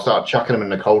objects, I'll start chucking them in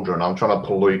the cauldron. I'm trying to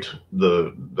pollute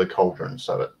the cauldron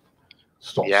so it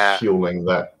stops fueling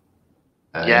that.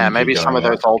 Yeah, maybe some of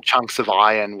those old chunks of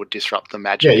iron would disrupt the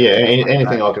magic. Yeah,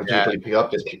 anything I can physically pick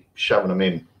up, just keep shoving them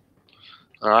in.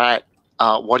 All right.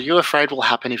 What are you afraid will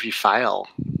happen if you fail?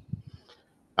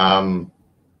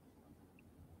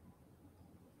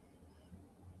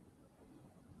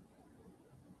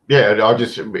 Yeah,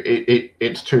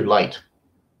 it's too late.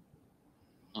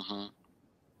 Mm-hmm.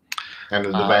 And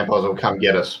the vampires will come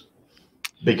get us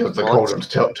because the cauldron's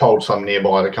told some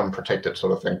nearby to come protect it,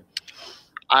 sort of thing.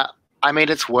 I mean,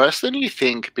 it's worse than you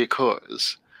think,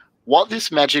 because what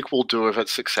this magic will do if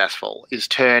it's successful is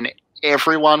turn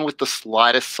everyone with the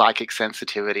slightest psychic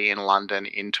sensitivity in London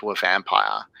into a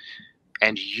vampire.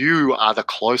 And you are the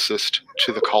closest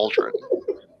to the cauldron.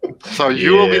 So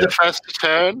you will be the first to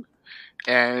turn,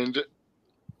 and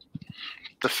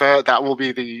that will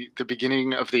be the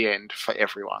beginning of the end for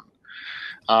everyone.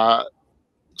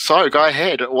 So go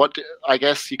ahead. I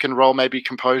guess you can roll maybe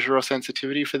composure or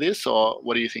sensitivity for this, or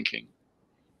what are you thinking?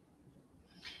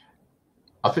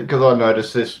 I think because I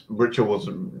noticed this ritual was,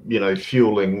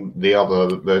 fueling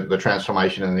the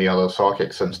transformation and the other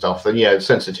psychics and stuff. Then yeah,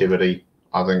 sensitivity.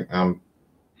 I think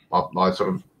I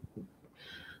sort of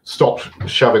stopped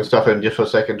shoving stuff in just for a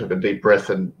second, took a deep breath,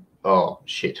 and oh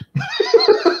shit.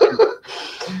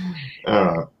 All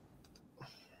right.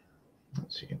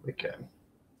 Let's see if we can.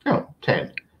 Oh,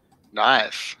 10.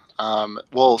 Nice.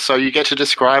 Well, so you get to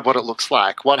describe what it looks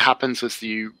like. What happens as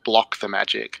you block the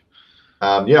magic?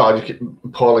 I just keep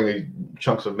piling the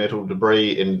chunks of metal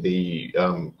debris in the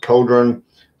cauldron.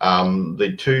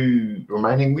 The two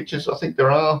remaining witches, I think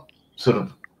there are, sort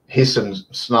of hiss and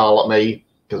snarl at me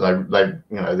because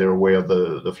they're aware of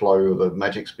the flow of the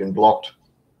magic's been blocked.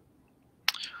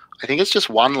 I think it's just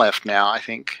one left now. I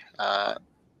think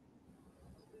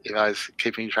if I was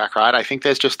keeping track right, I think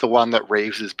there's just the one that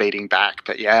Reeves is beating back.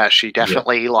 But yeah, she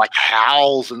definitely like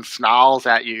howls and snarls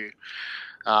at you.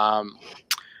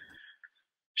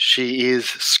 She is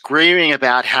screaming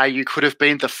about how you could have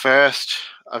been the first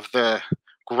of the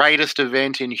greatest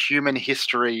event in human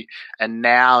history, and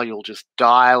now you'll just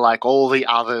die like all the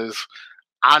others,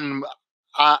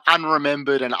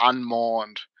 unremembered and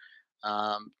unmourned.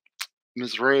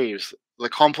 Ms. Reeves, the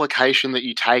complication that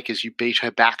you take as you beat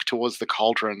her back towards the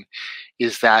cauldron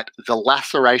is that the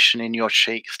laceration in your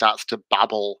cheek starts to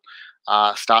bubble,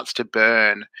 starts to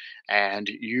burn, and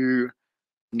you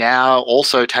now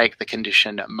also take the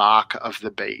condition Mark of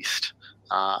the Beast,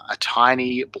 a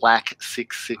tiny black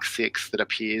 666 that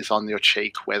appears on your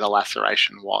cheek where the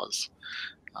laceration was,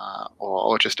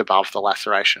 or just above the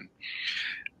laceration.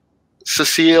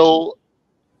 Cecile,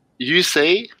 you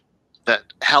see that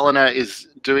Helena is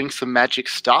doing some magic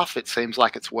stuff. It seems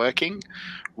like it's working.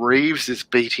 Reeves is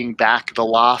beating back the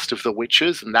last of the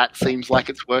witches, and that seems like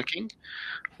it's working.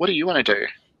 What do you want to do?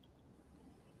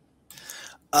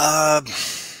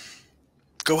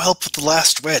 Go help with the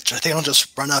last witch. I think I'll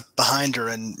just run up behind her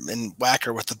and whack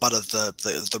her with the butt of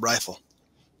the rifle.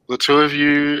 The two of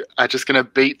you are just going to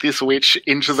beat this witch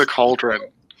into the cauldron.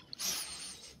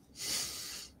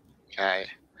 Okay.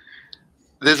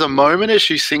 There's a moment as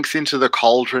she sinks into the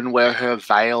cauldron where her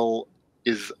veil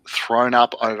is thrown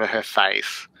up over her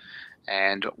face.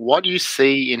 And what you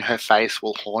see in her face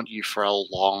will haunt you for a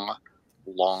long,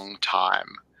 long time.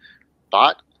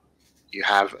 But you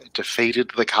have defeated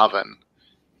the Coven,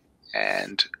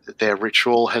 and their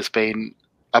ritual has been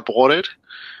aborted.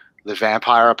 The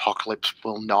vampire apocalypse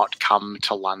will not come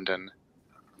to London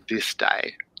this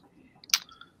day.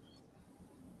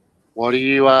 What do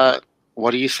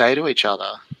you say to each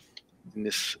other in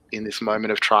this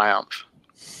moment of triumph?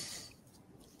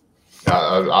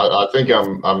 I think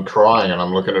I'm crying, and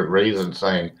I'm looking at Reeves and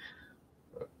saying,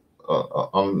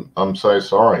 "I'm so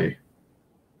sorry."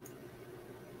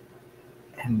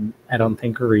 And I don't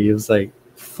think Reeves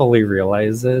fully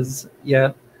realizes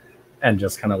yet, and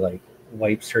just kind of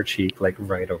wipes her cheek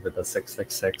right over the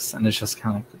 666, and it's just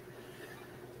kind of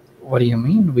what do you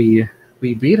mean we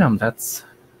beat him? That's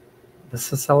this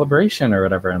is a celebration or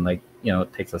whatever, and like, you know,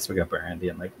 takes a swig of brandy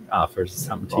and like offers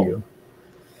something to you.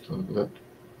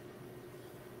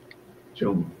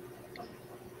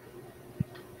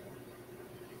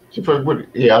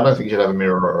 Yeah, I don't think she'd have a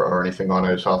mirror or anything on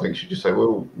her, so I think she'd just say,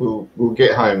 "We'll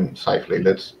get home safely.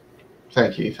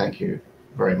 Thank you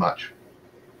very much."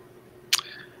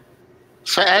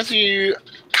 So as you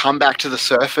come back to the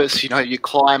surface, you know, you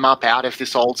climb up out of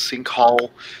this old sinkhole,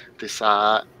 this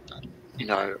you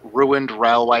know, ruined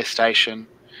railway station.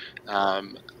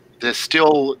 There's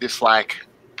still this like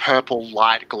purple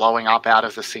light glowing up out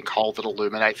of the sinkhole that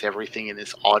illuminates everything in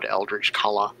this odd eldritch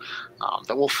color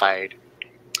that will fade.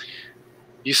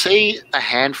 You see a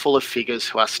handful of figures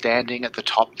who are standing at the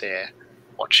top there,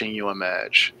 watching you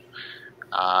emerge.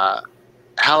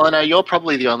 Helena, you're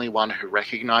probably the only one who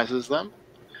recognizes them.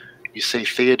 You see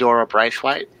Theodora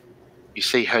Braithwaite. You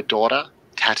see her daughter,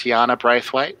 Tatiana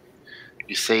Braithwaite.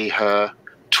 You see her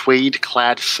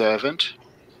tweed-clad servant.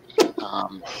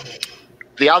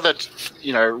 The other,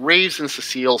 you know, Reeves and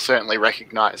Cecile certainly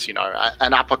recognize, you know,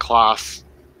 an upper class,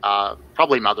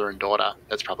 probably mother and daughter.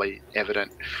 That's probably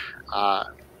evident.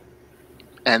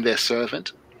 And their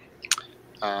servant.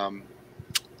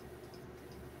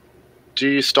 Do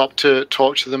you stop to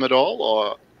talk to them at all,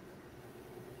 or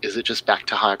is it just back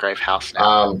to Hargrave House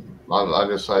now? I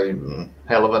just say,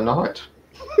 hell of a night.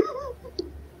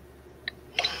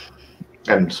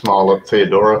 And smile at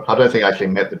Theodora. I don't think I actually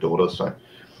met the daughter, so.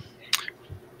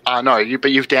 No,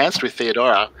 but you've danced with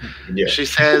Theodora. Yeah. She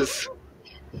says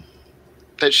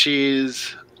that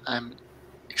she's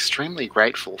extremely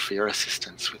grateful for your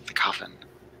assistance with the Coven.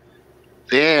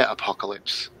 Their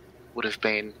apocalypse would have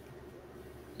been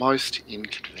most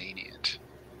inconvenient.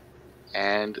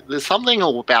 And there's something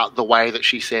about the way that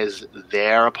she says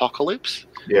their apocalypse.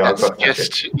 Yeah,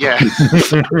 yeah.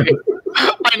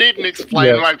 I needn't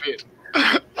explain my bit.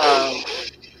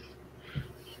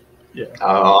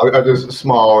 I just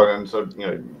smile and said, you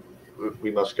know, we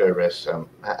must go rest.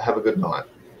 Have a good night.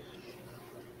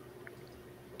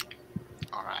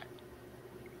 All right.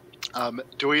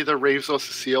 Do either Reeves or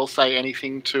Cecile say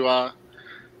anything to the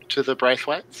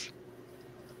Braithwaites?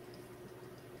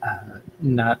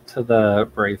 Not to the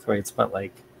Braithwaites, but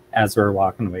like as we're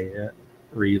walking away,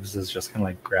 Reeves is just kind of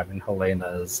like grabbing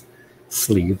Helena's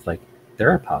sleeve, like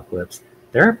their apocalypse.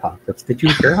 Did you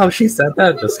hear how she said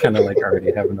that? Just kind of like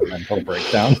already having a mental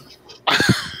breakdown.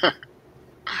 I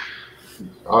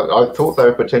thought they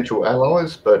were potential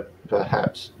allies, but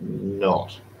perhaps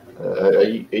not. Are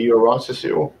you all right,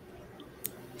 Cecile?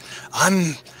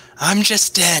 I'm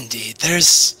just dandy.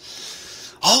 There's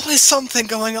always something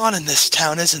going on in this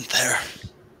town, isn't there?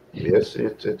 Yes,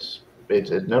 it's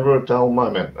never a dull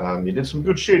moment. You did some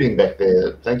good shooting back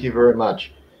there. Thank you very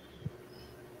much.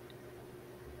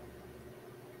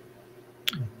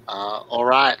 All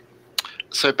right.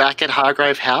 So back at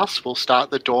Hargrave House, we'll start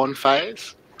the dawn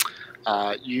phase.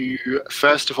 You,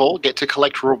 first of all, get to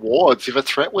collect rewards if a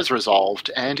threat was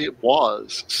resolved, and it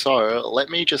was. So let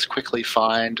me just quickly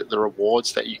find the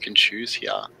rewards that you can choose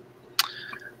here.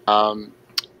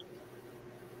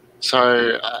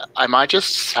 So I might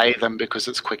just say them because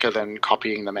it's quicker than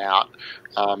copying them out.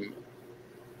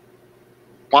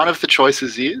 One of the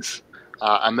choices is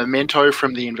a memento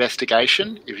from the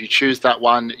investigation. If you choose that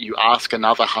one, you ask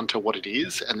another hunter what it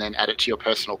is and then add it to your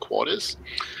personal quarters.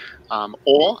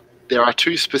 Or there are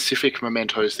two specific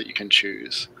mementos that you can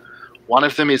choose. One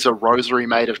of them is a rosary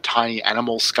made of tiny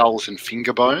animal skulls and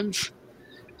finger bones,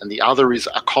 and the other is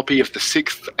a copy of the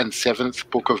 6th and 7th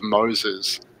Book of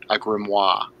Moses, a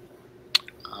grimoire.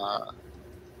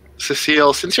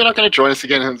 Cecile, since you're not going to join us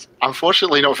again, it's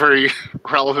unfortunately not very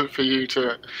relevant for you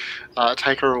to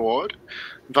take a reward.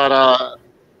 But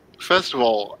first of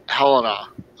all, Helena,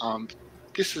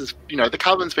 this is, you know, the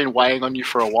Coven's been weighing on you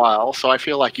for a while, so I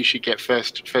feel like you should get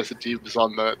first dibs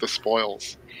on the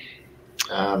spoils.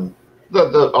 I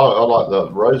like the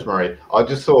rosemary. I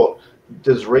just thought,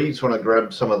 does Reeves want to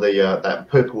grab some of the that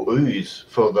purple ooze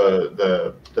for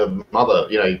the mother?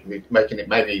 You know, making it,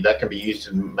 maybe that can be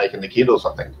used in making the kid or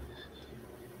something.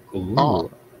 Ooh. Oh,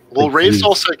 well, Reeves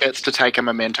also gets to take a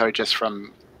memento just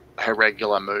from her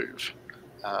regular move.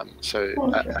 So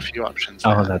okay. a few options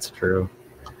there. Oh, that's true.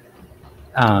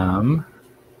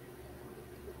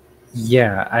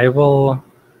 Yeah,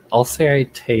 I'll say I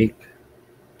take,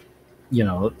 you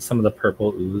know, some of the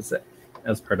purple ooze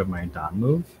as part of my dawn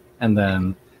move, and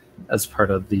then as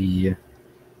part of the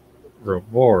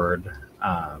reward,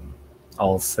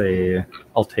 I'll say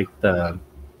I'll take the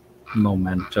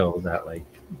memento that like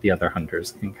the other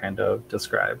hunters can kind of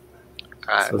describe.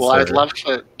 So well, I'd sir, love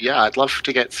to. Yeah, I'd love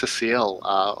to get Cecile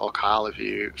or Carl if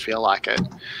you feel like it.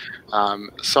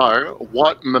 So,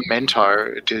 what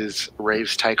memento does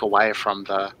Reeves take away from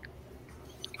the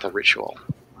ritual?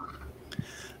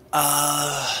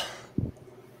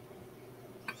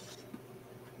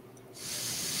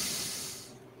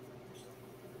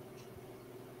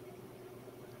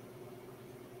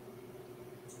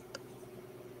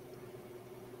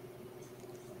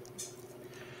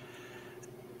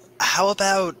 How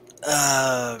about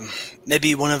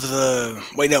maybe one of the...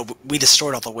 Wait, no, we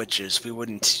destroyed all the witches. We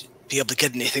wouldn't be able to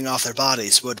get anything off their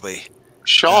bodies, would we?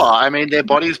 Sure. I mean, their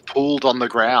bodies pooled on the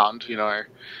ground. You know,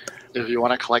 if you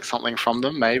want to collect something from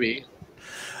them, maybe.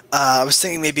 I was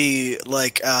thinking maybe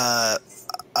like a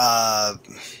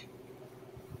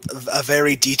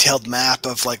very detailed map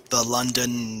of like the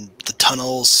London, the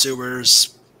tunnels,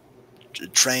 sewers,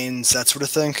 trains, that sort of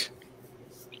thing.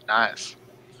 Nice.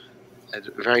 A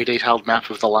very detailed map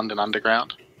of the London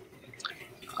Underground.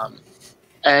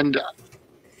 And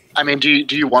I mean, do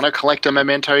you want to collect a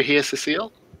memento here,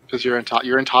 Cecile? Because you're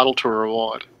entitled to a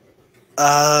reward.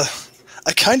 I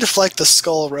kind of like the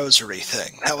skull rosary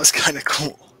thing. That was kind of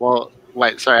cool. Well,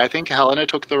 wait, sorry. I think Helena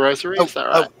took the rosary. Is that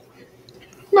right?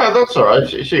 No, that's all right.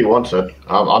 She wants it.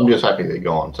 I'm just happy they're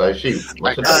gone. So she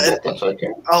wants it. That's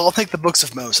okay. I'll take the books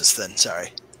of Moses then.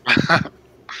 Sorry. All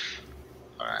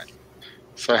right.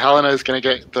 So Helena is going to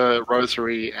get the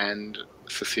rosary, and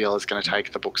Cecile is going to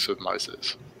take the books of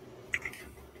Moses.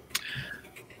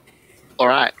 All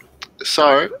right.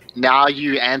 So now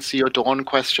you answer your dawn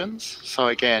questions. So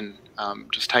again,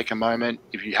 just take a moment.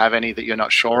 If you have any that you're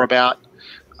not sure about,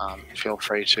 feel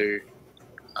free to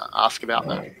ask about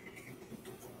them.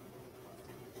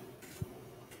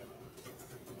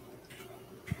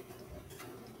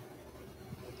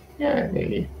 Yeah,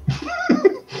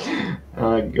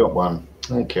 I got one.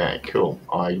 Okay, cool.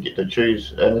 I get to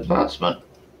choose an advancement.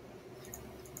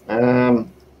 Okay.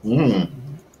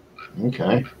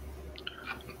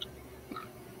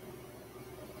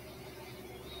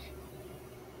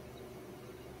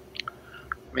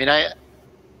 I mean, I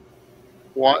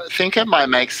think it might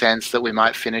make sense that we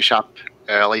might finish up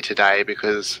early today,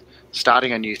 because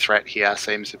starting a new threat here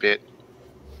seems a bit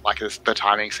like the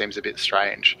timing seems a bit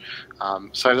strange.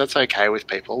 So if that's okay with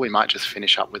people, we might just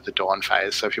finish up with the dawn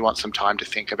phase. So if you want some time to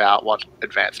think about what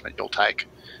advancement you'll take,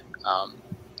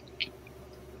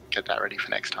 get that ready for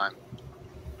next time.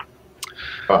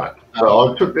 Right.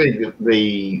 So I took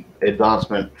the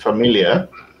advancement familiar.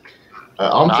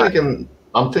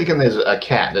 I'm thinking there's a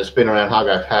cat that's been around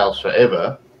Hargrave House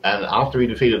forever, and after we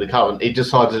defeated the Coven, it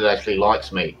decided it actually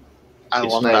likes me. I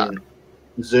It's love named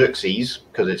that. Xerxes,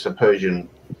 because it's a Persian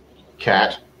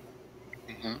cat.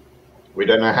 Mm-hmm. We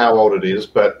don't know how old it is,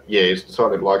 but yeah, it's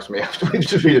decided it likes me after we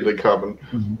defeated the Coven.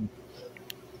 Mm-hmm.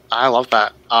 I love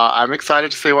that. I'm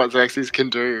excited to see what Xerxes can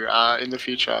do in the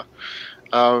future.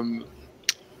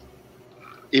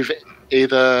 If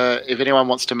anyone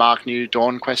wants to mark new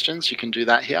dawn questions, you can do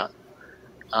that here.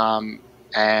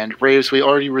 And Reeves, we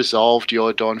already resolved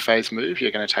your dawn phase move.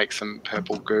 You're going to take some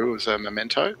purple goo as a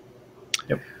memento.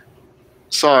 Yep.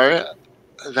 So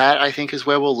that, I think, is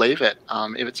where we'll leave it.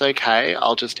 If it's okay,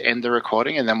 I'll just end the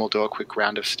recording, and then we'll do a quick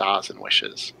round of stars and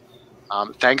wishes.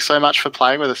 Thanks so much for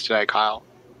playing with us today, Kyle.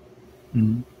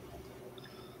 Mm-hmm.